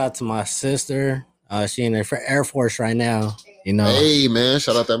a shout out to my sister. She in the Air Force right now. You know, Hey, man,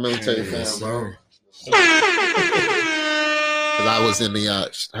 shout out that military Yes, fam, bro. sir. Because I was in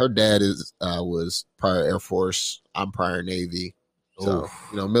the, her dad was prior Air Force. I'm prior Navy. So, Oof.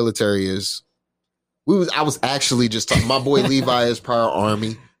 you know, military is, I was actually just talking, my boy Levi is prior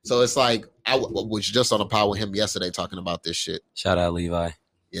Army. So it's like, I was just on a pod with him yesterday talking about this shit. Shout out Levi.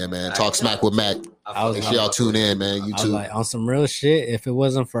 Yeah, man. Talk smack with Mac. I was Make sure y'all tune in, man. You I was too. like, on some real shit, if it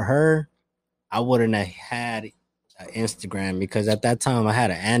wasn't for her, I wouldn't have had an Instagram because at that time I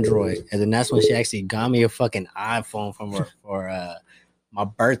had an Android. And then that's when she actually got me a fucking iPhone from her for my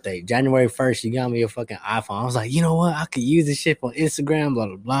birthday. January 1st, she got me a fucking iPhone. I was like, you know what? I could use this shit for Instagram, blah,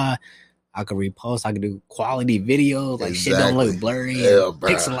 blah, blah. I could repost. I could do quality videos. Like shit don't Exactly. look blurry Yeah, and bruh.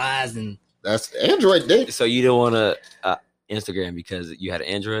 pixelized. And That's Android dick. So you don't want to Instagram because you had an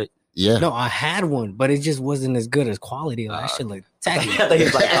Android? Yeah. no, I had one, but it just wasn't as good as quality. Like, that shit looked tacky. I think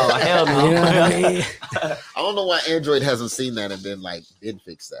it's like, oh hell no. You know what I mean? I don't know why Android hasn't seen that and been like, did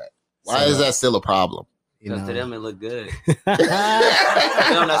fix that. Why So, is that still a problem? You Because to know. them it look good. To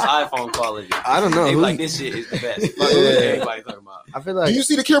them that's iPhone quality. I don't know. They Who- like this shit is the best. Fuck what everybody talking about. I feel Do like you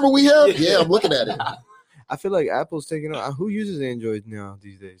see the camera we have? Yeah, I'm looking at it. I feel like Apple's taking on. Who uses Android now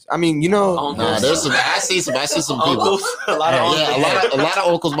these days? I mean, you know, Uncles. Nah, there's some. I see some people. Uncles, a lot of Yeah, uncles. a lot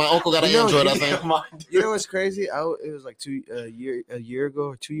of uncles. My uncle got an You know, Android. I think. you know what's crazy? It was like a year ago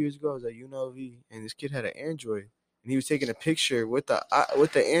or 2 years ago. I was at UNLV, and this kid had an Android, and he was taking a picture with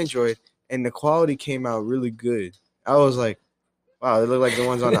the Android, and the quality came out really good. I was like, wow, they look like the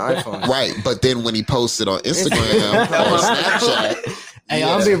ones on the iPhone. Right, but then when he posted on Instagram or Snapchat, Hey,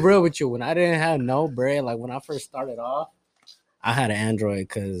 I'll be real with you. When I didn't have no bread, like when I first started off, I had an Android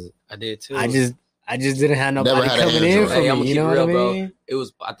because I did too. I just didn't have nobody Never had an coming in Android. for Hey, I'm me. gonna You keep know it real, what I bro.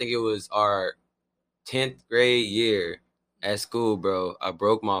 mean? I think it was our 10th grade year at school, bro. I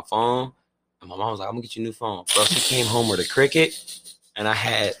broke my phone, and my mom was like, "I'm gonna get you a new phone, bro." She came home with a Cricket, and I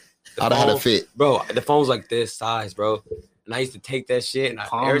had. I'd have had a fit. Bro, the phone was like this size, bro. And I used to take that shit and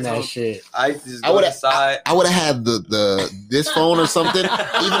Palm that shit. I used to just go inside. I would have had this phone or something, even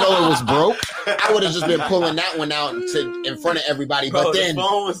though it was broke. I would have just been pulling that one out in front of everybody. Bro, but then the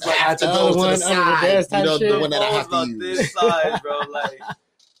phone was I like have to the go other to one the under the side. desk type The shit? one that I have to about use. this size, bro. Like,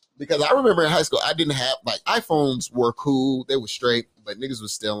 Because I remember in high school, I didn't have like iPhones were cool, they were straight, but niggas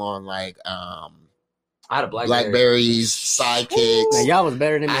was still on like I had a Blackberries, Sidekicks. Man, y'all was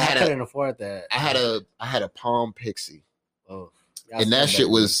better than me. I I had couldn't afford that. I had a Palm Pixie, Oh, y'all and still that shit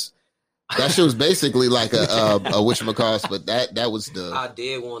better. was basically like a whatchamacallit, but that was the I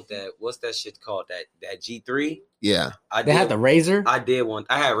did want that. What's that shit called? That G3. yeah. They had the Razor. I did want.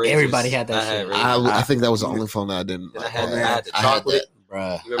 I had razors. Everybody had that shit. I think that was the only phone that I didn't. Then I like. had the I had chocolate.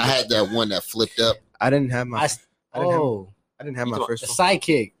 Bruh. I had that one that flipped up. I didn't have my. I didn't have, Oh, I didn't have You my talking- first the phone.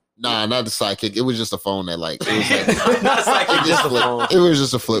 Sidekick. Nah, not the Sidekick. It was just a phone that like it was Not like Sidekick, it just a flipped- phone. It was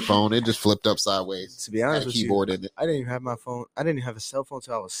just a flip phone. It just flipped up sideways. To be Had honest a with keyboard in it. I didn't even have my phone. I didn't even have a cell phone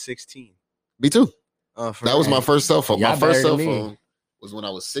until I was 16. Me too. For That was my first cell phone. Y'all My first better cell than me. phone was when I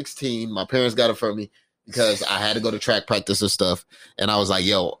was 16. My parents got it for me because I had to go to track practice and stuff. And I was like,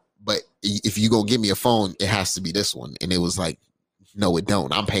 yo, but if you gonna give me a phone, it has to be this one. And it was like, no, it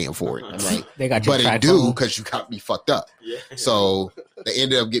don't. I'm paying for it. I'm like, They got your but it track do phone. because you got me fucked up. Yeah. So they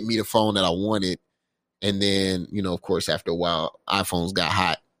ended up getting me the phone that I wanted. And then, of course, after a while, iPhones got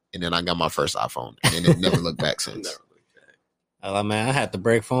hot. And then I got my first iPhone. And then it never looked back since. Man, I had the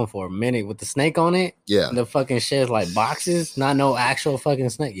break phone for a minute with the snake on it. Yeah. The fucking shit's like boxes, not no actual fucking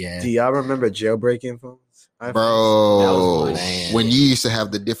snake. Yeah. Do y'all remember jailbreaking phones? iPhones? Bro, That was fun. when you used to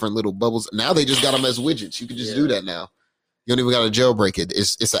have the different little bubbles, now they just got them as widgets. You can just do that now. You don't even got to jailbreak it.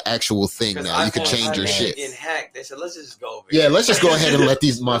 It's an actual thing now. You can change your shit. Getting hacked. They said, let's just go over Yeah, here. let's just go ahead and let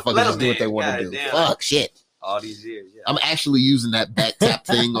these Let motherfuckers them just do what they in. want to do. Goddamn. Fuck shit. All these years. Yeah. I'm actually using that back tap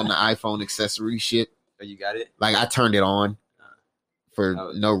thing on the iPhone accessory shit. Oh, you got it? Like I turned it on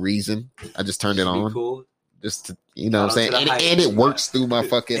for no reason. I just turned it Be on cool. just to, what I'm saying, Shout out to the and it hype. works through my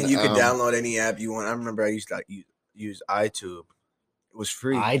fucking. And you can download any app you want. I remember I used to use iTunes. It was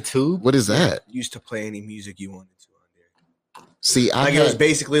free. iTube. What is that? You used to play any music you wanted to on there. See, I Like it was had,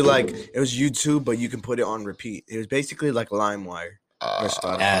 basically like it was YouTube, but you can put it on repeat. It was basically like LimeWire.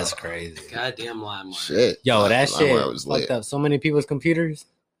 That's crazy. Goddamn line. shit. Yo, that LimeWire shit was lit. fucked up so many people's computers.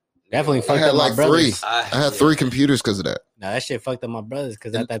 Definitely I fucked had up my like brothers. three. I had 3 computers because of that. Nah, that shit fucked up my brothers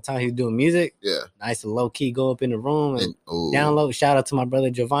because at that time he was doing music. Yeah. Nice and low key go up in the room and ooh. download. Shout out to my brother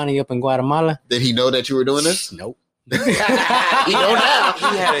Giovanni up in Guatemala. Did he know that you were doing this? Nope. He know now.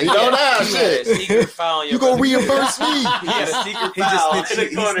 He know now. Shit. Secret file on your You gonna brother. reimburse me? He had a secret He file just in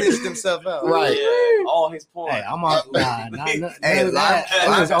the corner. snitched himself out. Right. Yeah, all his porn. Hey, I'm on. Nah, none Hey, of that.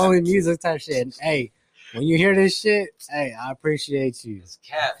 It was only music type shit. And, hey, when you hear this shit, hey, I appreciate you. It's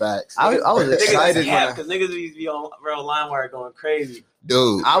cap. Facts. I was excited when I, because niggas used to be on real LimeWire going crazy.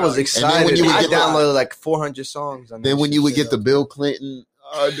 Dude. I was And then excited. when you would I get the- downloaded like 400 songs. On Then that when shit, you would so- get the Bill Clinton,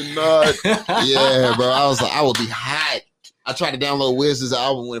 I did not. Yeah, bro. I was like, I would be hot. I tried to download Wiz's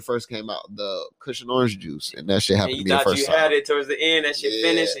album when it first came out, the Cushion Orange Juice, and that shit And happened to you be the thought first you time. had it towards the end. That shit Yeah.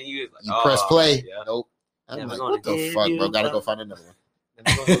 finished, and you was like, You oh, press play. Yeah. Nope. I'm Yeah, like, we're gonna what the give fuck, you bro? Gotta go love. find another one.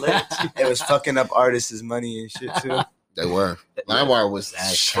 it was fucking up artists' money and shit too. They were. LimeWire was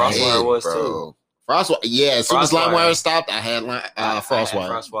Frostwire was bro. Frostwire, yeah. As soon as Frostwire. LimeWire stopped, I had I had Frostwire.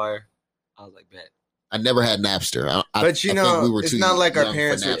 Frostwire. I was like, bet. I never had Napster. I But you think know, we were it's too not like our young for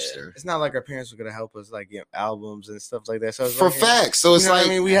parents. Napster. It's not like our parents were gonna help us like get albums and stuff like that. So it's For like, facts. So it's you know what like, I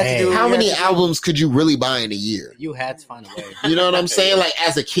mean, we had to do. how we had many to do- albums could you really buy in a year? You had to find a way. You know what I'm saying? Like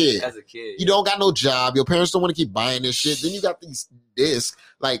as a kid. As a kid, You don't got no job. Your parents don't want to keep buying this shit. Then you got these discs.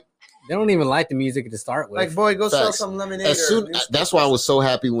 Like They don't even like the music to start with. Like, boy, go sell Facts. some lemonade. as or soon newspaper. that's why I was so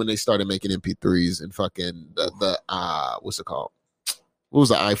happy when they started making MP3s and fucking the what's it called? What was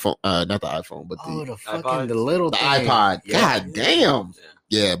the iPhone? Not the iPhone, but oh, the the fucking iPod? the little thing. iPod. Yeah. God damn.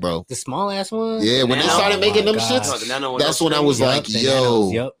 Yeah, bro. The small ass one. Yeah, when they Nano? started making them Oh my shits, God. The Nano that's no when I screen? was Yup, like, the yo,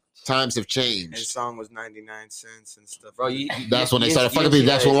 Nanos, yup. Times have And changed. song was 99 cents and stuff. Bro, That's when they started fucking people.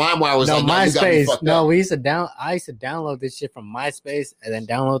 That's when LimeWire was No, like, "No, you got me MySpace. fucked No, up." I used to download this shit from MySpace and then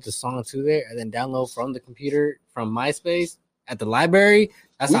download the song to there and then download from the computer from MySpace at the library.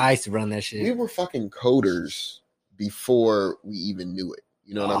 That's how I used to run that shit. We were fucking coders before we even knew it.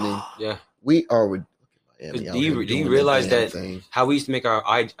 You know what I mean? Yeah. We are with Miami. Do out you here doing realize their that damn thing. how we used to make our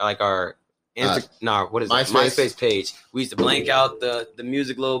what is it? MySpace. MySpace page. We used to blank out the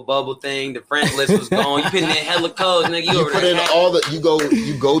music little bubble thing. The friend list was gone. You put in hella codes, nigga. You You over put there. in all the you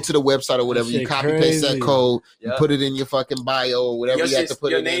go to the website or whatever. You Shit copy paste that crazy. code. You Yep. put it in your fucking bio or whatever Your you have to shit's-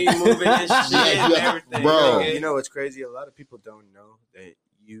 put your it name in. moving and shit Yeah, and you- everything. bro. nigga. You know what's crazy? A lot of people don't know that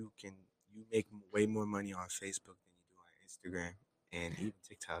you make way more money on Facebook than you do on Instagram and even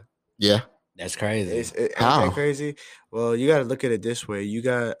TikTok. Yeah. That's crazy. Ain't How? that crazy? Well, you got to look at it this way. You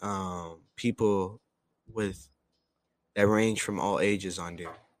got people with that range from all ages on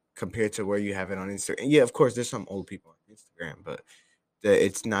there compared to where you have it on Instagram. And yeah, of course, there's some old people on Instagram, but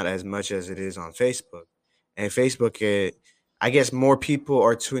it's not as much as it is on Facebook. And Facebook, I guess more people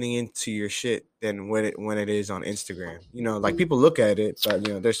are tuning into your shit than when it is on Instagram. You know, like people look at it, but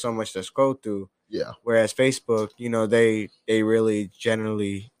you know, there's so much to scroll through. Yeah. Whereas Facebook, you know, they really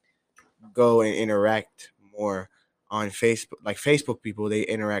generally go and interact more on Facebook. Like Facebook people, they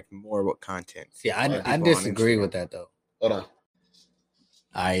interact more with content. See, I People on disagree Instagram. with that though. Hold on.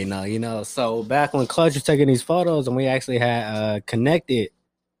 I know. So back when Clutch was taking these photos and we actually had connected,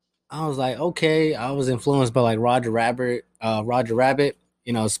 I was like, okay, I was influenced by like Roger Rabbit,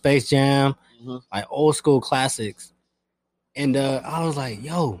 you know, Space Jam, like old school classics. And I was like,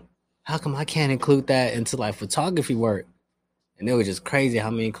 yo, how come I can't include that into like photography work? And it was just crazy how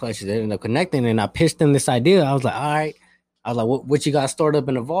many clutches they ended up connecting. And I pitched them this idea. I was like, all right. I was like, what you got stored up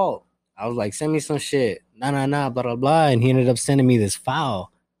in the vault? I was like, send me some shit. Nah, blah, blah, blah. And he ended up sending me this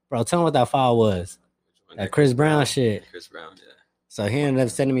file. Bro, tell me what that file was. That Chris Brown shit. Chris Brown, yeah. So he ended up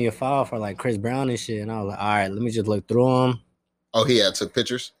sending me a file for like Chris Brown and shit. And I was like, all right, let me just look through them. Oh, he had took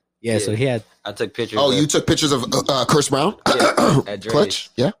pictures. Yeah, so he had. I took pictures. Oh, you took pictures of Chris Brown? Yeah, at Dre's. Clutch?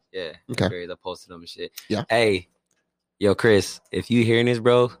 Yeah. Yeah. Okay. Okay. I posted them and shit. Yeah. Hey, yo, Chris, if you hearing this,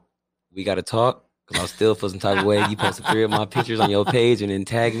 bro, we gotta talk. Cause I'll still feel some type of way. You posted 3 of my pictures on your page and then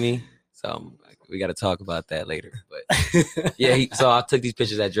tag me. So we gotta talk about that later. But yeah, so I took these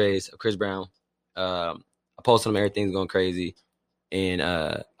pictures at Dre's of Chris Brown. I posted them. Everything's going crazy, and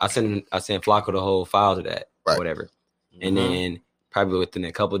I sent Flacco the whole file to that, Right. or whatever. And then probably within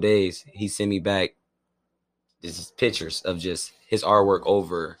a couple of days, he sent me back just pictures of just his artwork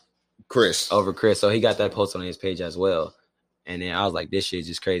over Chris. So he got that posted on his page as well. And then I was like, this shit is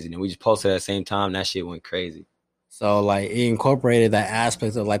just crazy. And then we just posted at the same time. That shit went crazy. So like it incorporated that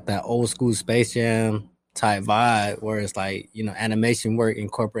aspect of like that old school Space Jam type vibe where it's like, you know, animation work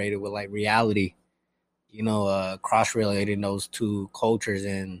incorporated with like reality, you know, cross-relating those two cultures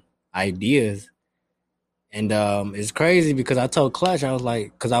and ideas. And it's crazy because I told Clutch, I was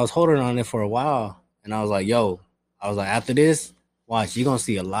like, because I was holding on it for a while. And I was like, yo, after this, watch, you're going to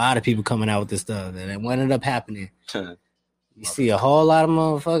see a lot of people coming out with this stuff. And then what ended up happening? You see a whole lot of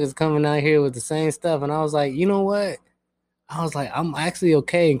motherfuckers coming out here with the same stuff. And I was like, you know what? I was like, I'm actually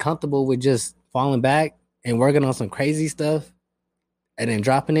okay and comfortable with just falling back and working on some crazy stuff and then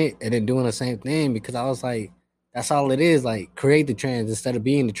dropping it and then doing the same thing because I was like, that's all it is. Like, create the trends instead of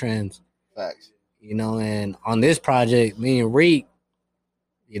being the trends. Facts. You know, and on this project, me and Reek,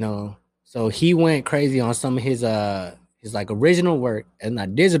 you know, so he went crazy on some of his like original work and I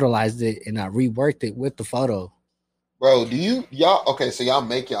digitalized it and I reworked it with the photo. Bro, so y'all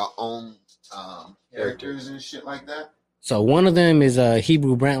make your own characters and shit like that? So one of them is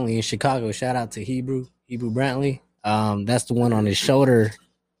Hebrew Brantley in Chicago. Shout out to Hebrew Brantley. That's the one on his shoulder,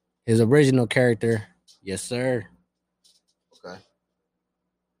 his original character. Yes, sir. Okay.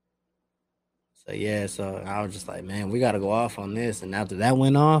 So yeah, so I was just like, man, we got to go off on this. And after that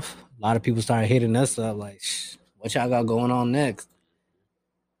went off, a lot of people started hitting us up like, what y'all got going on next?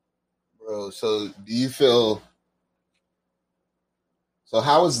 Bro, so do you feel... So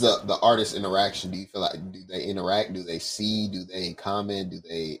how is the artist interaction? Do you feel like, do they interact? Do they see? Do they comment? Do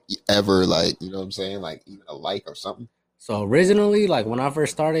they ever, like, you know what I'm saying? Like, even a like or something? So originally, like when I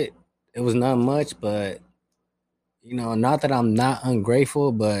first started, it was not much, but you know, not that I'm not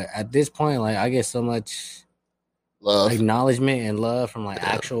ungrateful, but at this point, like I get so much love, acknowledgement and love from like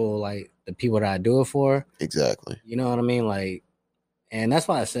actual, like the people that I do it for. Exactly. You know what I mean? Like, and that's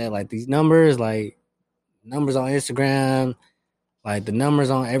why I said like these numbers, like numbers on Instagram, like the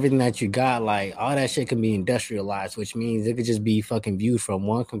numbers on everything that you got, like all that shit can be industrialized, which means it could just be fucking viewed from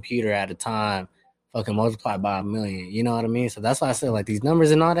one computer at a time fucking multiplied by 1,000,000. You know what I mean? So that's why I said like these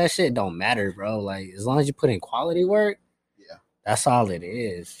numbers and all that shit don't matter, bro. Like as long as you put in quality work, Yeah. that's all it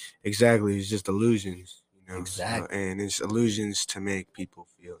is. Exactly. It's just illusions, you know. Exactly. And it's illusions to make people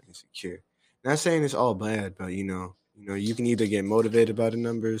feel insecure. Not saying it's all bad, but you know, you can either get motivated by the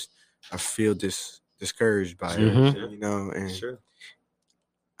numbers or feel discouraged by Mhm. it. You know, and Sure.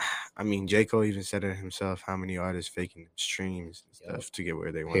 I mean, J. Cole even said it himself. How many artists faking streams and stuff to get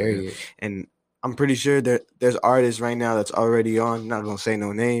where they want to go. Period. And I'm pretty sure that there's artists right now that's already on. Not gonna say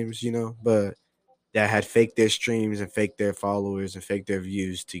no names, you know, but that had faked their streams and faked their followers and faked their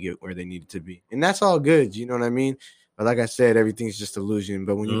views to get where they needed to be. And that's all good, you know what I mean? But like I said, everything's just illusion.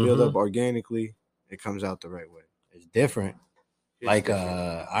 But when you build up organically, it comes out the right way. It's different. It's Like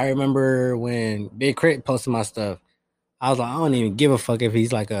different. I remember when Big Crit posted my stuff, I was like, I don't even give a fuck if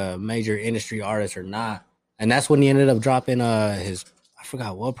he's like a major industry artist or not. And that's when he ended up dropping his, I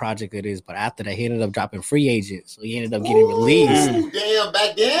forgot what project it is, but after that he ended up dropping Free Agent. So he ended up getting released. Damn,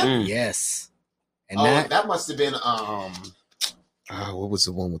 back then? Yes. And that must have been what was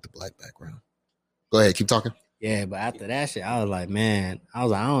the one with the black background? Go ahead, keep talking. Yeah, but after that shit, I was like, man, I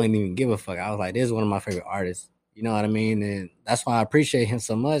don't even give a fuck. I was like, this is one of my favorite artists. You know what I mean? And that's why I appreciate him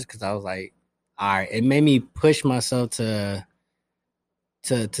so much, because I was like, all right, it made me push myself to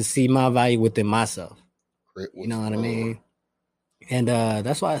see my value within myself. You know what I mean? And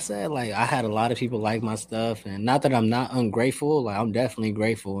that's why I said, like, I had a lot of people like my stuff, and not that I'm not ungrateful. Like, I'm definitely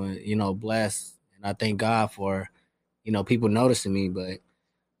grateful and, you know, blessed. And I thank God for, you know, people noticing me. But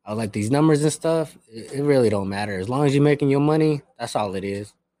I was like, these numbers and stuff, it really don't matter. As long as you're making your money, that's all it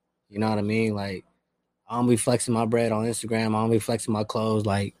is. You know what I mean? Like, I don't be flexing my bread on Instagram. I don't be flexing my clothes.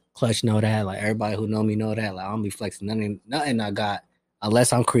 Like, Clutch know that. Like, everybody who know me know that. Like, I don't be flexing nothing I got.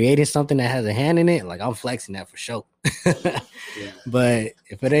 Unless I'm creating something that has a hand in it, like I'm flexing that for sure. But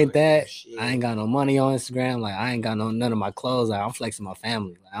if it ain't that, I ain't got no money on Instagram. Like I ain't got none of my clothes. Like I'm flexing my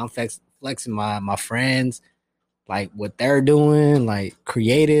family. Like I'm flexing my friends. Like what they're doing, like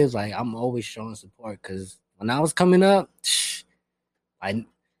creatives. Like I'm always showing support, because when I was coming up, like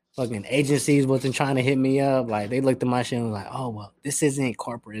fucking agencies wasn't trying to hit me up. Like they looked at my shit and was like, oh well, this isn't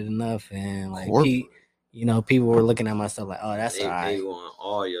corporate enough, and like you know, people were looking at my stuff like, oh, that's all right. They want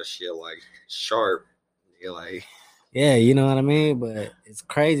all your shit like sharp. You're like, yeah, you know what I mean? But it's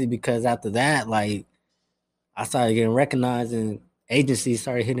crazy because after that, like, I started getting recognized and agencies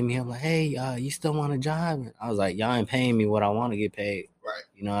started hitting me up like, hey, you still want a job? And I was like, y'all ain't paying me what I want to get paid. Right.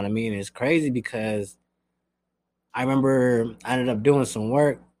 You know what I mean? It's crazy because I remember I ended up doing some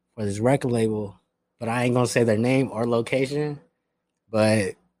work for this record label, but I ain't going to say their name or location,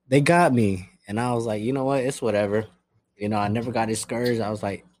 but they got me. And I was like, you know what? It's whatever. You know, I never got discouraged. I was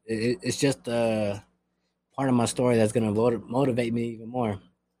like, it's just part of my story that's going to motivate me even more.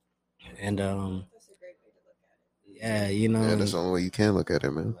 And That's a great way to look at it. yeah, you know. Yeah, that's the only way you can look at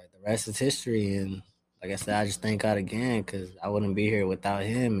it, man. Like the rest is history. And like I said, I just thank God again, because I wouldn't be here without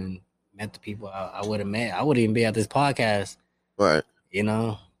him and met the people I would have met. I wouldn't even be at this podcast. Right. You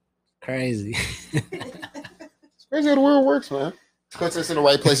know, crazy. It's crazy how the world works, man. Puts us in the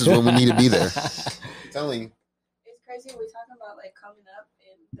right places when we need to be there. I'm telling you. It's crazy. We're talking about like coming up,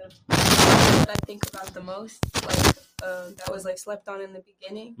 and the that I think about the most, like that was like slept on in the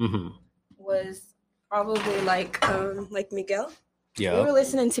beginning, was probably like Miguel. Yeah. We were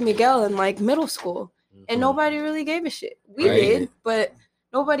listening to Miguel in like middle school, and nobody really gave a shit. We did, but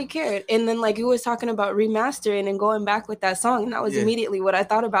nobody cared. And then like you was talking about remastering and going back with that song, and that was immediately what I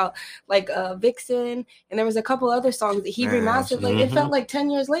thought about. Like Vixen, and there was a couple other songs that he remastered. Like it felt like 10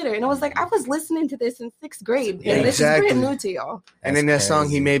 years later, and I was like, I was listening to this in 6th grade, and this is brand new to y'all. And then that song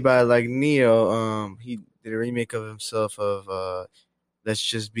he made by like Neo, he did a remake of himself of Let's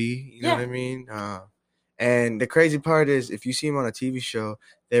Just Be. You know what I mean? And the crazy part is, if you see him on a TV show,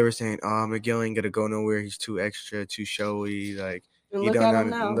 they were saying, "Oh, Miguel ain't gonna go nowhere. He's too extra, too showy. Like And he look don't at him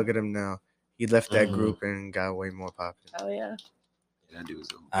know. now. Look at him now. He left that group and got way more popular." Oh yeah. that dude's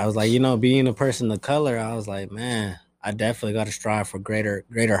I was like, you know, being a person of color, I was like, man, I definitely got to strive for greater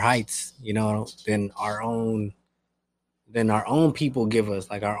heights, you know, than our own people give us,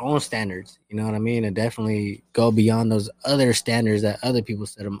 like our own standards. You know what I mean? And definitely go beyond those other standards that other people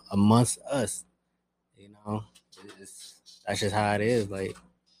set amongst us. You know, that's just how it is. Like,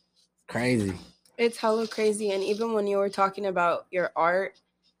 crazy. It's hella crazy. And even when you were talking about your art,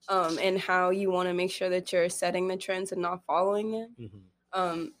 and how you want to make sure that you're setting the trends and not following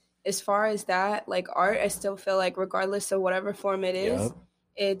them. As far as that, like art, I still feel like regardless of whatever form it is,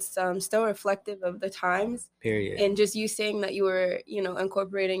 it's still reflective of the times. Period. And just you saying that you were, you know,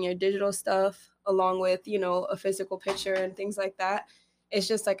 incorporating your digital stuff along with, you know, a physical picture and things like that. it's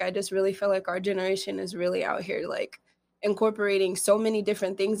just like I just really feel like our generation is really out here like incorporating so many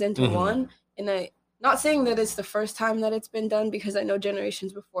different things into one. And I not saying that it's the first time that it's been done, because I know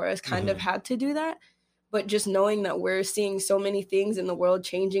generations before us kind of had to do that, but just knowing that we're seeing so many things in the world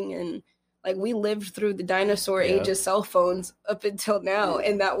changing, and like we lived through the dinosaur age of cell phones up until now,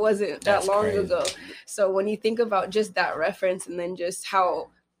 and that wasn't that long ago. So when you think about just that reference, and then just how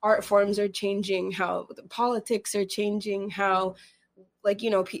art forms are changing, how the politics are changing, how like,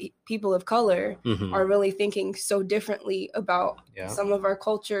 you know, people of color are really thinking so differently about some of our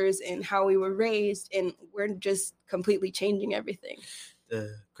cultures and how we were raised, and we're just completely changing everything.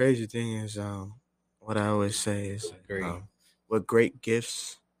 The crazy thing is, what I always say is, what great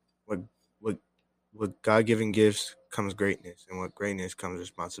gifts, what God-given gifts comes greatness, and what greatness comes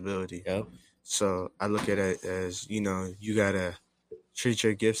responsibility. So I look at it as, you know, you gotta treat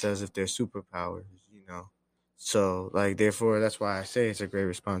your gifts as if they're superpowers, you know. So, like, therefore, that's why I say it's a great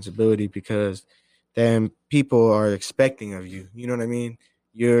responsibility, because then people are expecting of you. You know what I mean?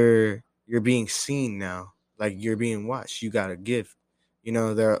 You're being seen now, like you're being watched. You got a gift. You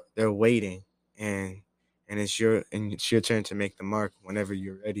know, they're waiting, and it's your turn to make the mark whenever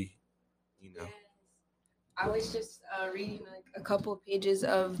you're ready. You know. I was just reading like a couple of pages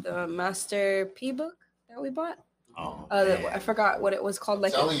of the Master P book that we bought. I forgot what it was called.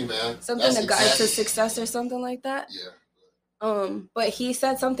 Like, telling you, man, something, a guide to success or something like that. Yeah. But he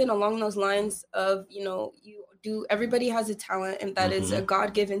said something along those lines of, you know, everybody has a talent, and that is a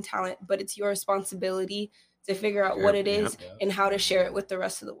God-given talent, but it's your responsibility to figure out what it is and how to share it with the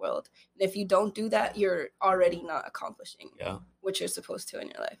rest of the world. And if you don't do that, you're already not accomplishing what you're supposed to in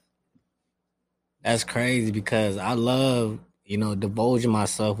your life. That's crazy, because I love, you know, divulging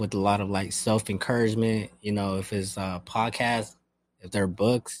myself with a lot of like self-encouragement, you know, if it's podcasts, if they're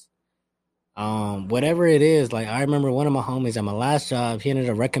books, whatever it is. Like, I remember one of my homies at my last job, he ended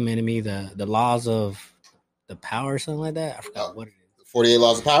up recommending me the Laws of the Power or something like that. I forgot what it is. 48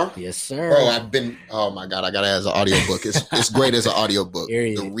 Laws of Power? Yes, sir. Bro, oh my God, I got it as an audiobook. It's great as an audiobook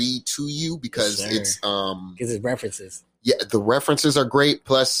to read to you, because it's because it's references. Yeah, the references are great.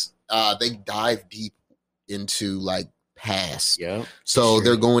 Plus, they dive deep into like past. So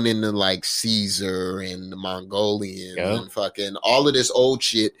they're going into like Caesar and the Mongolian and fucking all of this old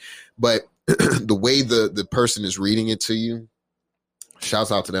shit. But the way the person is reading it to you,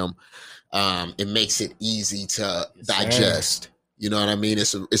 shouts out to them. It makes it easy to digest. You know what I mean?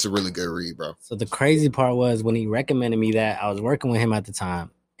 It's a really good read, bro. So the crazy part was when he recommended me that, I was working with him at the time,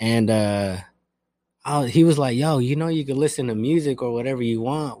 and he was like, yo, you know, you can listen to music or whatever you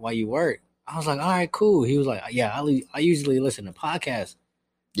want while you work. I was like, all right, cool. He was like, yeah, I usually listen to podcasts.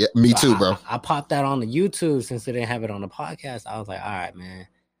 Yeah, me too, bro. I popped that on the YouTube since they didn't have it on the podcast. I was like, all right, man.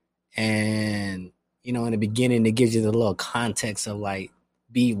 And, you know, in the beginning, it gives you the little context of like,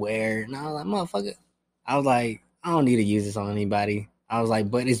 beware. And I was like, motherfucker. I was like, I don't need to use this on anybody. I was like,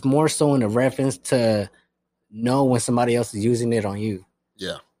 but it's more so in a reference to know when somebody else is using it on you.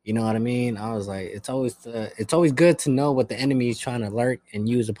 Yeah. You know what I mean? I was like, it's always good to know what the enemy is trying to lurk and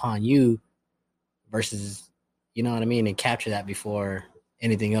use upon you versus, you know what I mean, and capture that before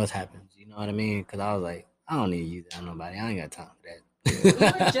anything else happens. You know what I mean? Because I was like, I don't need to use that on nobody. I ain't got time for that. We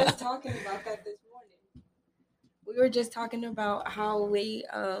were just talking about that this morning. We were just talking about how we,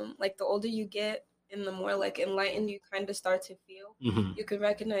 like, the older you get and the more like enlightened you kind of start to feel, you can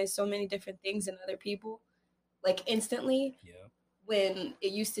recognize so many different things in other people, like instantly. Yeah. When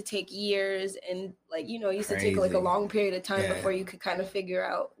it used to take years and like, you know, it used to take like a long period of time before you could kind of figure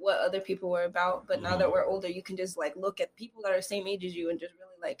out what other people were about. But now that we're older, you can just like look at people that are the same age as you and just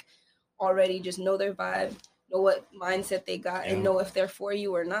really like already just know their vibe, know what mindset they got, and know if they're for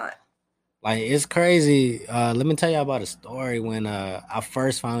you or not. Like, it's crazy. Let me tell you about a story when I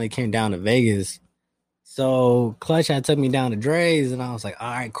first finally came down to Vegas. So Clutch had took me down to Dre's, and I was like,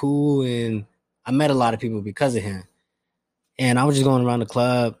 all right, cool. And I met a lot of people because of him. And I was just going around the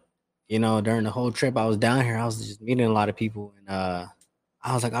club, you know, during the whole trip I was down here. I was just meeting a lot of people. And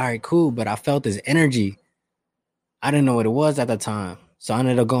I was like, all right, cool. But I felt this energy. I didn't know what it was at the time. So I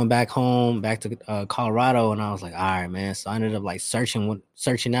ended up going back home, back to Colorado. And I was like, all right, man. So I ended up like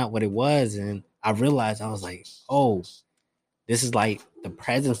searching out what it was. And I realized, I was like, oh, this is like the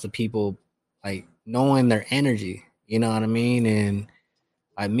presence of people, like knowing their energy. You know what I mean? And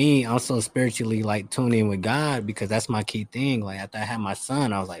like me, I'm so spiritually like tuned in with God because that's my key thing. Like after I had my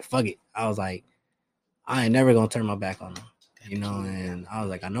son, I was like, fuck it. I was like, I ain't never gonna turn my back on him, you know? And I was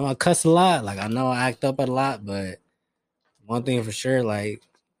like, I know I cuss a lot. Like I know I act up a lot, but one thing for sure, like,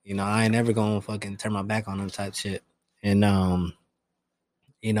 you know, I ain't never gonna fucking turn my back on him type shit. And,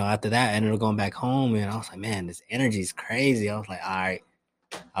 you know, after that, I ended up going back home and I was like, man, this energy is crazy. I was like, all right,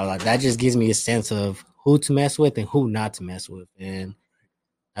 I was like, that just gives me a sense of who to mess with and who not to mess with. And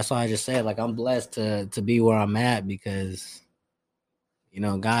that's why I just said, like, I'm blessed to be where I'm at because, you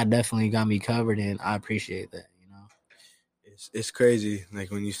know, God definitely got me covered, and I appreciate that, you know. It's crazy,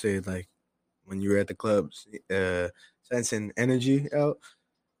 like when you say, like, when you were at the club, sensing energy out.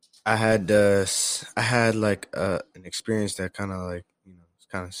 I had like an experience that kind of like, you know, it's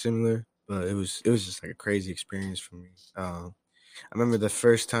kind of similar, but it was just like a crazy experience for me. I remember the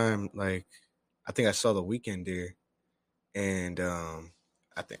first time, like, I think I saw The Weeknd there, and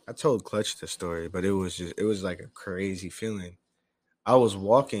I think I told Clutch the story, but it was like a crazy feeling. I was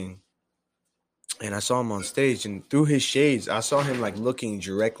walking and I saw him on stage, and through his shades, I saw him like looking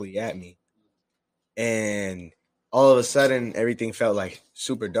directly at me. And all of a sudden everything felt like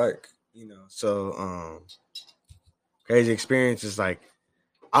super dark, you know. So crazy experience is like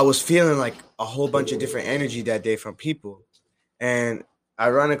I was feeling like a whole bunch of different energy that day from people. And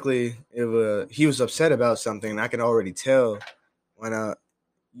ironically, he was upset about something, and I could already tell when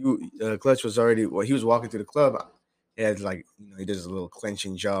Clutch was already he was walking through the club. He had, like, you know, he does a little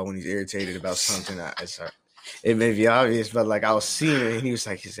clenching jaw when he's irritated about something. It may be obvious, but like I was seeing it, and he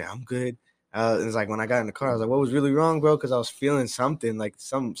said, "I'm good." It's like when I got in the car, I was like, "What was really wrong, bro?" Because I was feeling something, like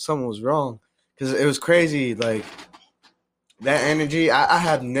something was wrong. Because it was crazy, like that energy. I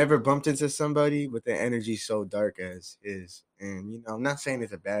have never bumped into somebody with the energy so dark as his. And, you know, I'm not saying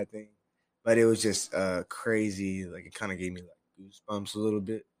it's a bad thing, but it was just crazy. Like, it kind of gave me like goosebumps a little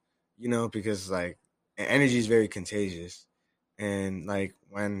bit, you know, because like energy is very contagious. And like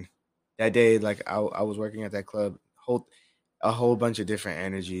when that day, like I was working at that club, a whole bunch of different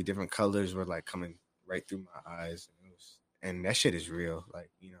energy, different colors were like coming right through my eyes, and that shit is real, like,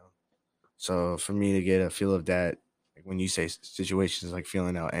 you know. So for me to get a feel of that, like when you say situations like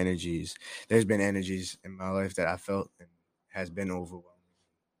feeling out energies, there's been energies in my life that I felt and has been overwhelming.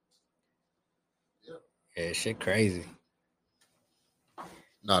 Yeah, shit crazy.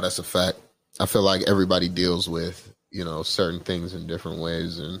 No, that's a fact. I feel like everybody deals with, you know, certain things in different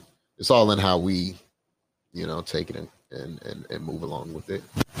ways, and it's all in how we, you know, take it and move along with it.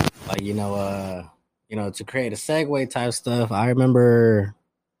 Like, you know, to create a segue type stuff, I remember,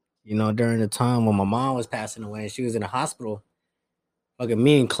 you know, during the time when my mom was passing away and she was in the hospital, fucking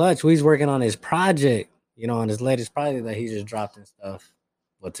me and Clutch, we was working on his project, you know, on his latest project that he just dropped and stuff.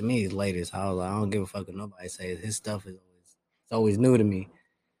 Well, to me, his latest. I was like, I don't give a fuck what nobody says. His stuff is always new to me.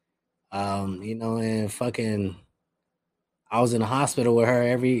 You know, and fucking, I was in the hospital with her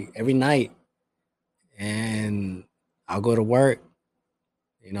every night, and I'll go to work,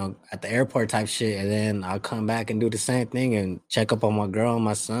 you know, at the airport type shit, and then I'll come back and do the same thing and check up on my girl and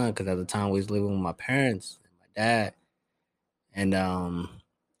my son, because at the time we was living with my parents and my dad. And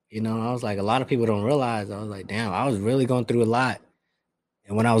you know, I was like, a lot of people don't realize. I was like, damn, I was really going through a lot.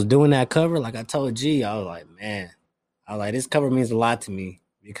 And when I was doing that cover, like I told G, I was like, man, this cover means a lot to me,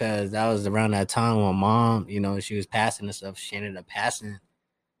 because that was around that time when my mom, you know, she was passing and stuff. She ended up passing.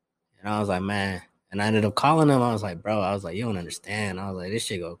 And I was like, man. And I ended up calling him. I was like, bro, you don't understand. I was like, this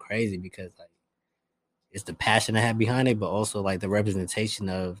shit go crazy, because like it's the passion I had behind it, but also like the representation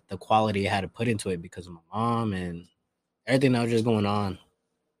of the quality I had to put into it because of my mom and everything that was just going on.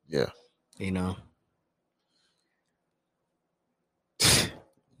 Yeah. You know.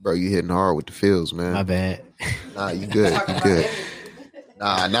 Bro, you hitting hard with the feels, man. My bad. Nah, you good. You good.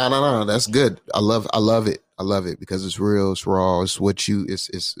 Nah. That's good. I love it. I love it because it's real. It's raw. It's what you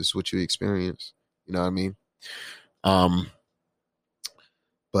experience. You know what I mean?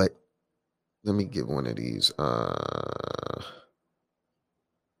 But let me get one of these.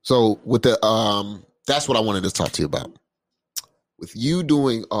 So with the that's what I wanted to talk to you about. With you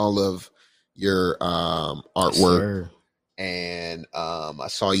doing all of your artwork, and I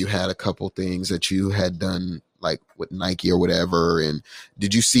saw you had a couple things that you had done, like with Nike or whatever. And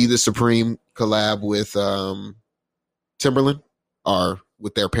did you see the Supreme collab with Timberland or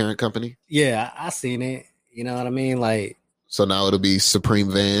with their parent company? Yeah, I seen it. You know what I mean? Like, so now it'll be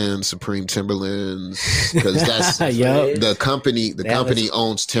Supreme Vans, Supreme Timberlands, because that's the company. The company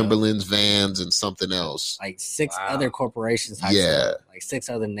owns Timberlands, Vans, and something else. Like 6 other corporations. Yeah, like 6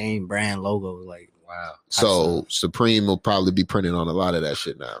 other name brand logos. Like, wow. So Supreme will probably be printing on a lot of that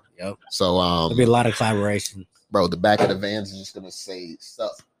shit now. Yep. So there'll be a lot of collaboration. Bro, the back of the Vans is just gonna say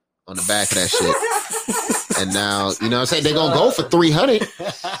stuff on the back of that shit. And now, you know what I'm saying? They're gonna go for 300.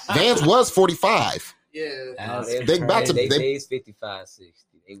 Vans was 45. Yeah. They about to. They paid 55, 60.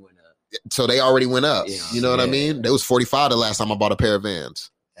 They went up. So they already went up. Yeah. You know what I mean? They was 45 the last time I bought a pair of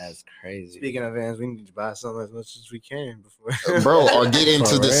Vans. That's crazy. Speaking of Vans, we need to buy some as much as we can before, bro, or get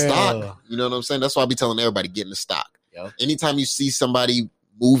into For the real. stock. You know what I'm saying? That's why I be telling everybody, get in the stock. Yep. Anytime you see somebody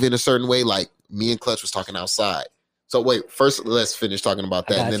move in a certain way. Like me and Clutch was talking outside. So wait, first let's finish talking about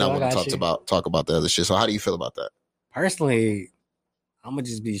that, and then I want to talk about the other shit. So how do you feel about that? Personally, I'm gonna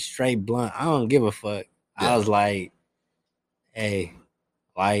just be straight blunt. I don't give a fuck. Yeah. I was like, hey,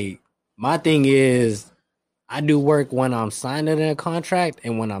 like my thing is, I do work when I'm signed in a contract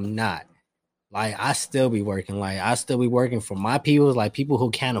and when I'm not. Like I still be working. Like I still be working for my people, like people who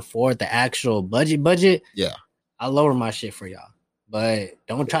can't afford the actual budget. Yeah. I lower my shit for y'all. But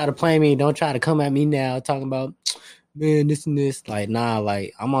don't try to play me. Don't try to come at me now talking about, man, this and this. Like, nah,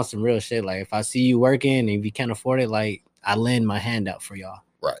 like I'm on some real shit. Like if I see you working and if you can't afford it, like I lend my hand out for y'all.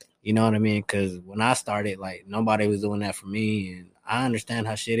 Right. You know what I mean? Because when I started, like nobody was doing that for me. And I understand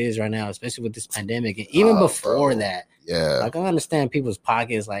how shit is right now, especially with this pandemic. And even before that, yeah. Like I understand people's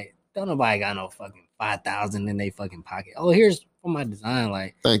pockets. Like don't nobody got no fucking 5,000 in their fucking pocket. Oh, here's for my design.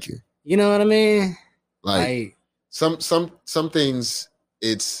 Like, thank you. You know what I mean? Like some things,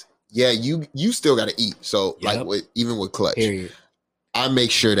 it's you still got to eat. So like even with Clutch, period. I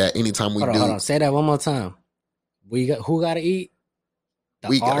make sure that anytime we hold on. Say that one more time. Who got to eat?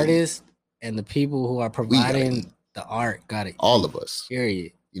 The artists and the people who are providing the art got to eat. All of us.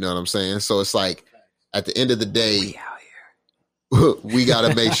 Period. You know what I'm saying? So it's like at the end of the day, we out here. We got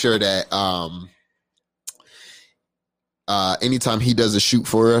to make sure that anytime he does a shoot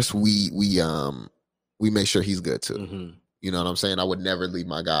for us, we make sure he's good too. Mm-hmm. You know what I'm saying? I would never leave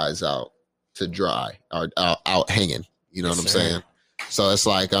my guys out to dry or out hanging. You know what I'm saying? So it's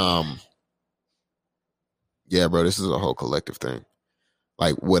like, yeah, bro, this is a whole collective thing.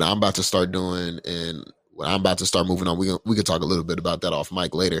 Like what I'm about to start doing and what I'm about to start moving on, we can talk a little bit about that off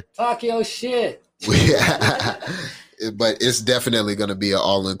mic later. Talk your shit. But it's definitely going to be an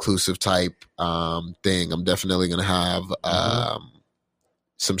all-inclusive type thing. I'm definitely going to have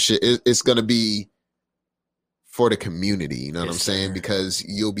some shit. It's going to be for the community, you know what I'm saying? Because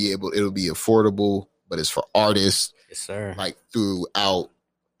it'll be affordable, but it's for artists. Yes, sir. Like throughout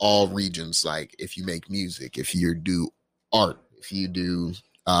all regions. Like if you make music, if you do art, if you do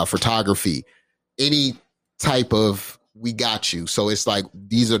photography, any type of, we got you. So it's like,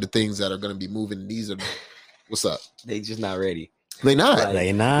 these are the things that are going to be moving. These are, what's up? They just not ready. They not.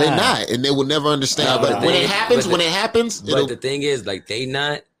 And they will never understand. But when it happens, But the thing is, like, they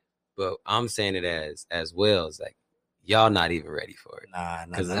not, but I'm saying it as well. It's like, y'all not even ready for it.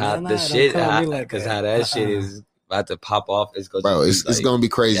 Because how that shit is about to pop off. It's going to be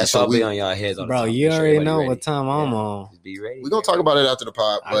crazy. That's so be on y'all heads. Bro, you already know what time I'm on. Just be ready. We're going to talk about it after the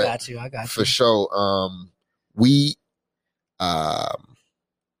pod. But I got you. For sure.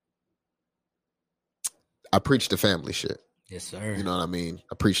 I preach the family shit. Yes, sir. You know what I mean?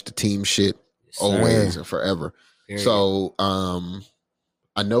 I preach the team shit always and forever. Period. So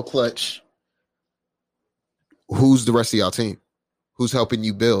I know Clutch. Who's the rest of y'all team? Who's helping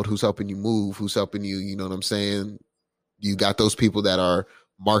you build? Who's helping you move? Who's helping you? You know what I'm saying? You got those people that are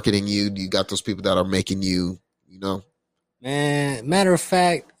marketing you. You got those people that are making you, you know? Man, matter of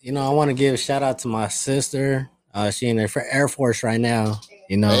fact, you know, I want to give a shout out to my sister. She in the Air Force right now.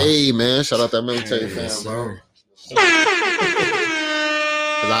 You know, hey man, shout out that military fam, bro. Because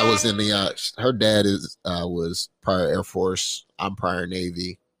I was in the her dad was prior Air Force. I'm prior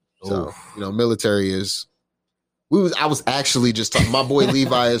Navy. So you know, military is. I was actually just talking. My boy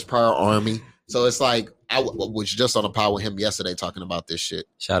Levi is prior Army. So it's like I was just on a pod with him yesterday talking about this shit.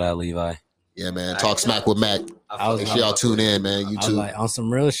 Shout out Levi. Yeah, man. Talk smack with Mac. Make sure y'all tune in, man. You too. Like, on some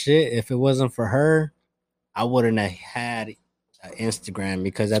real shit. If it wasn't for her, I wouldn't have had Instagram,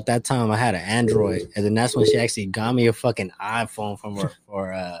 because at that time I had an Android, and then that's when she actually got me a fucking iPhone for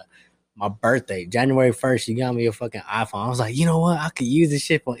my birthday, January 1st. She got me a fucking iPhone. I was like, you know what? I could use this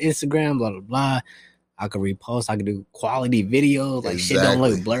shit on Instagram, blah blah blah. I could repost. I could do quality videos, like shit don't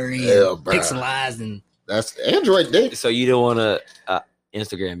look blurry and pixelized, and that's Android day. So you don't want to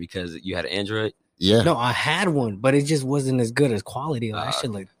Instagram because you had an Android? Yeah. No, I had one, but it just wasn't as good as quality. Like, that shit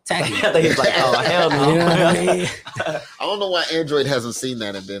looked tacky. I think he's like, oh hell no. You know what I mean? I don't know why Android hasn't seen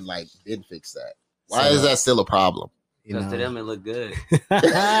that and been like, did fix that. Why is that still a problem? Because to them it looked good. To them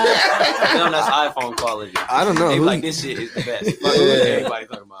that's iPhone quality. I don't know. They like, this shit is the best. Like, everybody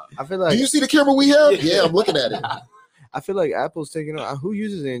talking about. I feel like. Do you see the camera we have? Yeah, I'm looking at it. I feel like Apple's taking on. Who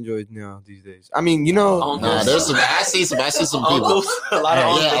uses Android now these days? I mean, you know, there's some. I see some people. Uncles, a lot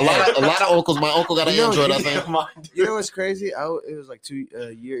of uncles. My uncle got an Android. I think. You know what's crazy? It was like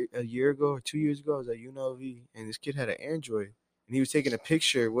a year ago or 2 years ago. I was at UNLV, and this kid had an Android, and he was taking a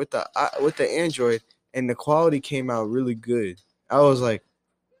picture with the Android, and the quality came out really good. I was like,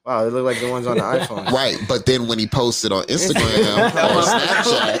 wow, they look like the ones on the iPhone. Right, but then when he posted on Instagram or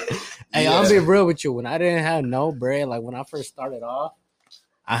Snapchat. Hey, I'll be real with you. When I didn't have no bread, like when I first started off,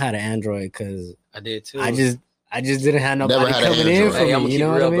 I had an Android because I did too. I just didn't have nobody Never had an coming in Android. for Hey, I'm me. gonna You keep know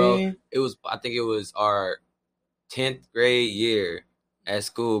it what I real, mean? bro. I think it was our 10th grade year at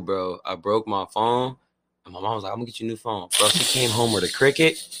school, bro. I broke my phone, and my mom was like, "I'm gonna get you a new phone, bro." She came home with a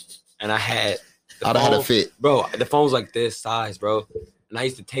Cricket, and I had the I'd have had a phone- fit. bro. The phone was like this size, bro. And I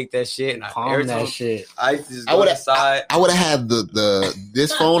used to take that shit and Palm that shit. I used to just I go would inside. I would have had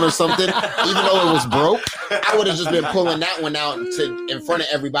this phone or something, even though it was broke. I would have just been pulling that one out in front of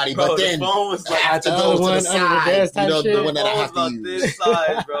everybody. Bro, but the then phone was I like have to the go other to one the under the side. desk type You know, the shit. one that I phone have was to about use. this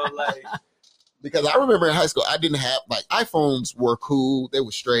size, bro. Like, Because I remember in high school, I didn't have like iPhones were cool, they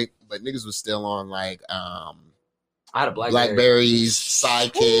were straight, but niggas was still on like I had a Blackberries,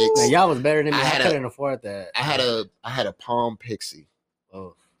 Sidekicks. Man, y'all was better than me. I I, had couldn't afford that. I had a Palm Pixie,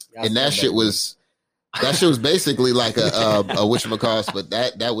 Oh, y'all and that still shit better was basically like a whatchamacallit, but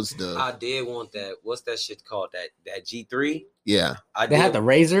that was the I did want that. What's that shit called? That G3. yeah. I They had the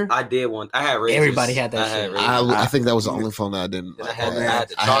Razor. I did want. I had Razors. Everybody had that I had shit. Razors. I think that was the only phone that I didn't. Then Like. I had the I had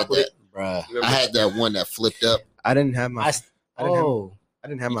chocolate. Bruh. You remember I had that one that flipped up. I didn't have my. I didn't have- oh, I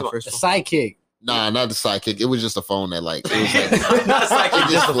didn't have You my talking first the phone. Sidekick. Nah, not the Sidekick. It was just a phone that like it was like That's like it,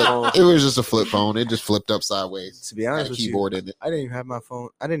 just just a phone. flipped, it was just a flip phone. It just flipped up sideways. To be Had honest a with you, keyboard in it. I didn't even have my phone.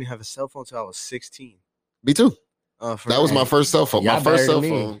 I didn't even have a cell phone until I was 16. Me too. For That was my real. first cell phone. Y'all My first better cell than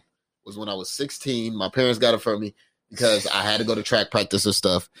me. phone was when I was 16. My parents got it for me because I had to go to track practice and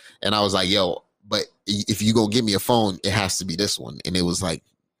stuff. And I was like, yo, but if you gonna give me a phone, it has to be this one. And it was like,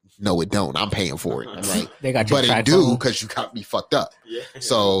 no, it don't. I'm paying for it. I'm like, They got your but it track do phone. because you got me fucked up. Yeah.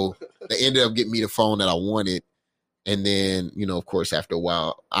 So they ended up getting me the phone that I wanted. And then, you know, of course, after a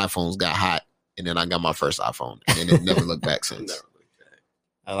while, iPhones got hot. And then I got my first iPhone. And then it never looked back since.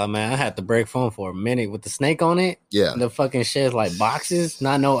 Oh man, I had the break phone for a minute with the snake on it. Yeah. The fucking shit's like boxes,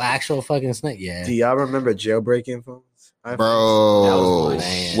 not no actual fucking snake. Yeah. Do y'all remember jailbreaking phones? That Bro, was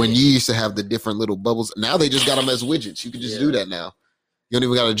man. when you used to have the different little bubbles, now they just got them as widgets. You can just do that now. You don't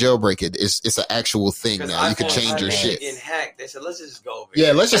even got to jailbreak it. It's an actual thing now. You can change your shit. Getting hacked. They said, let's just go over Yeah,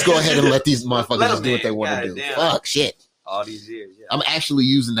 here. let's just go ahead and let these Let motherfuckers them just do what they in. want to do. Goddamn. Fuck shit. All these years. Yeah. I'm actually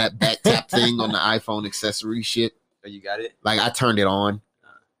using that back tap thing on the iPhone accessory shit. Oh, you got it? Like I turned it on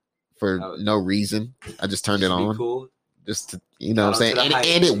for no reason. I just turned it Should be on cool. just to, you know what I'm Shout saying? out to the hype.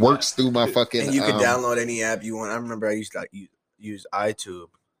 And it works through my fucking. And you can download any app you want. I remember I used to use iTunes.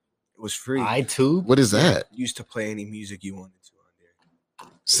 It was free. iTube. What is that? You used to play any music you wanted to on there.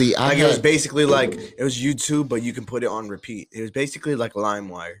 See, I Like it was had, basically like it was YouTube, but you can put it on repeat. It was basically like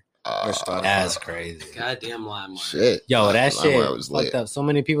LimeWire. That's crazy. Goddamn line. shit. Yo, that shit LimeWire was fucked lit. up so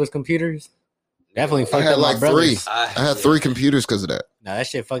many people's computers. Definitely I fucked had up like my brothers. three. I had 3 computers because of that. No, that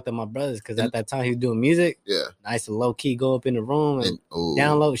shit fucked up my brothers because at that time he was doing music. Yeah. Nice and low key go up in the room and ooh.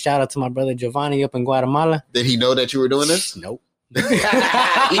 download. Shout out to my brother Giovanni up in Guatemala. Did he know that you were doing this? Nope. He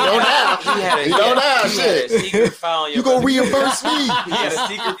know now. He know now. Shit. Secret file on your You gonna reimburse me? He had a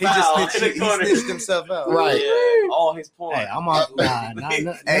secret He file just in the corner. snitched himself out. Right. Yeah, all his porn. Hey, I'm on. Nah, none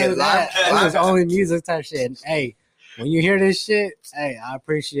Hey, of that. Lime- It was only music type shit. Hey, when you hear this shit, hey, I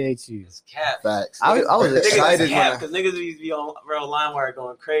appreciate you. It's cap. Facts. I was excited when I, because niggas used to be on real LimeWire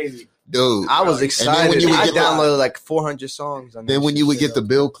going crazy. Dude. I was excited. when you would I get the- downloaded like 400 songs. On Then that when shit you would get the still.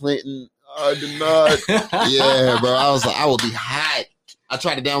 Bill Clinton, I did not. Yeah, bro. I was like, I would be hot. I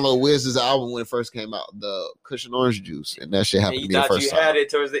tried to download Wiz's album when it first came out, the Cushion Orange Juice, and that shit And happened you to me the thought first you time. had it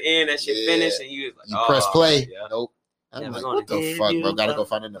towards the end. That shit Yeah. finished, and you was like, You oh, press play. Yeah. Nope. I'm Never like, gonna what the give fuck, you bro? Gotta go up.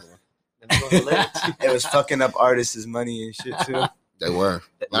 find another one. It was fucking up artists' money and shit too. They were.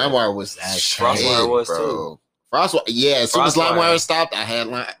 LimeWire was That's shit, Frostwire was bro. too. Frostwire, yeah. As soon as Frostwire. LimeWire stopped, I had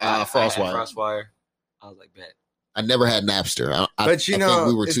I had Frostwire. Frostwire. I was like, bet. I never had Napster. But you I know, think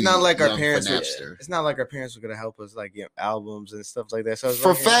we were it's too not like our young for parents. Napster. It's not like our parents were gonna help us like get albums and stuff like that. So I was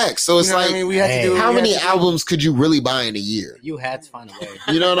For like, facts. So it's you know what like, I mean, we had to do. Hey. how we had many to do- albums could you really buy in a year? You had to find a way.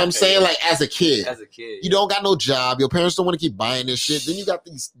 You know what I'm saying? Like as a kid. As a kid, You don't got no job. Your parents don't want to keep buying this shit. Then you got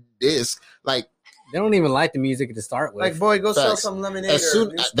these discs. Like They don't even like the music to start with. Like, boy, go sell Facts. some lemonade. as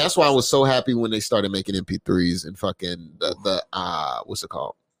soon or- that's why I was so happy when they started making MP3s and fucking the what's it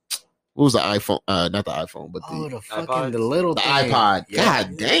called? What was the iPhone? Not the iPhone, but oh, the the fucking iPod? the little the thing. iPod. Yeah.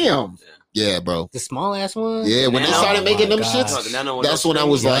 God damn. Yeah, bro. The small ass one. Yeah, when they Nano? started making them Oh my shits, God. No, the Nano one, that's no when I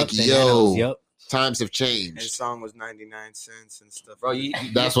was screen. like, the yo, nanos, yep. times have and changed. song was 99 cents and stuff. Bro,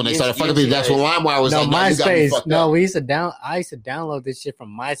 That's when they started fucking people. That's when LimeWire was No, like, no, you got me MySpace. fucked No, up. we used to I used to download this shit from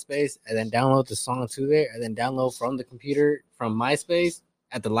MySpace and then download the song to there and then download from the computer from MySpace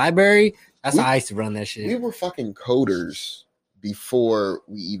at the library. That's how I used to run that shit. We were fucking coders before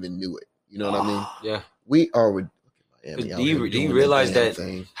we even knew it. You know what I mean? Yeah. We are with Miami. Do out you here do you doing realize the damn that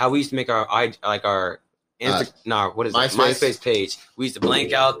thing. how we used to make our What is MySpace. it? MySpace page. We used to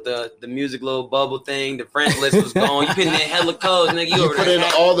blank out the music little bubble thing. The friends list was gone. You put in hella codes, nigga. You put in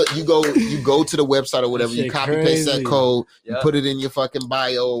all the you go to the website or whatever. You Shit copy paste that crazy. code. You Yep. put it in your fucking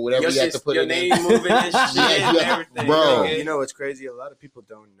bio or whatever you have to put your it name in. moving and shit and everything. Bro. nigga. You know what's crazy? A lot of people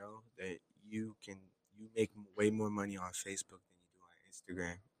don't know that you make way more money on Facebook than you do on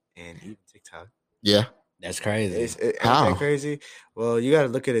Instagram and even TikTok. Yeah. That's crazy. Ain't How? that crazy? Well, you got to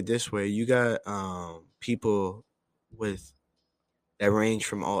look at it this way. You got people with that range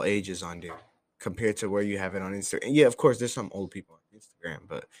from all ages on there compared to where you have it on Instagram. Yeah, of course, there's some old people on Instagram,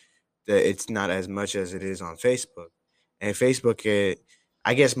 but it's not as much as it is on Facebook. And Facebook,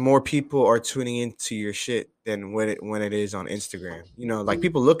 I guess more people are tuning into your shit than when it is on Instagram. You know, like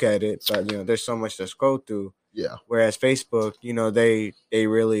people look at it, but you know, there's so much to scroll through. Yeah. Whereas Facebook, you know, they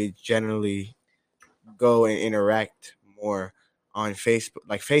really generally go and interact more on Facebook.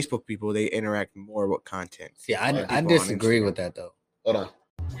 Like Facebook people, they interact more with content. See, than I people on disagree Instagram. with that though. Hold on.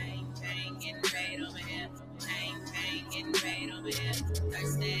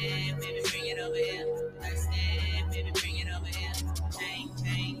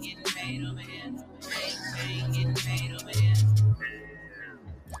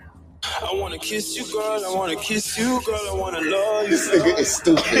 I wanna kiss you, girl. I wanna kiss you, girl. I wanna love you. This nigga is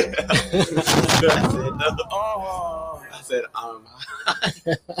stupid. I said,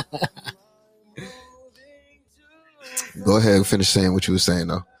 Go ahead and finish saying what you were saying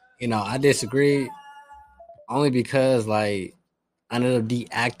though. You know, I disagree only because like I ended up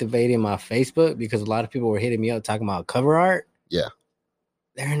deactivating my Facebook because a lot of people were hitting me up talking about cover art. Yeah.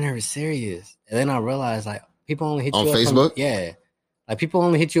 They're never serious. And then I realized like people only hit On you up Facebook? yeah. Like people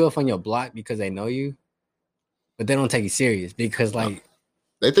only hit you up on your block because they know you, but they don't take you serious because like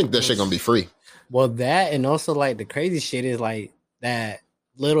They think that shit gonna be free. well that and also like the crazy shit is like that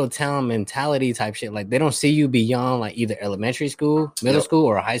little town mentality type shit. Like they don't see you beyond like either elementary school, middle Yep. school,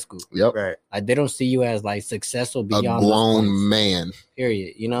 or high school. Yep. Right. Like they don't see you as like successful A beyond those grown points, man.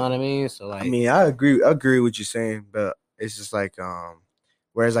 period. You know what I mean? So like I mean, I agree with what you're saying, but it's just like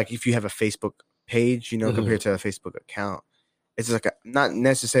whereas like if you have a Facebook page, you know, Mhm. compared to a Facebook account, it's like not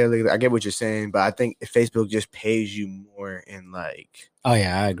necessarily. I get what you're saying, but I think if Facebook just pays you more in like oh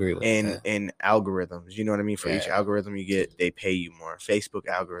yeah, I agree with that. in algorithms. You know what I mean? For each Yeah. algorithm you get, they pay you more. Facebook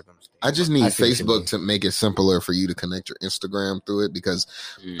algorithms. I just I need see what you mean. Facebook to make it simpler for you to connect your Instagram through it because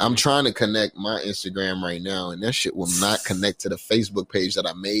I'm trying to connect my Instagram right now and that shit will not connect to the Facebook page that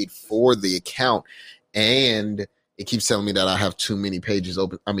I made for the account. And it keeps telling me that I have too many pages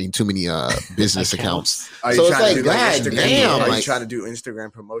open. I mean, too many business accounts. Are So you it's trying to like, do like God Instagram? damn, Are you like- trying to do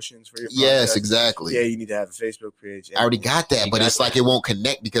Instagram promotions for your Yes, podcast? exactly. Yeah, you need to have a Facebook page. I already got that, You but got it's like it won't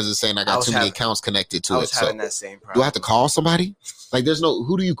connect because it's saying I I got was too many having- accounts connected to I it. was So having that same problem. do I have to call somebody? Like, there's no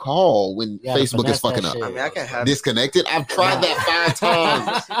who do you call when You gotta Facebook is finesse that fucking up? shit. I mean, I can have Disconnected? I've tried that 5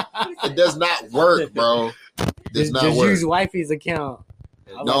 times. It does not work, bro. It does just not work. use wifey's account.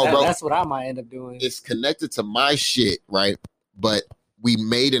 I'm No, like, bro. That's what I might end up doing. It's connected to my shit, right? But we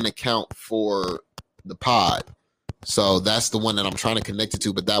made an account for the pod. So that's the one that I'm trying to connect it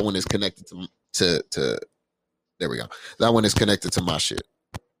to, but that one is connected to there we go. That one is connected to my shit.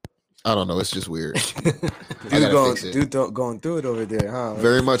 I don't know. It's just weird. I gotta fix it. Going through it over there, huh?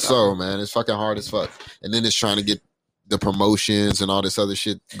 Very much so, man. It's fucking hard as fuck. And then it's trying to get the promotions and all this other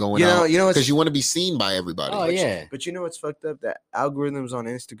shit going out You know, because you want to be seen by everybody. Oh yeah. But you know what's fucked up? That algorithms on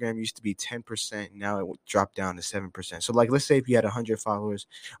Instagram used to be 10%. Now it dropped down to 7%. So like, let's say if you had 100 followers,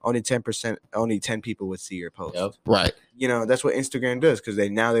 only 10%, only 10 people would see your post. Yep. Right. You know, that's what Instagram does because they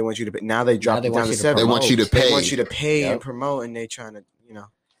want you to. Now they dropped they it want down to you to 7. They want you to They pay. want you to pay and Yep. promote, and they trying to, you know.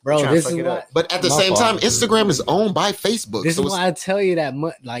 Bro, trying to this fuck is it why up. But at the My same time, fault. Instagram is owned by Facebook. this so is it's- why I tell you that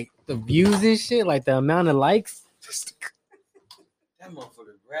like the views and shit, like the amount of likes. That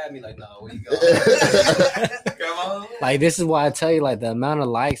motherfucker grabbed me like, no, where you go? Grandma? Like this is why I tell you like the amount of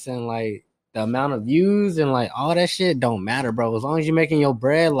likes and like the amount of views and like all that shit don't matter, bro. As long as you're making your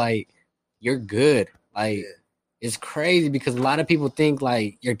bread, like you're good. Like it's crazy because a lot of people think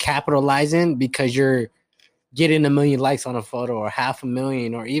like you're capitalizing because you're getting 1 million likes on a photo or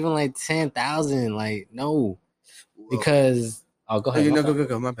 500,000 or even like 10,000. Like no, because go ahead. You my know, bad.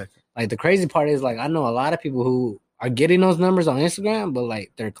 go. My bad. Like the crazy part is like I know a lot of people who are getting those numbers on Instagram, but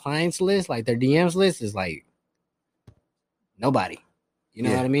like their clients list, like their DMs list is like nobody. You know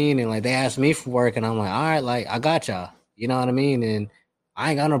Yeah. what I mean? And like they ask me for work and I'm like, all right, like I got y'all. You know what I mean? And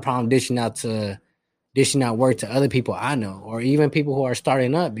I ain't got no problem dishing out work to other people I know or even people who are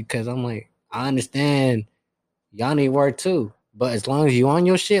starting up because I'm like, I understand y'all need work too. But as long as you on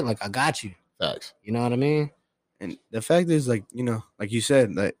your shit, like I got you. Facts. You know what I mean? And the fact is, like, you know, like you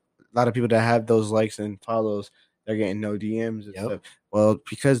said, like a lot of people that have those likes and follows, they're getting no DMs and Yep. stuff. Well,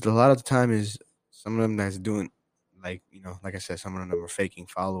 because a lot of the time is some of them that's doing, like, you know, like I said, some of them are faking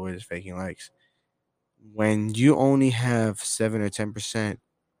followers, faking likes. When you only have 7 or 10%,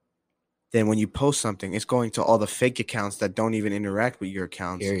 then when you post something, it's going to all the fake accounts that don't even interact with your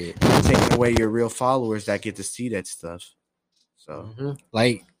accounts, Period. taking away your real followers that get to see that stuff. So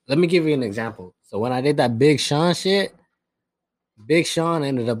Like, let me give you an example. So when I did that Big Sean shit, Big Sean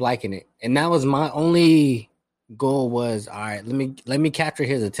ended up liking it, and that was my only goal. Was all right. Let me capture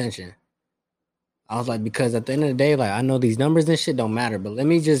his attention. I was like, because at the end of the day, like, I know these numbers and shit don't matter, but let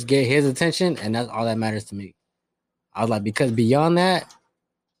me just get his attention, and that's all that matters to me. I was like, because beyond that,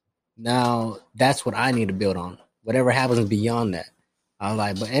 now that's what I need to build on. Whatever happens beyond that. I was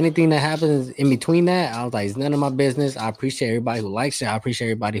like, but anything that happens in between that, I was like, it's none of my business. I appreciate everybody who likes it. I appreciate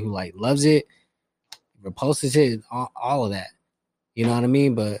everybody who like loves it, reposts it, all of that. You know what I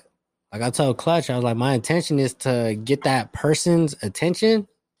mean? But like I told Clutch, I was like, my intention is to get that person's attention,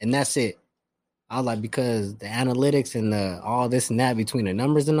 and that's it. I was like, because the analytics and the all this and that between the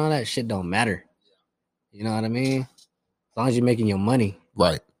numbers and all that shit don't matter. You know what I mean? As long as you're making your money.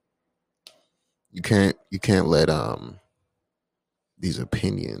 Right. You can't let these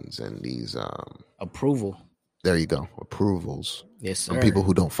opinions and these approval. There you go. Approvals. Yes, sir. From people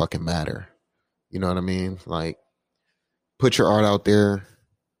who don't fucking matter. You know what I mean? Like, put your art out there.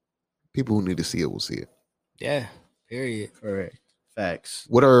 People who need to see it will see it. Yeah. Period. Correct. Facts.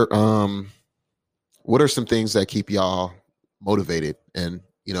 What are some things that keep y'all motivated and,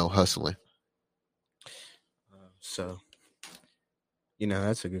 you know, hustling? So, you know,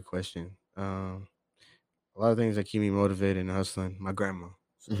 that's a good question. A lot of things that keep me motivated and hustling. My grandma,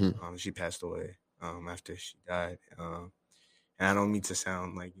 she passed away after she died. And I don't mean to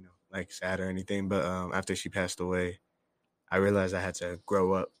sound like, you know, like sad or anything, but after she passed away, I realized I had to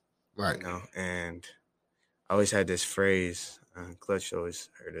grow up. Right. You know, and I always had this phrase, Clutch always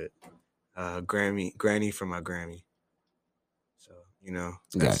heard it, granny for my Grammy. So, you know,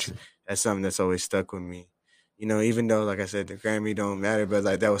 that's something that's always stuck with me. You know, even though, like I said, the Grammy don't matter, but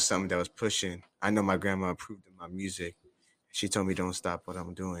like that was something that was pushing. I know my grandma approved of my music. She told me don't stop what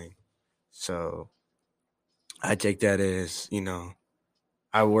I'm doing. So I take that as, you know,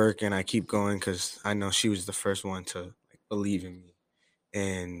 I work and I keep going because I know she was the first one to like believe in me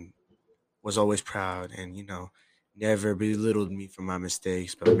and was always proud and, you know, never belittled me for my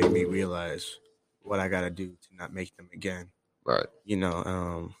mistakes, but made me realize what I got to do to not make them again. Right. You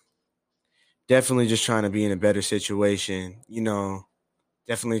know, definitely just trying to be in a better situation, you know,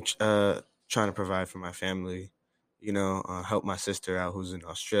 definitely trying to provide for my family, you know, help my sister out who's in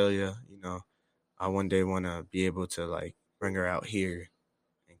Australia. You know, I one day want to be able to like bring her out here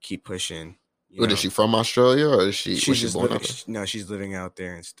and keep pushing. Is she from Australia or is she? She's just living. No, she's living out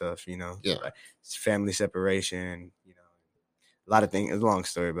there and stuff. You know, yeah. It's family separation. You know, a lot of things. It's a long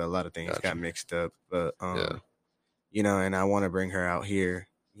story, but a lot of things got mixed up. But you know, and I want to bring her out here.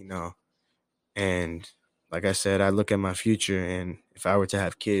 You know, and like I said, I look at my future, and if I were to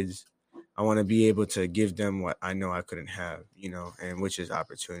have kids, I want to be able to give them what I know I couldn't have. You know, and which is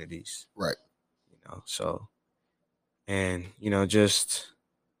opportunities. Right. You know, so, and you know, just.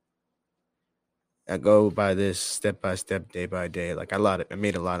 I go by this step by step, day by day. Like I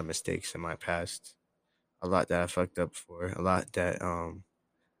made a lot of mistakes in my past, a lot that I fucked up for, a lot that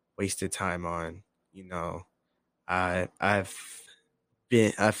wasted time on. You know, I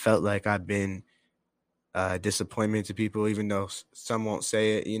felt like I've been disappointment to people, even though some won't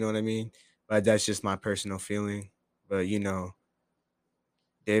say it. You know what I mean? But that's just my personal feeling. But you know,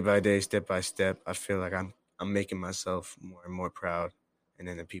 day by day, step by step, I feel like I'm making myself more and more proud, and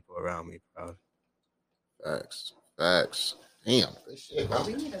then the people around me proud. Facts. Damn. Good shit, bro.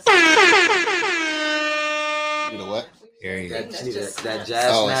 You know what? That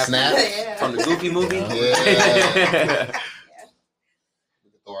jazz snap from the Goofy movie. Yeah.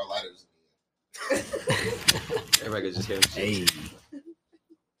 We can throw our lighters in. Everybody can just hear him. Hey.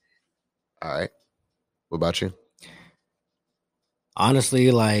 All right. What about you?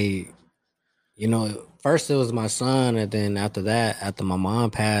 Honestly, like, you know, first it was my son, and then after that, after my mom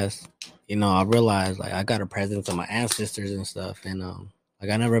passed, you know, I realized like I got a presence of my ancestors and stuff, and like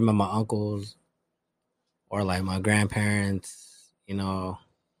I never met my uncles or like my grandparents, you know,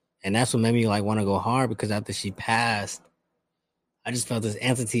 and that's what made me like want to go hard because after she passed, I just felt this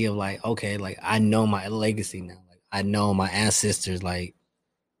entity of like, okay, like I know my legacy now, like I know my ancestors, like,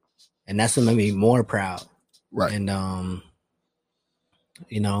 and that's what made me more proud, right? And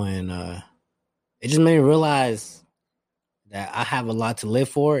you know, and it just made me realize that I have a lot to live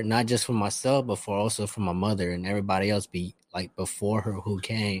for, not just for myself, but also for my mother and everybody else before her who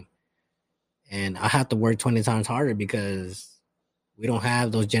came. And I have to work 20 times harder because we don't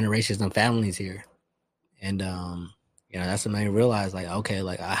have those generations and families here. And, that's what made me realize, like, okay,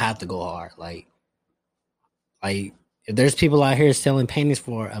 like, I have to go hard. Like, if there's people out here selling paintings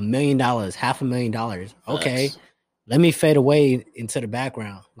for $1 million, $500,000, okay, Facts. let me fade away into the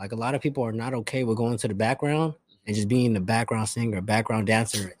background. Like, a lot of people are not okay with going to the background and just being the background singer, background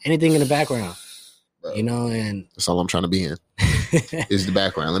dancer, anything in the background. Bro, And that's all I'm trying to be in is the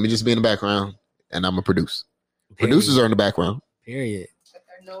background. Let me just be in the background, and I'm gonna produce. Producers are in the background. Period. But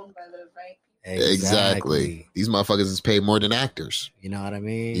they're known by the right Exactly. These motherfuckers is paid more than actors. You know what I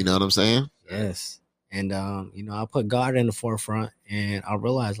mean? You know what I'm saying? Yes. And I put God in the forefront, and I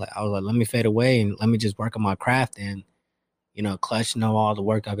realized, like, I was like, let me fade away and let me just work on my craft. And Clutch know all the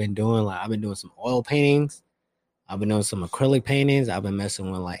work I've been doing. Like, I've been doing some oil paintings, I've been doing some acrylic paintings, I've been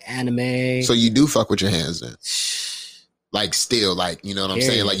messing with like anime. So you do fuck with your hands then? Like, still, like, you know what I'm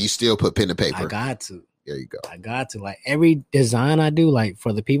saying? Like, you still put pen to paper. I got to. There you go. I got to. Like, every design I do, like,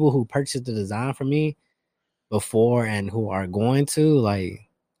 for the people who purchased the design from me before and who are going to, like,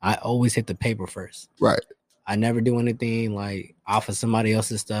 I always hit the paper first. Right. I never do anything like off of somebody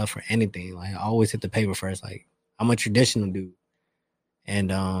else's stuff or anything. Like, I always hit the paper first. Like, I'm a traditional dude. And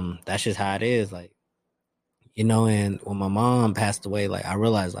that's just how it is. Like, and when my mom passed away, like, I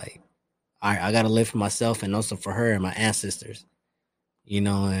realized, like, all right, I got to live for myself and also for her and my ancestors,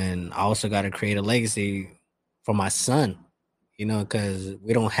 and I also got to create a legacy for my son, because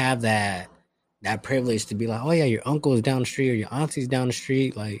we don't have that privilege to be like, oh yeah, your uncle is down the street or your auntie's down the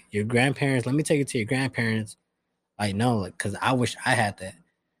street, like your grandparents, let me take you to your grandparents. Like, no, like, because I wish I had that.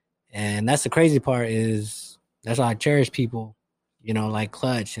 And that's the crazy part is that's why I cherish people, like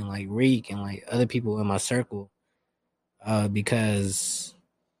Clutch and like Reek and like other people in my circle, because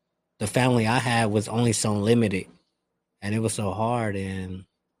the family I had was only so limited and it was so hard. And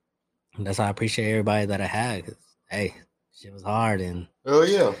that's why I appreciate everybody that I had. 'Cause, hey, shit was hard and oh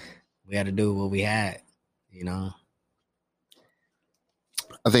yeah, we had to do what we had,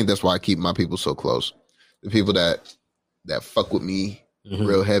 I think that's why I keep my people so close. The people that fuck with me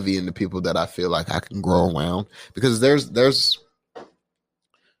real heavy, and the people that I feel like I can grow around, because there's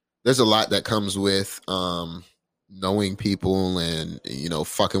a lot that comes with knowing people and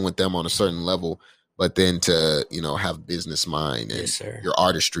fucking with them on a certain level, but then to have business mind and your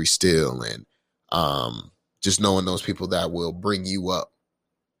artistry still, and just knowing those people that will bring you up,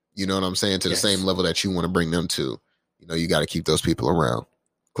 you know what I'm saying, to the same level that you want to bring them to. You got to keep those people around.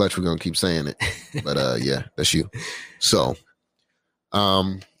 Clutch, we're gonna keep saying it, but yeah, that's you. So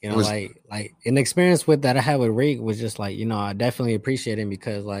like an experience with that I had with Reek was just like, I definitely appreciate him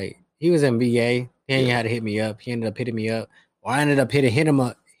because like he was in VA. He ain't had to hit me up. He ended up hitting me up. Or I ended up hitting him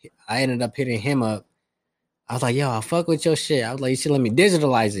up. I was like, yo, I fuck with your shit. I was like, you should let me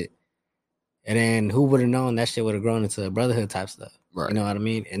digitalize it. And then who would have known that shit would have grown into brotherhood type stuff. Right. You know what I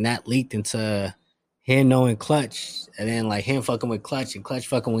mean? And that leaked into him knowing Clutch. And then like him fucking with Clutch and Clutch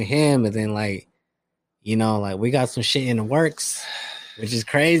fucking with him. And then like, like we got some shit in the works, which is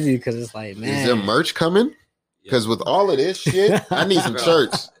crazy because it's like, man. Is there merch coming? Because with all of this shit, I need some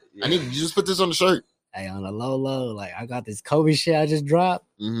shirts. I need you just put this on the shirt. Hey, on the low, like I got this Kobe shit I just dropped.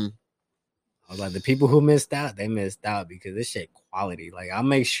 I was like, the people who missed out, they missed out because this shit quality. Like I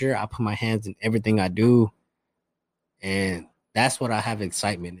make sure I put my hands in everything I do, and that's what I have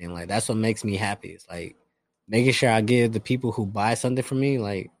excitement in. Like that's what makes me happy. It's like making sure I give the people who buy something from me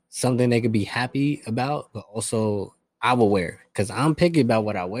like something they could be happy about, but also I will wear because I'm picky about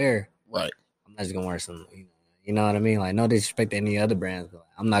what I wear. Right. I'm not just gonna wear some, you know what I mean? Like no disrespect to any other brands, but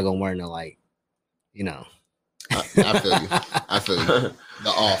I'm not gonna wear no like. I feel you. I feel you. The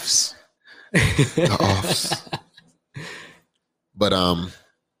offs. The offs. But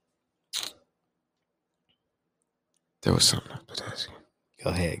there was something I was asking. Go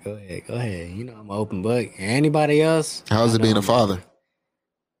ahead. I'm an open book. Anybody else? How's it being a father?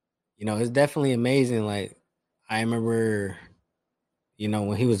 It's definitely amazing. Like I remember,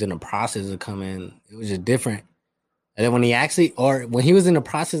 when he was in the process of coming, it was just different. And then when he was in the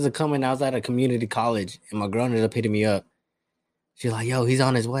process of coming, I was at a community college and my girl ended up hitting me up. She was like, yo, he's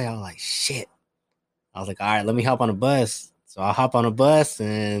on his way. I was like, shit. I was like, all right, let me hop on a bus. So I hop on a bus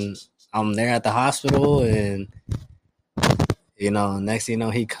and I'm there at the hospital and, next thing you know,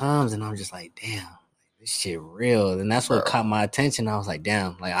 he comes and I'm just like, damn, this shit real. And that's what caught my attention. I was like,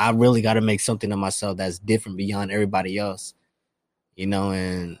 damn, like I really got to make something of myself that's different beyond everybody else,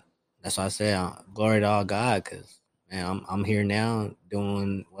 and that's why I say glory to all God because, man, I'm here now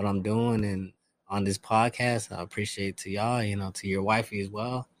doing what I'm doing and on this podcast. I appreciate to y'all, to your wifey as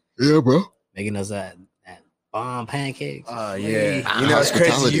well. Yeah, bro. Making us that Bomb pancakes. Oh yeah, Ah, you know it's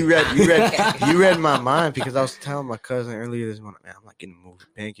crazy. hospitality. You read my mind because I was telling my cousin earlier this morning, man, I'm like getting moved for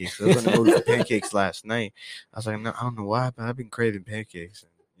pancakes. I was in the mood for pancakes last night. I was like, no, I don't know why, but I've been craving pancakes.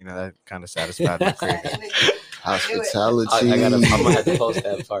 And, you know that kind of satisfied my craving. Hospitality. I'm gonna have to post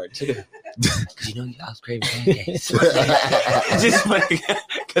that part too. You know, I was craving pancakes. Just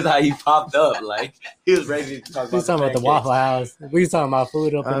because how he popped up, like he was ready to talk about. We was talking about the Waffle House. We was talking about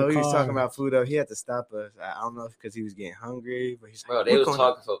food up in the We car. was talking about food up. He had to stop us. I don't know if because he was getting hungry, but he's like, Bro, they was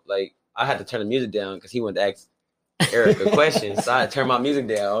talking for like I had to turn the music down because he wanted to ask Eric a question, so I had to turn my music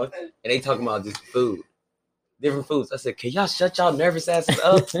down, and they talking about just food. Different foods. I said, "Can y'all shut y'all nervous asses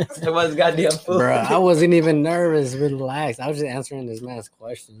up? Talk about this goddamn food." Bro, I wasn't even nervous, relaxed. I was just answering this man's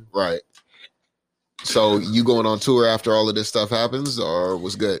question. Right. So you going on tour after all of this stuff happens, or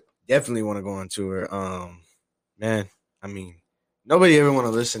was good? Definitely want to go on tour. Man, I mean, nobody ever want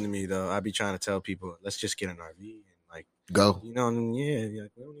to listen to me though. I be trying to tell people, let's just get an RV and like Go, you know, and yeah,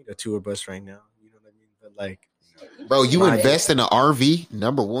 like we don't need a tour bus right now. You know what I mean? But like, bro. You my- invest in an RV.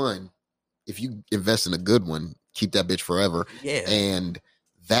 Number one, if you invest in a good one, keep that bitch forever. Yeah, And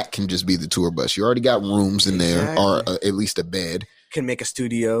that can just be the tour bus. You already got rooms in there, or at least a bed. can make a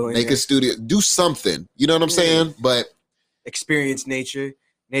studio, in Make there. a studio. Do something. You know what I'm saying? But Experience nature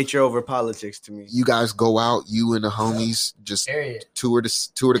over politics to me. you guys go out. You and the homies just Period. tour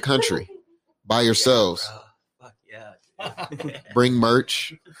the country by yourselves. Fuck yeah. Bring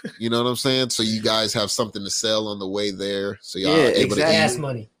merch. You know what I'm saying? So you guys have something to sell on the way there. So y'all Yeah, are able exactly. Gas to eat.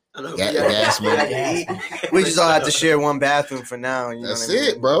 money. Gas money. We just all have to share one bathroom for now. You know That's what I mean?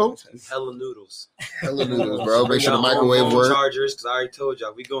 it, bro. Hella noodles. Hella noodles, bro. Make Bring sure the y'all own microwave phone works. Chargers, because I already told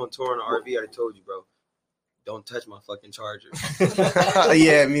y'all. We go on tour on the RV. I already told you, bro. Don't touch my fucking chargers.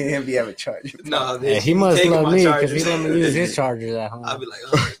 Yeah, me and him be having charge. No, Yeah, he must love me because he let me use his chargers at home. I'll be like,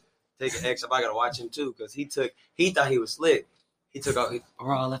 take an X. If I gotta watch him too, because he thought he was slick. He took out,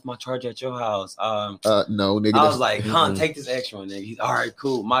 bro, I left my charger at your house. No, nigga. I was like, take this extra one, nigga. He's all right,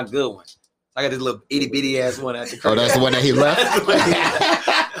 cool, my good one. I got this little itty bitty ass one at the crib. Oh, that's the one that he left?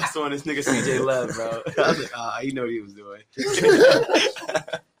 That's the one this nigga CJ left, bro. I was like, he knew what he was doing.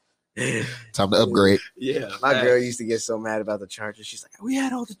 Time to upgrade. Yeah. My girl used to get so mad about the chargers. She's like, "We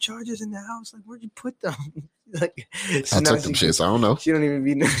had all the chargers in the house. Like, where'd you put them?" Like, so I now took them shits. I don't know. She don't even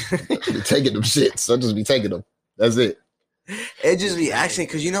be. Be taking them shits. I just be taking them. That's it. It just be acting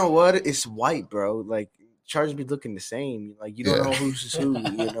because you know what? It's white, bro. Like chargers be looking the same. Like you don't Yeah. know who's who.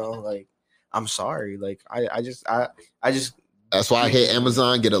 You know, like I'm sorry. Like I just. That's why I hit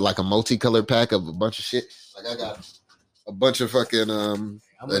Amazon, get a multicolored pack of a bunch of shit. Like I got a bunch of fucking of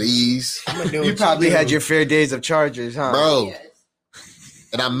these, You probably had your fair days of chargers, huh? bro.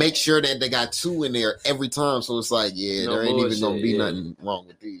 And I make sure that they got two in there every time, so it's like, yeah, No there ain't even bullshit, gonna be yeah. nothing wrong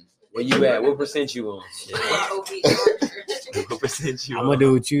with these. Where you at? What percent you on? What percent you I'm on? gonna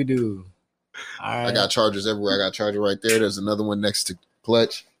do what you do. All right. I got chargers everywhere. I got a charger right there. There's another one next to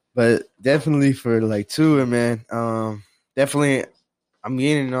clutch. But definitely for like tour, man. Definitely, I'm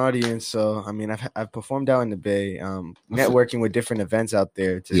gaining an audience. So I mean, I've performed out in the Bay. Networking with different events out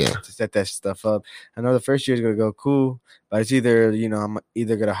there to set that stuff up. I know the first year is gonna go cool, but it's either I'm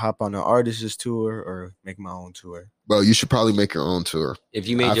either gonna hop on an artist's tour or make my own tour. Bro, you should probably make your own tour. If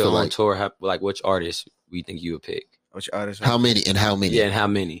you made your own tour, like which artist we think you would pick? Which artist? How many and how many? Yeah, and how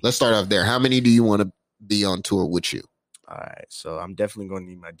many? Let's start off there. How many do you want to be on tour with you? All right, so I'm definitely gonna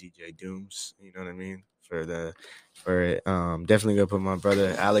need my DJ Dooms. You know what I mean? Definitely gonna put my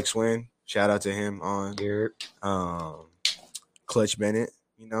brother Alex Wynn. Shout out to him on Clutch Bennett.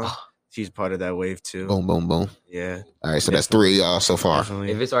 You know, she's part of that wave too. Boom, boom, boom. Yeah. All right, so that's three so far.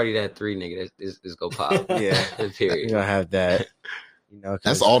 Definitely. If it's already that 3, nigga, it's go pop. Yeah. Period. You don't have that.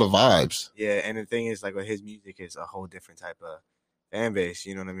 That's all the vibes. Yeah, and the thing is, like, with his music is a whole different type of fan base.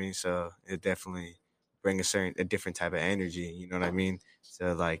 You know what I mean? So it definitely bring a different type of energy. You know what I mean?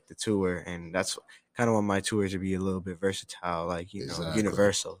 So like the tour, and that's kind of want my tours to be a little bit versatile, like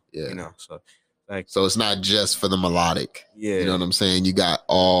universal. Yeah. You know, so like so it's not just for the melodic. Yeah. You know what I'm saying? You got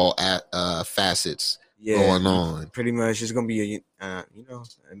all facets going on. Pretty much, it's gonna be it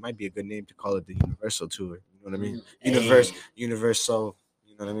might be a good name to call it the Universal Tour. You know what I mean? Universal.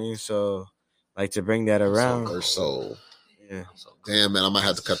 You know what I mean? So, like to bring that around. Universal. Yeah. Damn, man, I might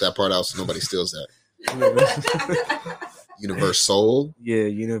have to cut that part out so nobody steals that. Universal. Yeah,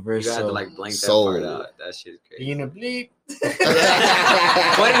 Universal. You got to like blank that Soul. part out. That shit is crazy. Unibleep.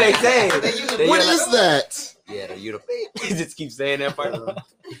 What did they say? What is that? Yeah, the Unibleep. You just keep saying that part.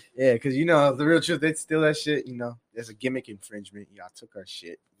 Yeah, because the real truth, they steal that shit. It's a gimmick infringement. Y'all took our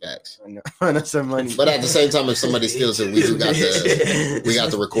shit. Facts. On us some money. But at the same time, if somebody steals it, we got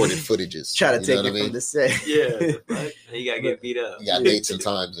the recorded footages. Try to You take know it what I mean? from the set. Yeah, you gotta get beat up. You got dates and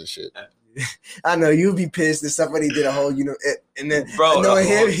times and shit. I know you'd be pissed if somebody did a whole, and then Bro, knowing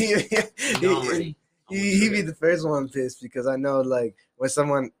him, I'm he'd be the first one pissed because I know like when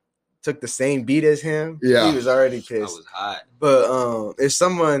someone took the same beat as him, Yeah. he was already I pissed. was hot. But if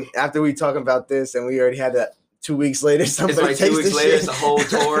someone after we talking about this and we already had that 2 weeks later, It's somebody like 2 takes weeks the later. shit. It's a whole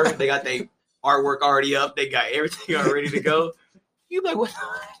tour. They got their artwork already up. They got everything all ready to go. You be like, what?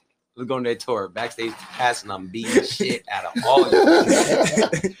 We're going to their tour backstage, passing. I'm beating shit out of all y'all.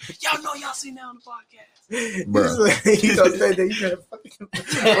 Y'all know y'all seen that on the podcast. Bro. He's upset that you gotta fucking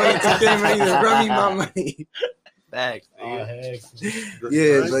run me my money. Facts.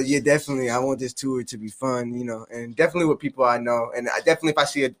 Yeah, but yeah, definitely. I want this tour to be fun, and definitely with people I know. And I definitely, if I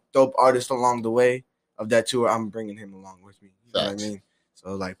see a dope artist along the way of that tour, I'm bringing him along with me. You know what I mean?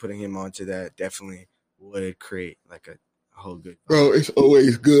 So like putting him onto that definitely would create like a whole good. Bro, it's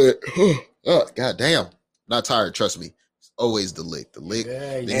always good. Oh, God damn. Not tired, trust me. It's always the lick. The lick.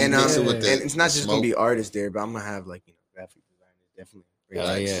 Then you And mix it with the, and it's not the just smoke. gonna be artists there, but I'm gonna have like graphic designers definitely.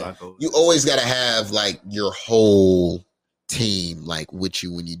 You always gotta have like your whole team like with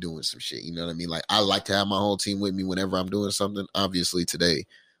you when you're doing some shit. You know what I mean? Like I like to have my whole team with me whenever I'm doing something. Obviously today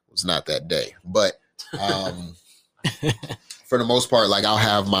was not that day, but for the most part, like I'll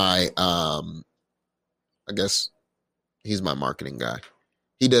have my I guess he's my marketing guy.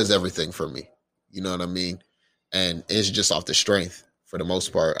 He does everything for me. You know what I mean? And it's just off the strength for the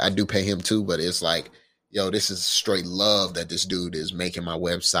most part. I do pay him too, but it's like, yo, this is straight love that this dude is making my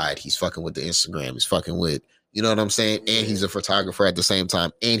website. He's fucking with the Instagram. He's fucking with, you know what I'm saying? And he's a photographer at the same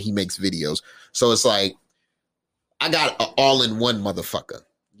time. And he makes videos. So it's like, I got an all-in-one motherfucker.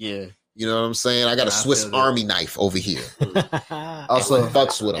 Yeah. You know what I'm saying? I got a Swiss Army knife over here. Also,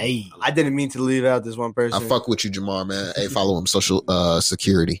 fucks with him. I didn't mean to leave out this one person. I fuck with you, Jamar, man. Hey, follow him, Social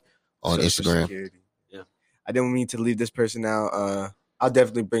Security on Instagram. Security. Yeah. I didn't mean to leave this person out. I'll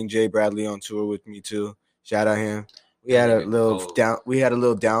definitely bring Jay Bradley on tour with me too. Shout out him. We had a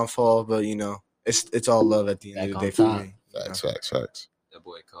little downfall, but it's all love at the end of the day for me. Facts. That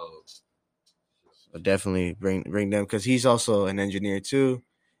boy cold. So definitely bring them because he's also an engineer too,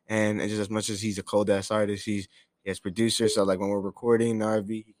 and just as much as he's a cold ass artist, he has producers. So like when we're recording RV,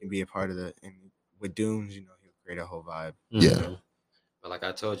 he can be a part of the. And with Dooms, he'll create a whole vibe. Yeah. But like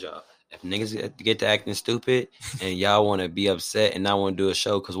I told y'all, if niggas get to acting stupid and y'all want to be upset and not want to do a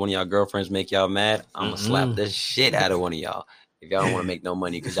show because one of y'all girlfriends make y'all mad, I'm going to slap the shit out of one of y'all. If y'all don't want to make no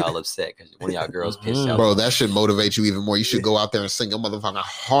money because y'all upset because one of y'all girls pissed y'all. Bro, that should motivate you even more. You should go out there and sing your motherfucking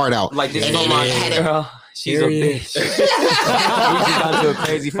heart out. Like this is on my girl. She's a bitch. We just got into a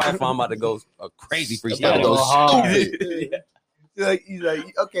crazy fight for I'm about to go a crazy freestyle. He's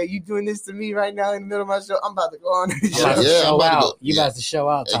like, okay, you doing this to me right now in the middle of my show? I'm about to go on. Show out. You guys to show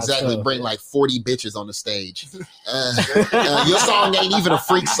out. Exactly. Bring like 40 bitches on the stage. Your song ain't even a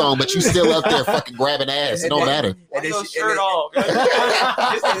freak song, but you still up there fucking grabbing ass. It don't matter. Why your shirt off?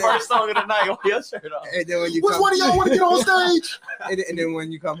 It's the first song of the night. Why your shirt off? And then when you Which one of y'all want to get on stage? and then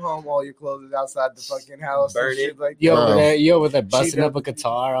when you come home, all your clothes is outside the fucking house. Burn and shit it. like You that. over there busting up a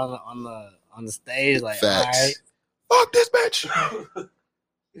guitar on the stage, like Facts. all right. Fuck this bitch.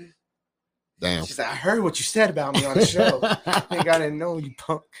 Damn. She's like, I heard what you said about me on the show. I think I didn't know you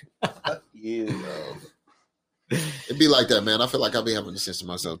punk. It'd be like that, man. I feel like I'll be having to censor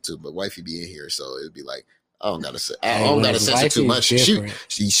myself too, but wifey be in here, so it'd be like I don't gotta censor too much.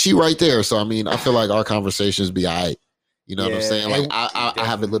 She right there. So I mean, I feel like our conversations be all right. You know what I'm saying? Like I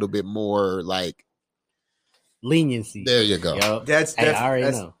have a little bit more like leniency. There you go. Yep. That's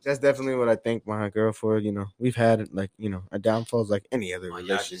That's definitely what I thank my girl for. We've had like our downfalls like any other Y'all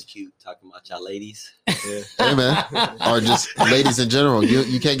relationship. just cute talking about y'all ladies. Hey man, or just ladies in general.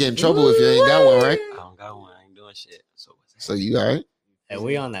 You can't get in trouble if you ain't got one, right? I don't got one. I ain't doing shit. So you all right? Hey,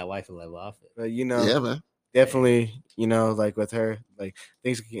 we on that wifey level off it. But Yeah, man. definitely, like with her, like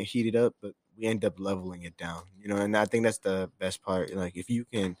things can get heated up, but we end up leveling it down. And I think that's the best part. Like if you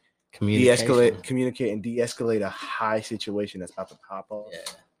can communicate and de-escalate a high situation that's about to pop off,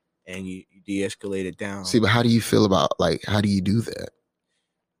 and you de-escalate it down. See, but how do you feel about how do you do that?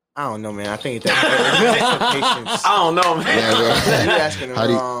 I don't know, man. I think that's patience. I don't know, man. Yeah, You're asking the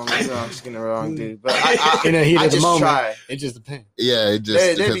wrong. You're asking the wrong dude. But In the heat I of the just moment, try. it just depends. Yeah, it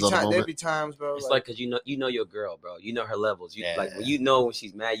just depends on the There'd moment. be times, bro. It's like because you know your girl, bro. You know her levels. Like when you know when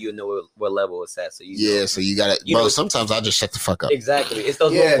she's mad, you know what level it's at. So so you gotta, bro. Sometimes I just shut the fuck up. Exactly. It's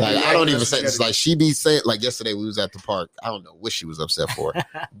those Like I don't even say it's like she be saying like yesterday we was at the park. I don't know what she was upset for,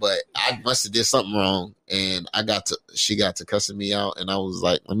 but I must have did something wrong, and she got to cussing me out, and I was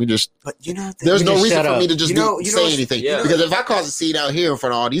like, let me just. But you know, there's no reason for me to just say anything because if I cause a scene out here in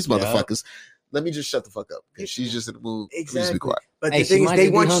front of all these motherfuckers, let me just shut the fuck up because she's just in the mood. Exactly. Just be quiet. But the thing is, they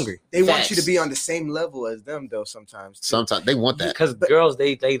want you to be on the same level as them, though. Sometimes they want that because girls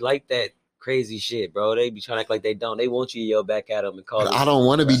they like that crazy shit, bro. They be trying to act like they don't. They want you to yell back at them and call. I don't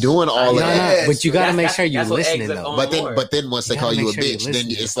want to be doing all of that. But you gotta make sure you're listening though. But then once they call you a bitch, then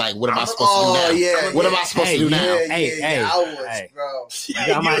it's like, what am I supposed to do now? Yeah, what am I supposed to do now? Hey, bro. You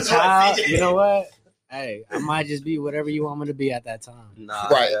got my child. You know what? Hey, I might just be whatever you want me to be at that time.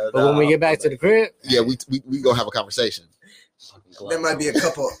 Right. But when we get back to the crib, we gonna have a conversation. There might be a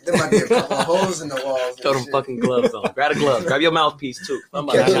couple holes in the walls. Throw them fucking gloves on. Grab a glove. Grab your mouthpiece too. You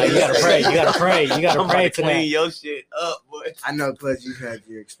gotta pray. You gotta pray to clean your shit up, boy. I know, Clutch, you've had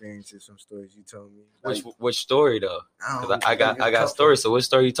your experiences, some stories you told me. Which story though? Because I got stories. So what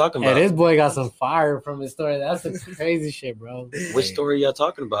story you talking about? Hey, this boy got some fire from his story. That's some crazy shit, bro. Which story y'all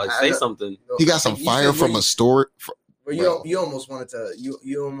talking about? Say something. He got some fire from a story. Well, you almost wanted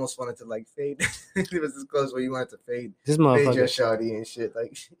to like fade. It was this close where you wanted to fade. This motherfucker, fade your shawty and shit.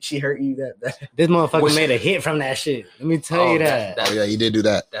 Like she hurt you that bad. This motherfucker made a hit from that shit. Let me tell you that. Yeah, he did do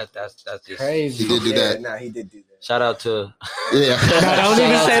that. That's just crazy. He did do that. Nah, he did do that. Shout out to. Yeah. Don't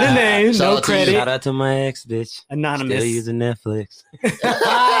even say the name. No credit. Shout out to my ex bitch. Anonymous. Still using Netflix.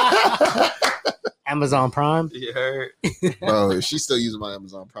 Amazon Prime. You heard? Bro, if she's still using my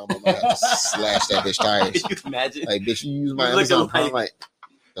Amazon Prime, I might have to slash that bitch tires. You imagine? Like, bitch, you use my Amazon Prime like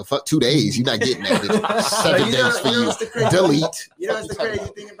the fuck 2 days. You're not getting that bitch. 7 days for you. Delete. You know what's the crazy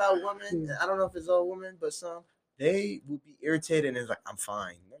thing about women? I don't know if it's all women, but some they will be irritated and it's like, I'm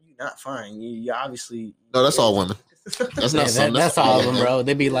fine. No, you're not fine. You obviously. No, that's all women. That's not some. That's all of them, bro.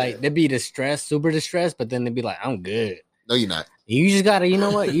 They be distressed, super distressed, but then they be like, I'm good. No, you're not. You just gotta, you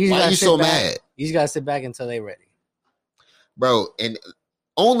know what? You just Why gotta you so mad? You just gotta sit back until they ready, bro. And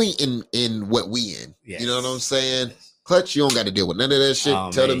only in what we in. Yes. You know what I'm saying? Clutch, you don't got to deal with none of that shit.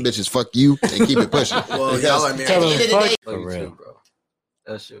 Oh, Tell them bitches fuck you and keep it pushing. Well, y'all are tell them fuck For real, real, bro.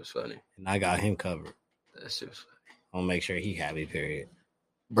 That shit was funny. And I got him covered. That shit was funny. I'll make sure he happy. Period.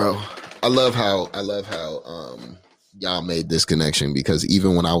 Bro, I love how y'all made this connection because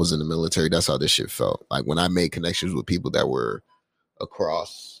even when I was in the military, that's how this shit felt. Like when I made connections with people that were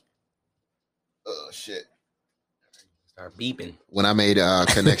across shit. Start beeping. When I made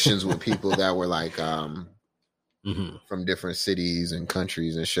connections with people that were like from different cities and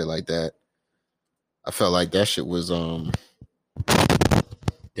countries and shit like that, I felt like that shit was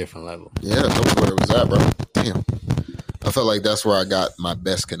different level. Yeah, that's where it was at, bro. Damn. I felt like that's where I got my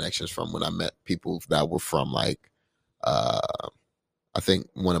best connections from when I met people that were from like I think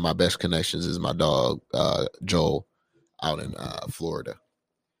one of my best connections is my dog Joel out in Florida.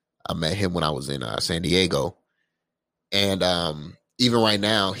 I met him when I was in San Diego. And even right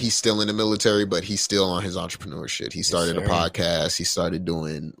now, he's still in the military, but he's still on his entrepreneur shit. He started a podcast. He started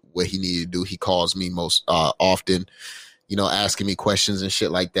doing what he needed to do. He calls me most often, you know, asking me questions and shit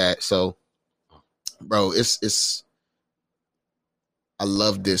like that. So, bro, it's I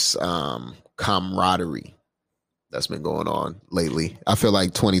love this camaraderie that's been going on lately. I feel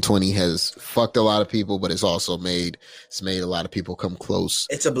like 2020 has fucked a lot of people, but it's also made a lot of people come close.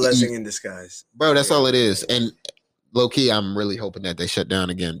 It's a blessing in disguise. Bro, that's all it is. And low key, I'm really hoping that they shut down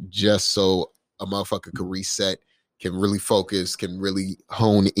again just so a motherfucker can reset, can really focus, can really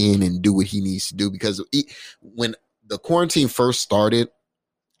hone in and do what he needs to do. Because when the quarantine first started,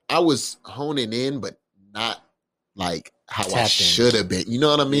 I was honing in, but not like how I should have been. You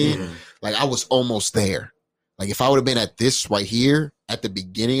know what I mean? Mm-hmm. Like I was almost there. Like if I would have been at this right here at the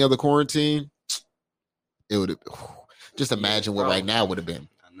beginning of the quarantine, it would have just imagine what right now would have been.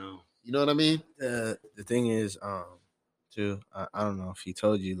 I know. You know what I mean? The thing is, too, I don't know if he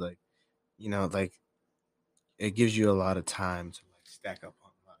told you, like, you know, like it gives you a lot of time to like stack up on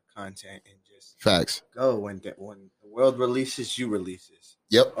a lot of content and just facts go when the world releases, you releases.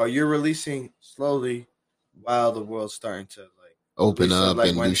 Yep. Or you're releasing slowly while the world's starting to like open up like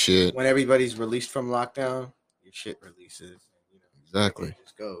and do shit. When everybody's released from lockdown, your shit releases. You know, exactly. It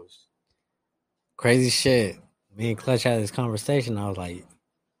just goes. Crazy shit. Me and Clutch had this conversation. I was like,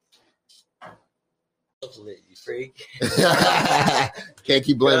 you freak. Can't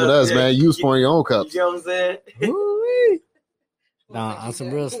keep blaming us, man. You was pouring your own cups. You know what I'm saying? Nah, on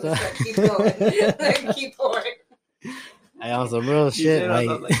some real stuff. Keep going. Keep pouring. Hey, on some real shit. Like,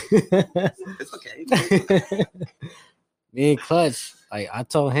 it's okay. Me and Clutch, like I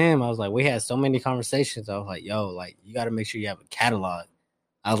told him, I was like, we had so many conversations. I was like, yo, like you got to make sure you have a catalog.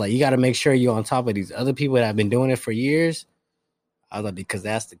 I was like, you got to make sure you're on top of these other people that have been doing it for years. I was like, because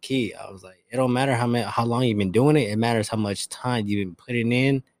that's the key. I was like, it don't matter how long you've been doing it. It matters how much time you've been putting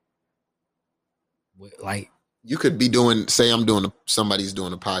in. Like, you could be doing, say somebody's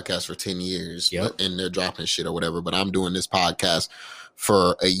doing a podcast for 10 years and they're dropping shit or whatever, but I'm doing this podcast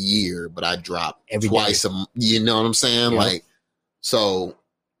for a year, but I drop every twice you know what I'm saying? Yep. Like, so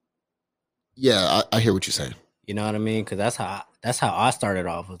yeah, I hear what you're saying. You know what I mean? Because that's how I started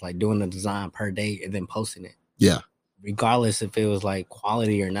off, was like doing the design per day and then posting it. Yeah. Regardless if it was like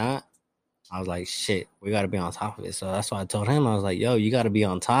quality or not, I was like, shit, we got to be on top of it. So that's why I told him, I was like, yo, you got to be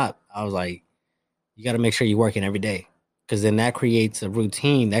on top. I was like, you got to make sure you're working every day, because then that creates a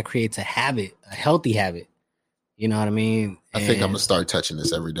routine, that creates a habit, a healthy habit. You know what I mean? I think I'm going to start touching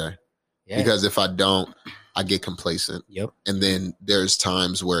this every day. Yeah. Because if I don't, I get complacent. Yep. And then there's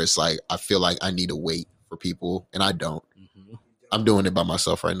times where it's like, I feel like I need to wait for people, and I don't. Mm-hmm. I'm doing it by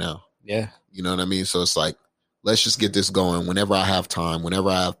myself right now. Yeah. You know what I mean? So it's like, let's just get this going. Whenever I have time, whenever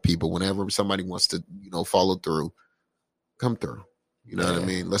I have people, whenever somebody wants to, follow through, come through. You know what I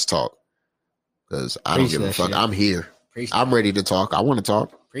mean? Let's talk. Because I don't give a fuck. Shit. I'm here. I'm ready to talk. I want to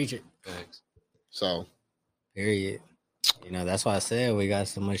talk. Preach it. Thanks. So. Period. That's why I said we got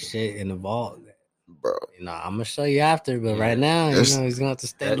so much shit in the vault. Bro. I'm going to show you after, but right now, he's going to have to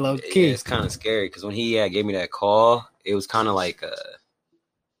stay low key. Yeah, it's kind of scary, because when he gave me that call, it was kind of like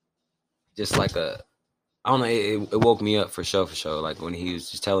just like I don't know, it woke me up for sure. Like when he was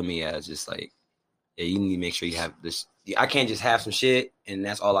just telling me, I was just like, yeah, you need to make sure you have this. I can't just have some shit and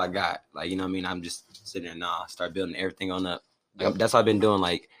that's all I got. Like, you know what I mean? I'm just sitting there, start building everything on up. Like, that's what I've been doing.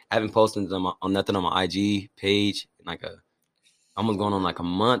 Like, I haven't posted on nothing on my IG page in like almost going on like a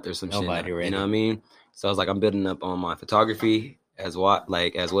month or some shit. Now, you know what I mean? So I was like, I'm building up on my photography as well.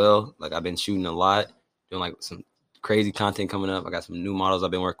 Like, I've been shooting a lot, doing like some crazy content coming up. I got some new models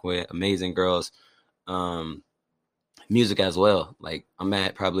I've been working with, amazing girls. Music as well. Like, I'm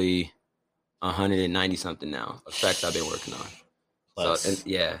at probably 190 something now of tracks I've been working on. Plus. So, and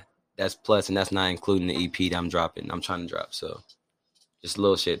yeah, that's plus, and that's not including the EP that I'm trying to drop. So just a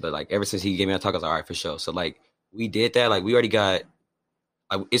little shit. But like, ever since he gave me that talk, I was like, all right, for sure. So like, we did that. Like, we already got,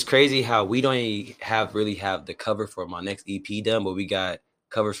 like, it's crazy how we don't even really have the cover for my next EP done, but we got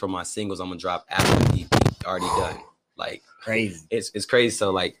covers for my singles I'm gonna drop after the EP already done. Like, crazy. It's crazy.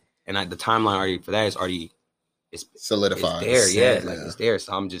 So like, and the timeline already for that is already it's solidified. It's there, yeah. Like, it's there.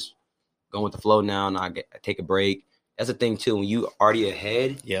 So I'm just going with the flow now, and I take a break. That's the thing too. When you already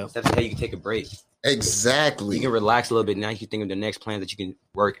ahead, that's how you can take a break. Exactly. You can relax a little bit. Now you can think of the next plan that you can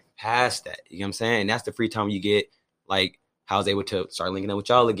work past that. You know what I'm saying? And that's the free time you get. Like, I was able to start linking up with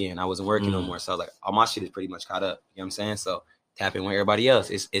y'all again. I wasn't working no more. So I was like, all my shit is pretty much caught up. You know what I'm saying? So tap in with everybody else.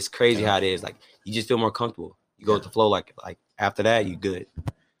 It's crazy how it is. Like, you just feel more comfortable. You go with the flow. Like after that, you good.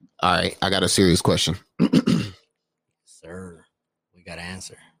 All right. I got a serious question. Sir, we got to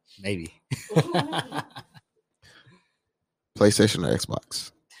answer. Maybe. PlayStation or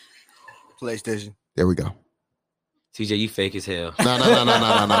Xbox? PlayStation. There we go. TJ, you fake as hell. No. He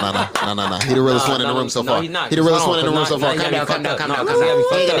the realest one in the room so far. He the realest one in the room so far. No.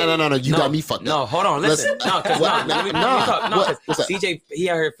 You got me fucked up. No, hold on. Listen. No, because CJ, he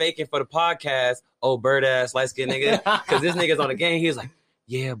out here faking for the podcast. Oh, bird ass, light skinned nigga. Because this nigga's on the game. He was like,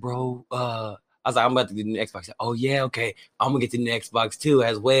 yeah, bro. I was like, I'm about to get the new Xbox. Said, oh yeah, okay. I'm gonna get the new Xbox too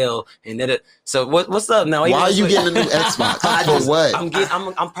as well. And then so what's up now? Why are you getting a new Xbox? For what? I'm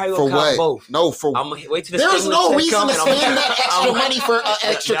probably gonna cop both. No, I'm gonna wait till there's no reason to spend that extra money for an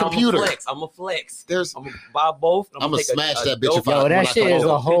extra computer. I'm gonna flex. I'm gonna buy both. I'm gonna smash that bitch. Yo, that shit is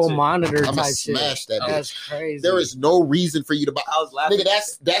a whole monitor I'm type shit. Smash that bitch. That's crazy. There is no reason for you to buy. I was laughing.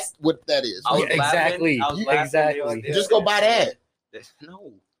 Nigga, that's what that is. Exactly. Just go buy that.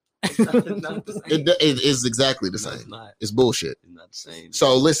 No. It is exactly the same. It's bullshit. It's not the same.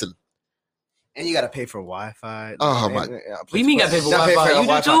 So listen. And you gotta pay for Wi-Fi. Oh my! What do you mean you gotta pay for Wi-Fi? You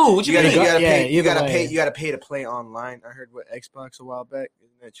do too. What you mean? You gotta pay to play online. I heard what Xbox a while back.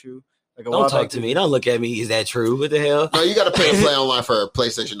 Isn't that true? Like don't talk to me. Don't look at me. Is that true? What the hell? No, you gotta pay to play online for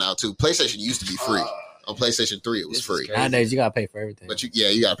PlayStation now too. PlayStation used to be free. On PlayStation 3, it was free. Nowadays, you gotta pay for everything. But you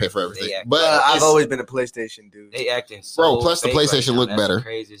gotta pay for everything. But I've always been a PlayStation dude. They acting so plus the PlayStation looked better. That's the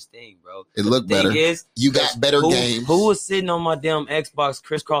craziest thing, bro. It looked better. You got better games. Who was sitting on my damn Xbox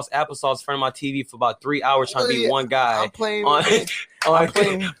crisscross applesauce in front of my TV for about 3 hours trying to be one guy on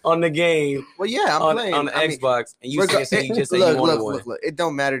the game? Well, yeah, I'm playing on the Xbox, and you just say you want one. Look, it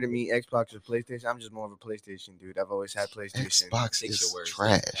don't matter to me, Xbox or PlayStation. I'm just more of a PlayStation dude. I've always had PlayStation. Xbox is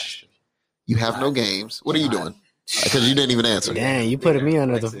trash. You have no games. What are you doing? Because you didn't even answer. Damn, you put me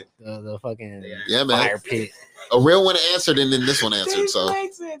under the fucking fire pit. A real one answered, and then this one answered. So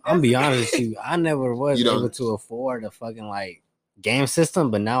I'm be honest with you, I never was able to afford a fucking like game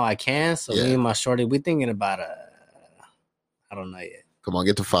system, but now I can. So Yeah. me and my shorty, we thinking about I don't know yet. Come on,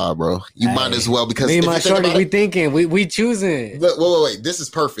 get to 5, bro. You Hey, might as well because me and if my you think shorty, about we it- thinking, we choosing. Look, wait. This is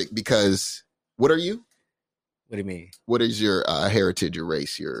perfect because what are you? What do you mean? What is your heritage, your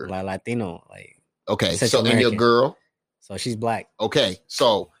race, your Like Latino, like okay? Central So and your American. girl, so she's black. okay.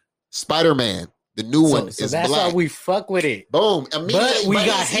 So Spider-Man, the new one So is that's black. why we fuck with it. Boom. But Immediately, we but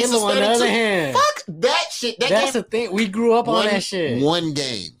got he's Halo on the suspended other too. hand. Fuck that shit. That That's game, the thing. We grew up on that shit. One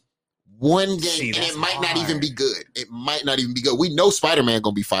game. One game. See, and that's it might not hard. even be good. It might not even be good. We know Spider-Man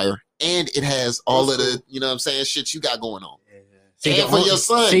gonna be fire. And it has all of the, you know what I'm saying, shit you got going on. See, And for your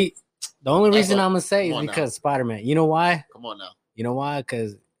son. See, the only That's reason a- I'm gonna say come is on now. because Spider-Man. You know why? Come on now. You know why?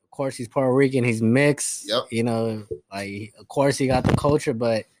 Because of course he's Puerto Rican, he's mixed. Yep. You know, like of course he got the culture,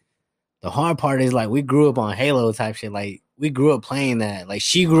 but the hard part is like we grew up on Halo type shit. Like we grew up playing that. Like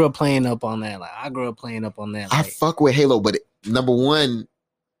she grew up playing up on that. Like I grew up playing up on that. I Like, fuck with Halo, but number one,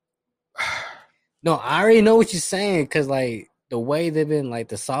 no, I already know what you're saying because like the way they've been like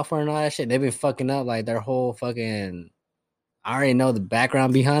the software and all that shit, they've been fucking up like their whole fucking. I already know the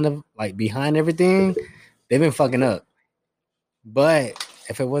background behind them, like behind everything. They've been fucking up. But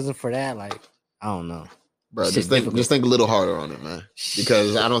if it wasn't for that, like I don't know. bro, Shit just think difficult. a little harder on it, man.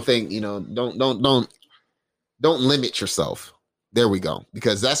 Because I don't think, you know, don't limit yourself. There we go.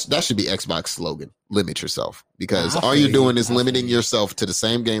 Because that should be Xbox slogan. Limit yourself. Because Nah, I all feel you're doing you. is I feel limiting you. yourself to the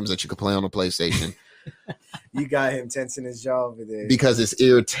same games that you can play on a PlayStation You got him tensing his jaw over there. because it's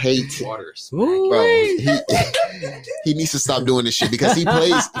irritating. Water. Ooh, Bro, he needs to stop doing this shit because he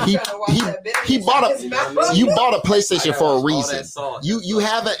plays he bought a you bought a PlayStation for a reason. You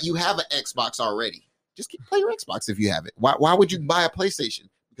have an Xbox already. Just play your Xbox if you have it. Why would you buy a PlayStation?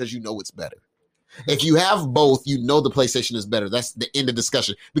 Because you know it's better. If you have both, you know the PlayStation is better. That's the end of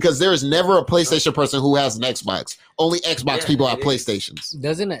discussion. Because there is never a PlayStation person who has an Xbox. Only Xbox Yeah, people have it is. PlayStations.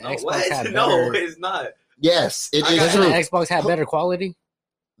 Doesn't an No, Xbox what? have better? No, it's not. Yes, it I is got- Doesn't true. an Xbox have better quality?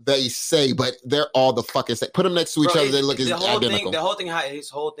 They say, but they're all the fucking same. Put them next to each Bro, other, they it's- look the whole identical. Thing, the whole thing, how his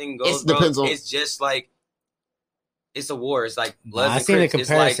whole thing goes, It depends bro, on- it's just like it's a war. It's like Nah, Bloods I and seen the Crips. It's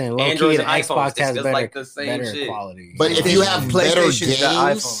like comparison. Low Androids key, and the iPhones. Xbox It's has just better, like the same better shit. quality. But if you have better PlayStation's the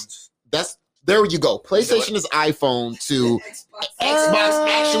games, iPhones. that's there you go. PlayStation is iPhone to Xbox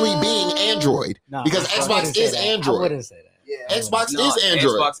actually being Android. No, because I Xbox wouldn't say is that. Android. I wouldn't say that. Yeah. Xbox No, is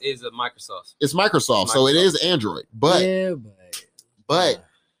Android. Xbox is a Microsoft. It's Microsoft, so it is Android. But yeah, but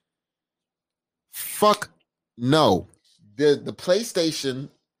fuck no. The PlayStation,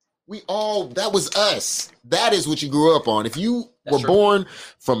 that was us. That is what you grew up on. If you That's were true. born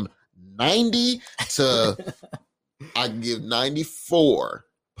from 90 to I give 94,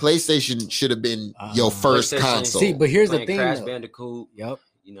 PlayStation should have been your first PlayStation. console. See, but here's the Playing thing. Crash Though. Bandicoot. Yep.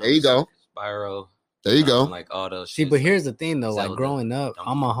 You know, There you go. Spyro. There you go. Like all those. See, shits, but like- here's the thing though. Like Zelda, growing up, Donkey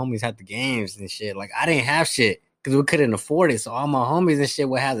all my homies had the games and shit. Like I didn't have shit because we couldn't afford it. So all my homies and shit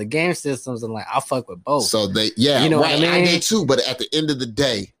would have the game systems, and like I fuck with both. So you know what right. I I mean? did too, but at the end of the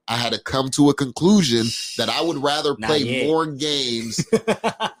day, I had to come to a conclusion that I would rather Not play yet. more games.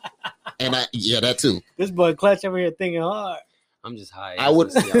 And that too. This boy Clutch over here thinking hard. I'm just high. I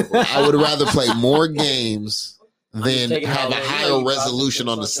would I would rather play more games just than taking it have all a in. You know, higher you probably resolution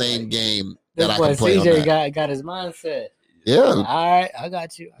feel on the something same like- game This that I boy can play on CJ that. got his mindset. Yeah, All right, I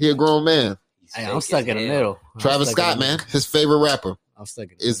got you. he a grown man. Hey, I'm stuck in the middle. I'm Travis stuck in Scott, the man, middle. his favorite rapper I'm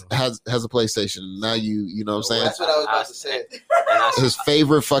stuck in the is middle. has a PlayStation. Now you know what I'm saying? That's what I was about to say. His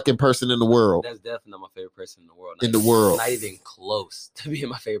favorite fucking person in the world. That's definitely not my favorite person in the world. In the world. Not even close to being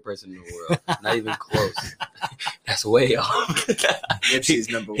my favorite person in the world. Not even close. That's way off. Nipsey's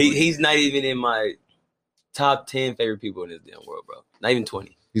number one. He's not even in my top 10 favorite people in this damn world, bro. Not even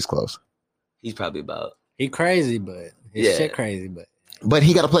 20. He's close, He's probably about, He crazy, but his Yeah. shit crazy, but but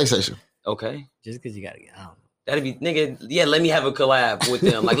he got a PlayStation. okay. just because you gotta get, I don't know. That'd be, nigga, yeah, let me have a collab with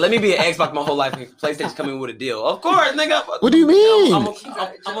them. Like, let me be an Xbox my whole life and PlayStation coming with a deal. Of course, nigga. What do you mean? I'm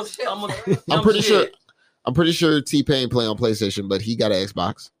I'm pretty sure T-Pain play on PlayStation, but he got an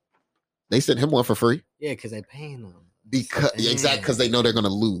Xbox. They sent him one for free Yeah, because they paying them. because because they know they're gonna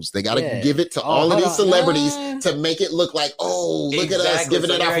lose. They got to Yeah. give it to Oh, all of hold these on. celebrities Yeah. to make it look like, oh, look at us Exactly. giving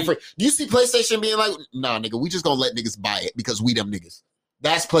So it out there for free. Do you see PlayStation being like, nah, nigga, we just gonna let niggas buy it because we them niggas.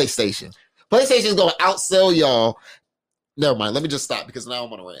 That's PlayStation. PlayStation's gonna outsell y'all. Never mind. Let me just stop because now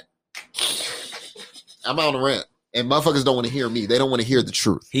I'm on a rant. I'm on a rant, and motherfuckers don't want to hear me. They don't want to hear the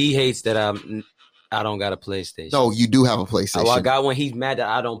truth. He hates that I don't got a PlayStation. No, you do have a PlayStation. Oh, I got one. He's mad that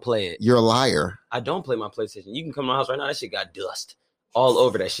I don't play it. You're a liar. I don't play my PlayStation. You can come to my house right now. That shit got dust all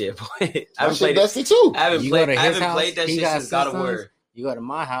over that shit. I I haven't shit played it. dusty too. I haven't You played. go to I his haven't house, played that he shit got since God of systems. War. You go to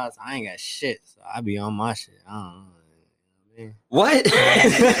my house, I ain't got shit, so I be on my shit. I don't know. What?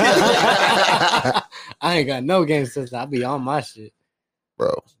 I ain't got no game system. I be on my shit,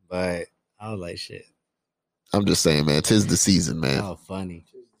 bro. But I was like, shit. I'm just saying, man. 'Tis the season, man. Oh, funny.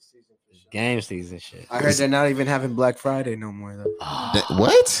 Game season shit. I heard they're not even having Black Friday no more though.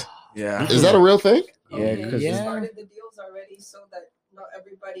 What? Yeah. Is that a real thing? Yeah, because started the deals already, so that not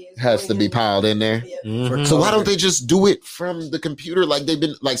everybody is Has to be piled in there. Yeah. Mhm. So why don't they just do it from the computer like they've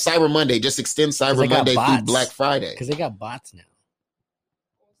been like Cyber Monday? Just extend Cyber they got Monday through bots. Black Friday. Because they got bots now.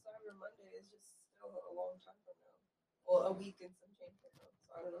 Well, Cyber Monday is just still a long time from now. Well, a week and some change from now.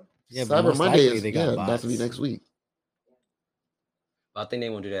 So I don't know. Yeah, but Cyber most Monday likely is they got about to be bots. next week. I think they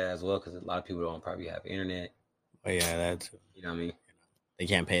won't do that as well because a lot of people don't probably have internet. Oh yeah, that's You know what I mean? they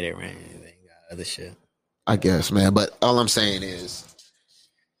can't pay their rent. They got other shit. I guess, man. But all I'm saying is,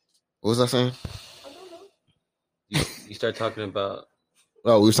 what was I saying? You start talking about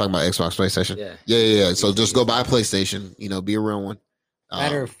Oh, we were talking about Xbox, PlayStation. Yeah. So just go buy a PlayStation. You know, be a real one.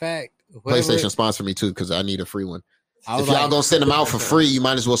 Matter of fact, whoever- PlayStation sponsor me too because I need a free one. I was If y'all like- gonna send them out for free, you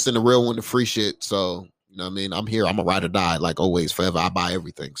might as well send a real one to free shit. So you know what I mean? I'm here. I'm a ride or die, like always, forever. I buy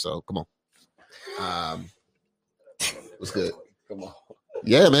everything. So come on. What's good? come on.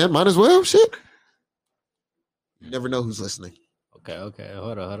 Yeah, man. Might as well. Shit. You never know who's listening. Okay.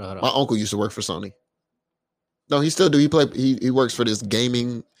 Hold on. My uncle used to work for Sony. No, he still do. He works for this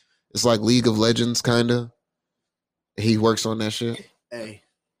gaming. It's like League of Legends, kind of. He works on that shit. Hey.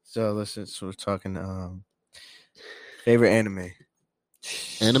 So listen, so we're talking favorite anime.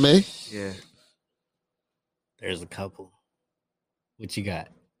 Anime? Yeah. There's a couple. What you got?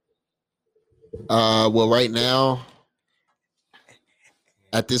 Well, right now,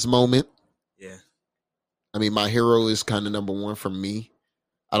 at this moment, Yeah. I mean, My Hero is kind of number one for me.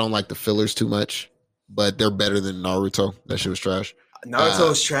 I don't like the fillers too much, but they're better than Naruto. That shit was trash.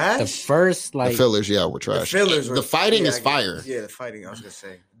 Naruto's trash. The first The fillers, yeah, were The trash. fillers were, The fighting yeah, is fire. Yeah, the fighting. I was gonna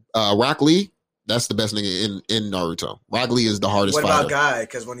say. Rock Lee, that's the best nigga in Naruto. Rock Lee is the hardest What fighter. about Guy?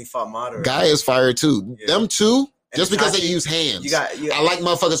 Because when he fought Madara, Guy is fire too. Yeah. Them two, And just because they Itachi, use hands. you got. I like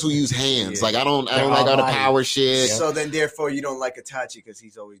motherfuckers who use hands. Yeah. Like I don't They're like all the almighty. power shit. So then, therefore, you don't like Itachi because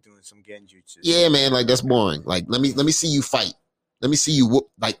he's always doing some genjutsu. Yeah, man, like that's boring. Like let me see you fight. Let me see you whoop.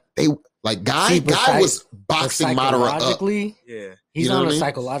 Like they like Guy. See, but Guy was boxing Madara up. psychologically, Yeah, he's You know on what I the mean?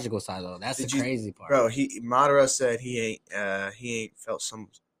 psychological side though. That's Did the you- crazy part, bro. Madara said he ain't felt some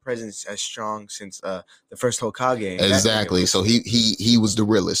presence as strong since the first Hokage. And that Exactly. nigga was- So he was the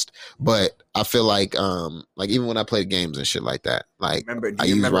realest. But I feel like even when I played games and shit like that, like remember? I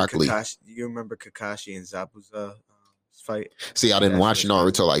use Rock Lee. Kakashi? Do you remember Kakashi and Zabuza fight? See, I didn't That's watch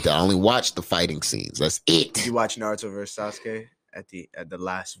what- Naruto like that. I only watched the fighting scenes. That's it. Did you watch Naruto versus Sasuke at the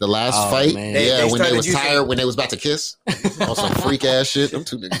last? The last Oh, fight, man. They when they started was using- tired, when they was about to kiss, on some freak ass shit. Them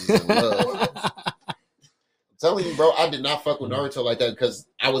two niggas is in love. I'm telling you, bro, I did not fuck with Naruto like that because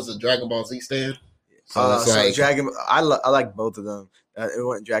I was a Dragon Ball Z stan. So it's like Dragon. I like both of them. It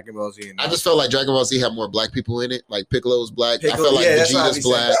wasn't Dragon Ball Z. And I just felt like Dragon Ball Z had more black people in it. Like Piccolo was black. I Piccolo- felt like yeah, that's what I Vegeta's be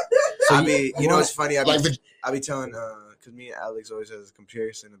saying. black. So I mean, you know, it's funny. I Like be telling because me and Alex always has a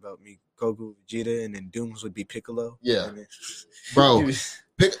comparison about me, Goku, Vegeta, and then Dooms would be Piccolo. Yeah. And then- Bro,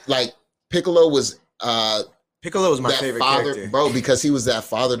 Piccolo was Piccolo was my that favorite father, character. bro, because he was that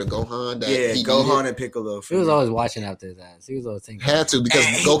father to Gohan. That Yeah, he Gohan needed. and Piccolo. for He was me. always watching after his ass. He was always thinking. Had to because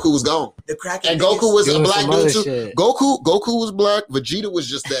And he- Goku was gone. the cracking And thing Goku is- was a doing black some dude other too. shit. Goku was black. Vegeta was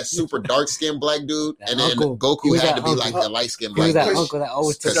just that super dark skinned black dude, That and then uncle. He Goku was had that to be uncle. like the light skinned He was black that dude. uncle that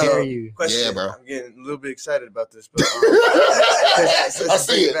always took So- care of you. Question, Yeah, bro. I'm getting a little bit excited about this, but I it's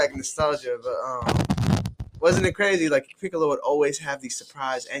see it. back nostalgia. But wasn't it crazy? Like Piccolo would always have these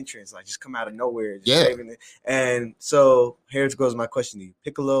surprise entrants, like just come out of nowhere, just Yeah. saving it. And so here goes my question to you: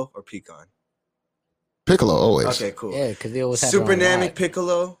 Piccolo or Pecan? Piccolo always. Okay, cool. Yeah, because they always had Super their own Namek vibe.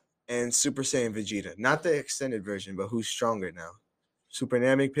 Piccolo and Super Saiyan Vegeta. Not the extended version, but who's stronger now? Super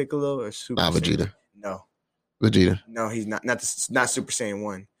Namek Piccolo or Super Nah, Saiyan? Vegeta. No, Vegeta. he's not Super Saiyan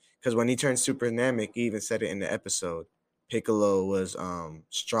 1. Because when he turned Super Namek, he even said it in the episode. Piccolo was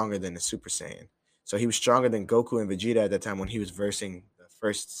stronger than the Super Saiyan. So he was stronger than Goku and Vegeta at that time when he was versing the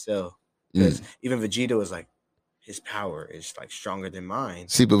first Cell. Because even Vegeta was like, his power is like stronger than mine.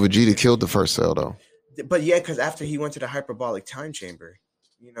 See, but Vegeta killed the first cell though. But yeah, because after he went to the hyperbolic time chamber,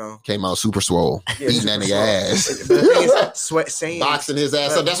 you know, Came out super swole, yeah, beating that super nigga strong. ass, But the thing is, Saiyans, boxing his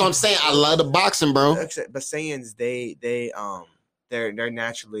ass up. That's what I'm saying. I love the boxing, bro. but Saiyans, they're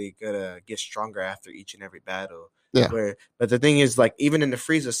naturally gonna get stronger after each and every battle. Yeah. But the thing is, like, even in the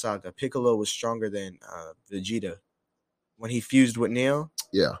Frieza saga, Piccolo was stronger than Vegeta when he fused with Neo.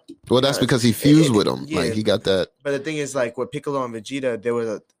 Yeah. Well, that's because he fused with him. yeah. Like he got that. But the thing is, like, with Piccolo and Vegeta, there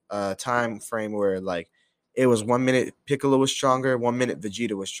was a time frame where, like, it was 1 minute Piccolo was stronger, 1 minute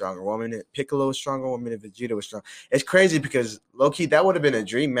Vegeta was stronger, 1 minute Piccolo was stronger, 1 minute Vegeta was stronger. It's crazy because low-key, that would have been a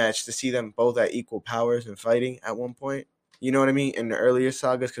dream match to see them both at equal powers and fighting at one point. You know what I mean? In the earlier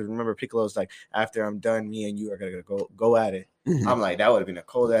sagas, because remember, Piccolo's like, after I'm done, me and you are gonna go at it. Mhm. I'm like, that would have been a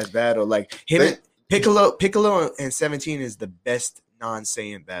cold ass battle. Like Piccolo and 17 is the best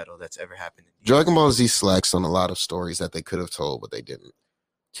non-Saiyan battle that's ever happened. Dragon Ball Z slacks on a lot of stories that they could have told, but they didn't.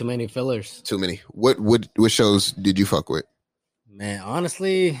 Too many fillers. Too many. What shows did you fuck with? Man,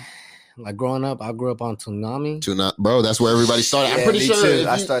 honestly, like growing up, I grew up on Toonami. Bro, that's where everybody started. Yeah, I'm pretty me sure. too.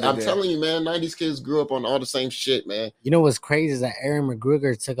 I'm there. Telling you, man, 90s kids grew up on all the same shit, man. You know what's crazy is that Aaron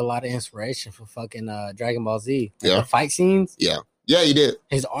McGruger took a lot of inspiration from fucking Dragon Ball Z. Like Yeah. the fight scenes. Yeah, he did.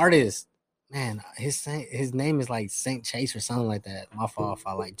 His artist, man, his name is like Saint Chase or something like that. My fault if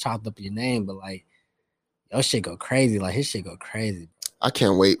I like chopped up your name, but like your shit go crazy. Like his shit go crazy. I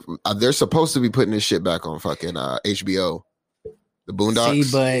can't wait. They're supposed to be putting this shit back on fucking HBO. The Boondocks.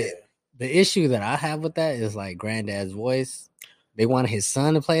 See, but the issue that I have with that is like Granddad's voice. They wanted his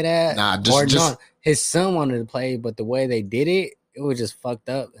son to play that. Nah, his son wanted to play, but the way they did it, it was just fucked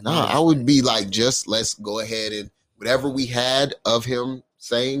up. Nah, I would be like, just let's go ahead and whatever we had of him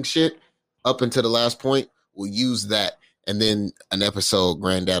saying shit up until the last point, we'll use that. And then an episode,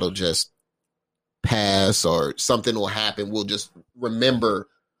 Granddad will just pass or something will happen. We'll just remember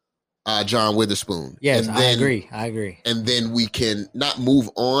John Witherspoon. Yes, and then, I agree. And then we can not move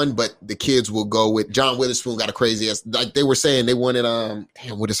on, but the kids will go with John Witherspoon got a crazy ass. Like they were saying, they wanted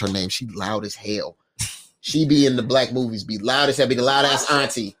damn, what is her name? She loud as hell. She be in the black movies, be loud as hell, be the loud ass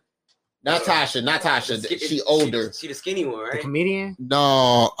auntie. Not Tasha. She older. She the skinny one, right? The comedian?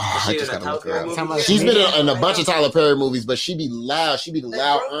 No, I just gotta look her up. She's been in a bunch of Tyler Perry movies, but she be loud. She be the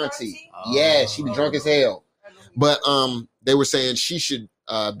loud auntie. Yeah, she be drunk as hell. But they were saying she should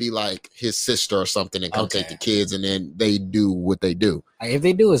be like his sister or something and come take the kids, and then they do what they do. Like, if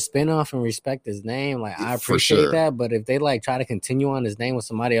they do a spinoff and respect his name, like I appreciate that. But if they like try to continue on his name with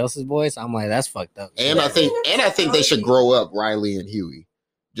somebody else's voice, I'm like, that's fucked up. And I think they should grow up Riley and Huey.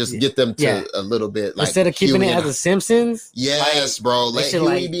 Just get them to a little bit like instead of keeping Huey it as the Simpsons. Yes, like, bro. Let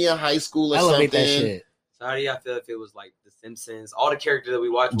Huey be in high school or something. That shit. So how do y'all feel if it was like the Simpsons? All the characters that we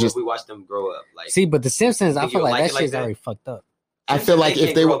watch, we watch them grow up. Like, see, but the Simpsons, I feel like that shit's like already fucked up. I feel like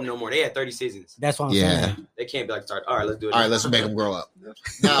if they grow up no more, they had 30 seasons. That's what I'm saying. They can't be like, all right, let's do it. All right, let's make them grow up.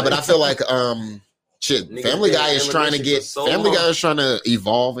 Nah, but I feel like shit. Family Guy is trying to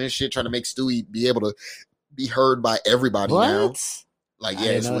evolve and shit, trying to make Stewie be able to be heard by everybody now. Like,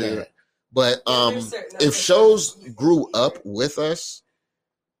 yeah, it's weird. That. But if shows grew up with us,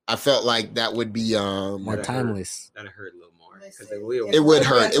 I felt like that would be more timeless. That'd hurt a little more. It would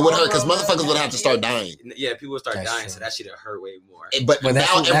hurt. It would hurt because motherfuckers would have to start dying. Yeah, people would start dying, so that should have hurt way more. But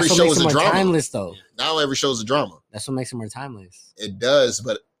now every show is a drama. Timeless though. Now every show is a drama. That's what makes it more timeless. It does,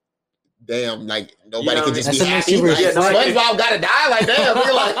 but damn, like nobody can just be happy. SpongeBob gotta die. Like damn,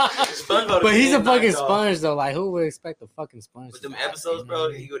 you're like SpongeBob. But he's a fucking sponge though. Like who would expect a fucking sponge? With them episodes,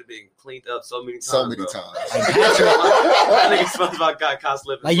 bro, he would have been cleaned up so many times. Like SpongeBob got caught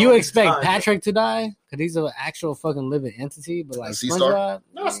slipping. Like you expect Patrick to die because he's an actual fucking living entity, but like SpongeBob.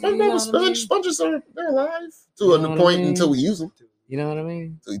 No, SpongeBob sponges they're alive to a point until we use them. You know what I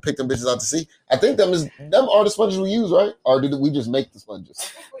mean? So you pick them bitches out to sea. I think them are the sponges we use, right? Or did we just make the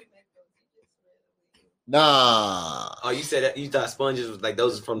sponges? Nah. Oh, you said that you thought sponges was like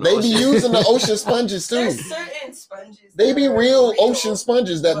those from the ocean. They be using the ocean sponges too. There's certain sponges. They be real ocean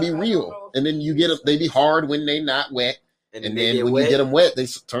sponges that be real, and then you get them. They be hard when they not wet, and then when you get them wet, they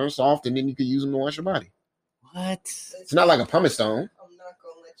turn soft, and then you can use them to wash your body. What? It's not like a pumice stone. I'm not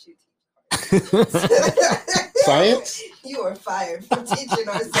gonna let you teach science. You are fired for teaching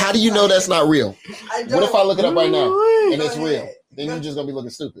us. How do you know that's not real? What if I look it up right now and it's Go real? ahead. Then you're just gonna be looking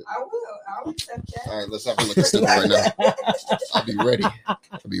stupid. I will. I'll accept that. All right, let's have a look at stupid right now. I'll be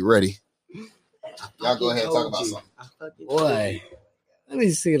ready. Y'all go ahead and talk about something. Boy, let me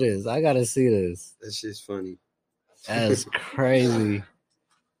see this. I gotta see this. That shit's funny. That's crazy.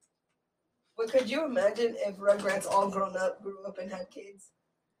 But could you imagine if Rugrats all grew up and had kids?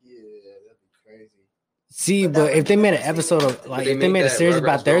 Yeah, that'd be crazy. See, but if they made an episode of like if they made a series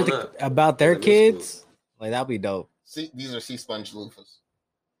about their kids, like that'd be dope. See, these are sea sponge loofahs.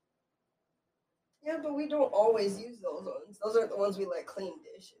 Yeah, but we don't always use those ones. Those aren't the ones we like clean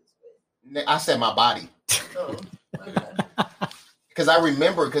dishes with. I said my body. Oh, okay. Because I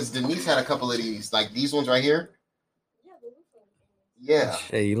remember, because Denise had a couple of these, like these ones right here. Yeah.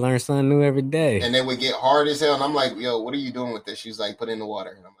 Hey, you learn something new every day. And they would get hard as hell, and I'm like, "Yo, what are you doing with this?" She's like, "Put it in the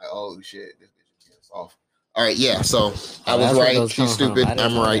water," and I'm like, "Oh shit, this bitch is getting soft." All right, yeah. So I was right. She's stupid.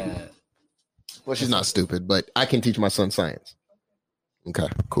 I'm right. Well, she's not stupid, but I can teach my son science. Okay,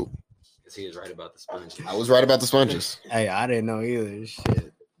 cool. Because he was right about the sponges. I was right about the sponges. Hey, I didn't know either.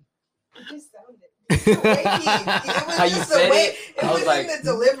 Shit. How you said it? I was like, the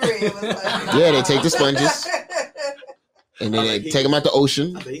delivery. It was like, Yeah, they take the sponges and then they take them out the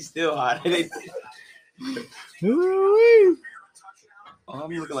ocean. He's still hot. Oh,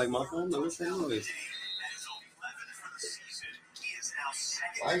 I'm looking like my phone. What's that noise?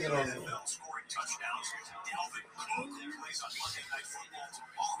 Why is it on?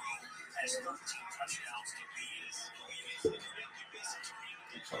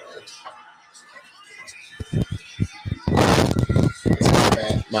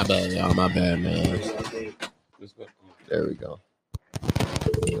 My bad, y'all. My bad, man. There we go.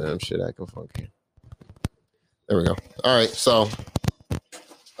 Damn shit, acting funky. There we go. All right, so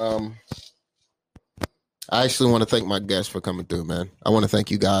I actually want to thank my guests for coming through, man. I want to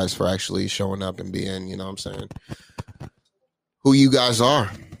thank you guys for actually showing up and being, you know what I'm saying, who you guys are.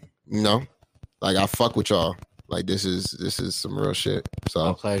 You know, like I fuck with y'all. Like this is some real shit. So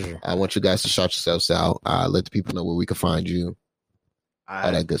My pleasure. I want you guys to shout yourselves out. Let the people know where we can find you.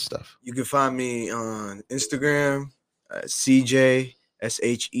 All that good stuff. You can find me on Instagram, CJ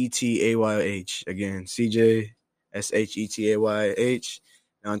SHETAYH. Again, CJ SHETAYH.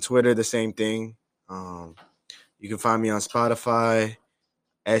 On Twitter, the same thing. You can find me on Spotify,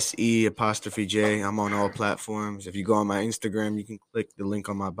 SE''J. I'm on all platforms. If you go on my Instagram, you can click the link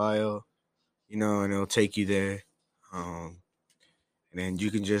on my bio, you know, and it'll take you there. And then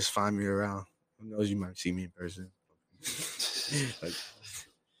you can just find me around. Who knows, you might see me in person.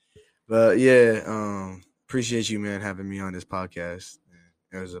 But yeah, appreciate you, man, having me on this podcast.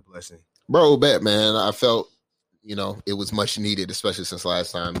 It was a blessing. Bro, bet, man. I felt, you know, it was much needed, especially since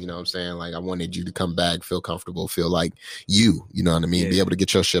last time, you know what I'm saying? Like, I wanted you to come back, feel comfortable, feel like you know what I mean? Yeah. Be able to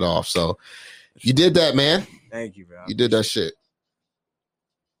get your shit off. So you did that, man. Thank you, bro. You did that shit.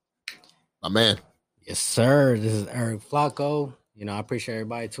 My man. Yes, sir. This is Eric Flacco. You know, I appreciate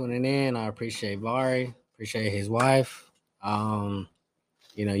everybody tuning in. I appreciate Vari. Appreciate his wife.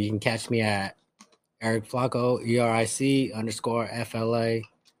 You know, you can catch me at Eric Flacco,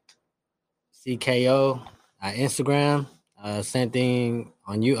 ERIC_FLACKO at Instagram. Same thing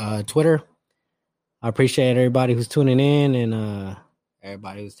on Twitter. I appreciate everybody who's tuning in and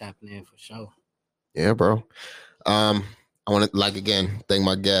everybody who's tapping in for sure. Yeah, bro. I want to, like, again, thank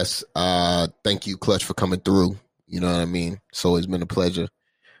my guests. Thank you, Clutch, for coming through. You know what I mean? It's always been a pleasure.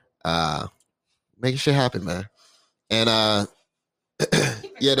 Making shit happen, man. And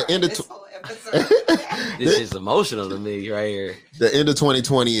yeah, the end of this is emotional to me right here. The end of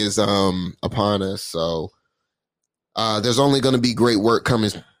 2020 is upon us, so there's only going to be great work coming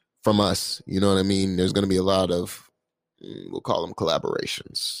from us. You know what I mean? There's going to be a lot of, we'll call them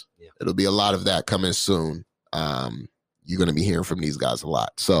collaborations. Yeah. It'll be a lot of that coming soon. You're going to be hearing from these guys a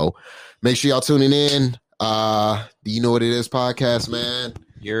lot. So make sure y'all tuning in. Do you know what it is podcast, man?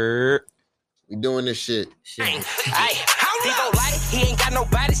 We doing this shit. He gon' like it, he ain't got no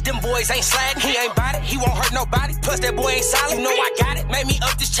bodies, them boys ain't sliding, he ain't bought it, he won't hurt nobody, plus that boy ain't solid, you know I got it, made me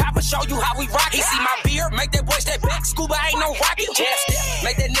up this chopper, show you how we rock it, he see my beard, make that boy step back, scuba ain't no rocket, yeah,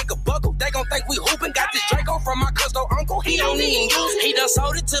 make that nigga buckle, they gon' think we hooping, got this Draco from my cousin uncle, he don't even use it, he done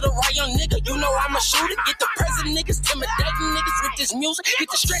sold it to the right young nigga, you know I'ma shoot it, get the present niggas, intimidating niggas with this music, get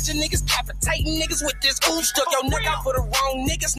the stretching niggas, capitating niggas with this ooh, stuck your neck out for the wrong niggas,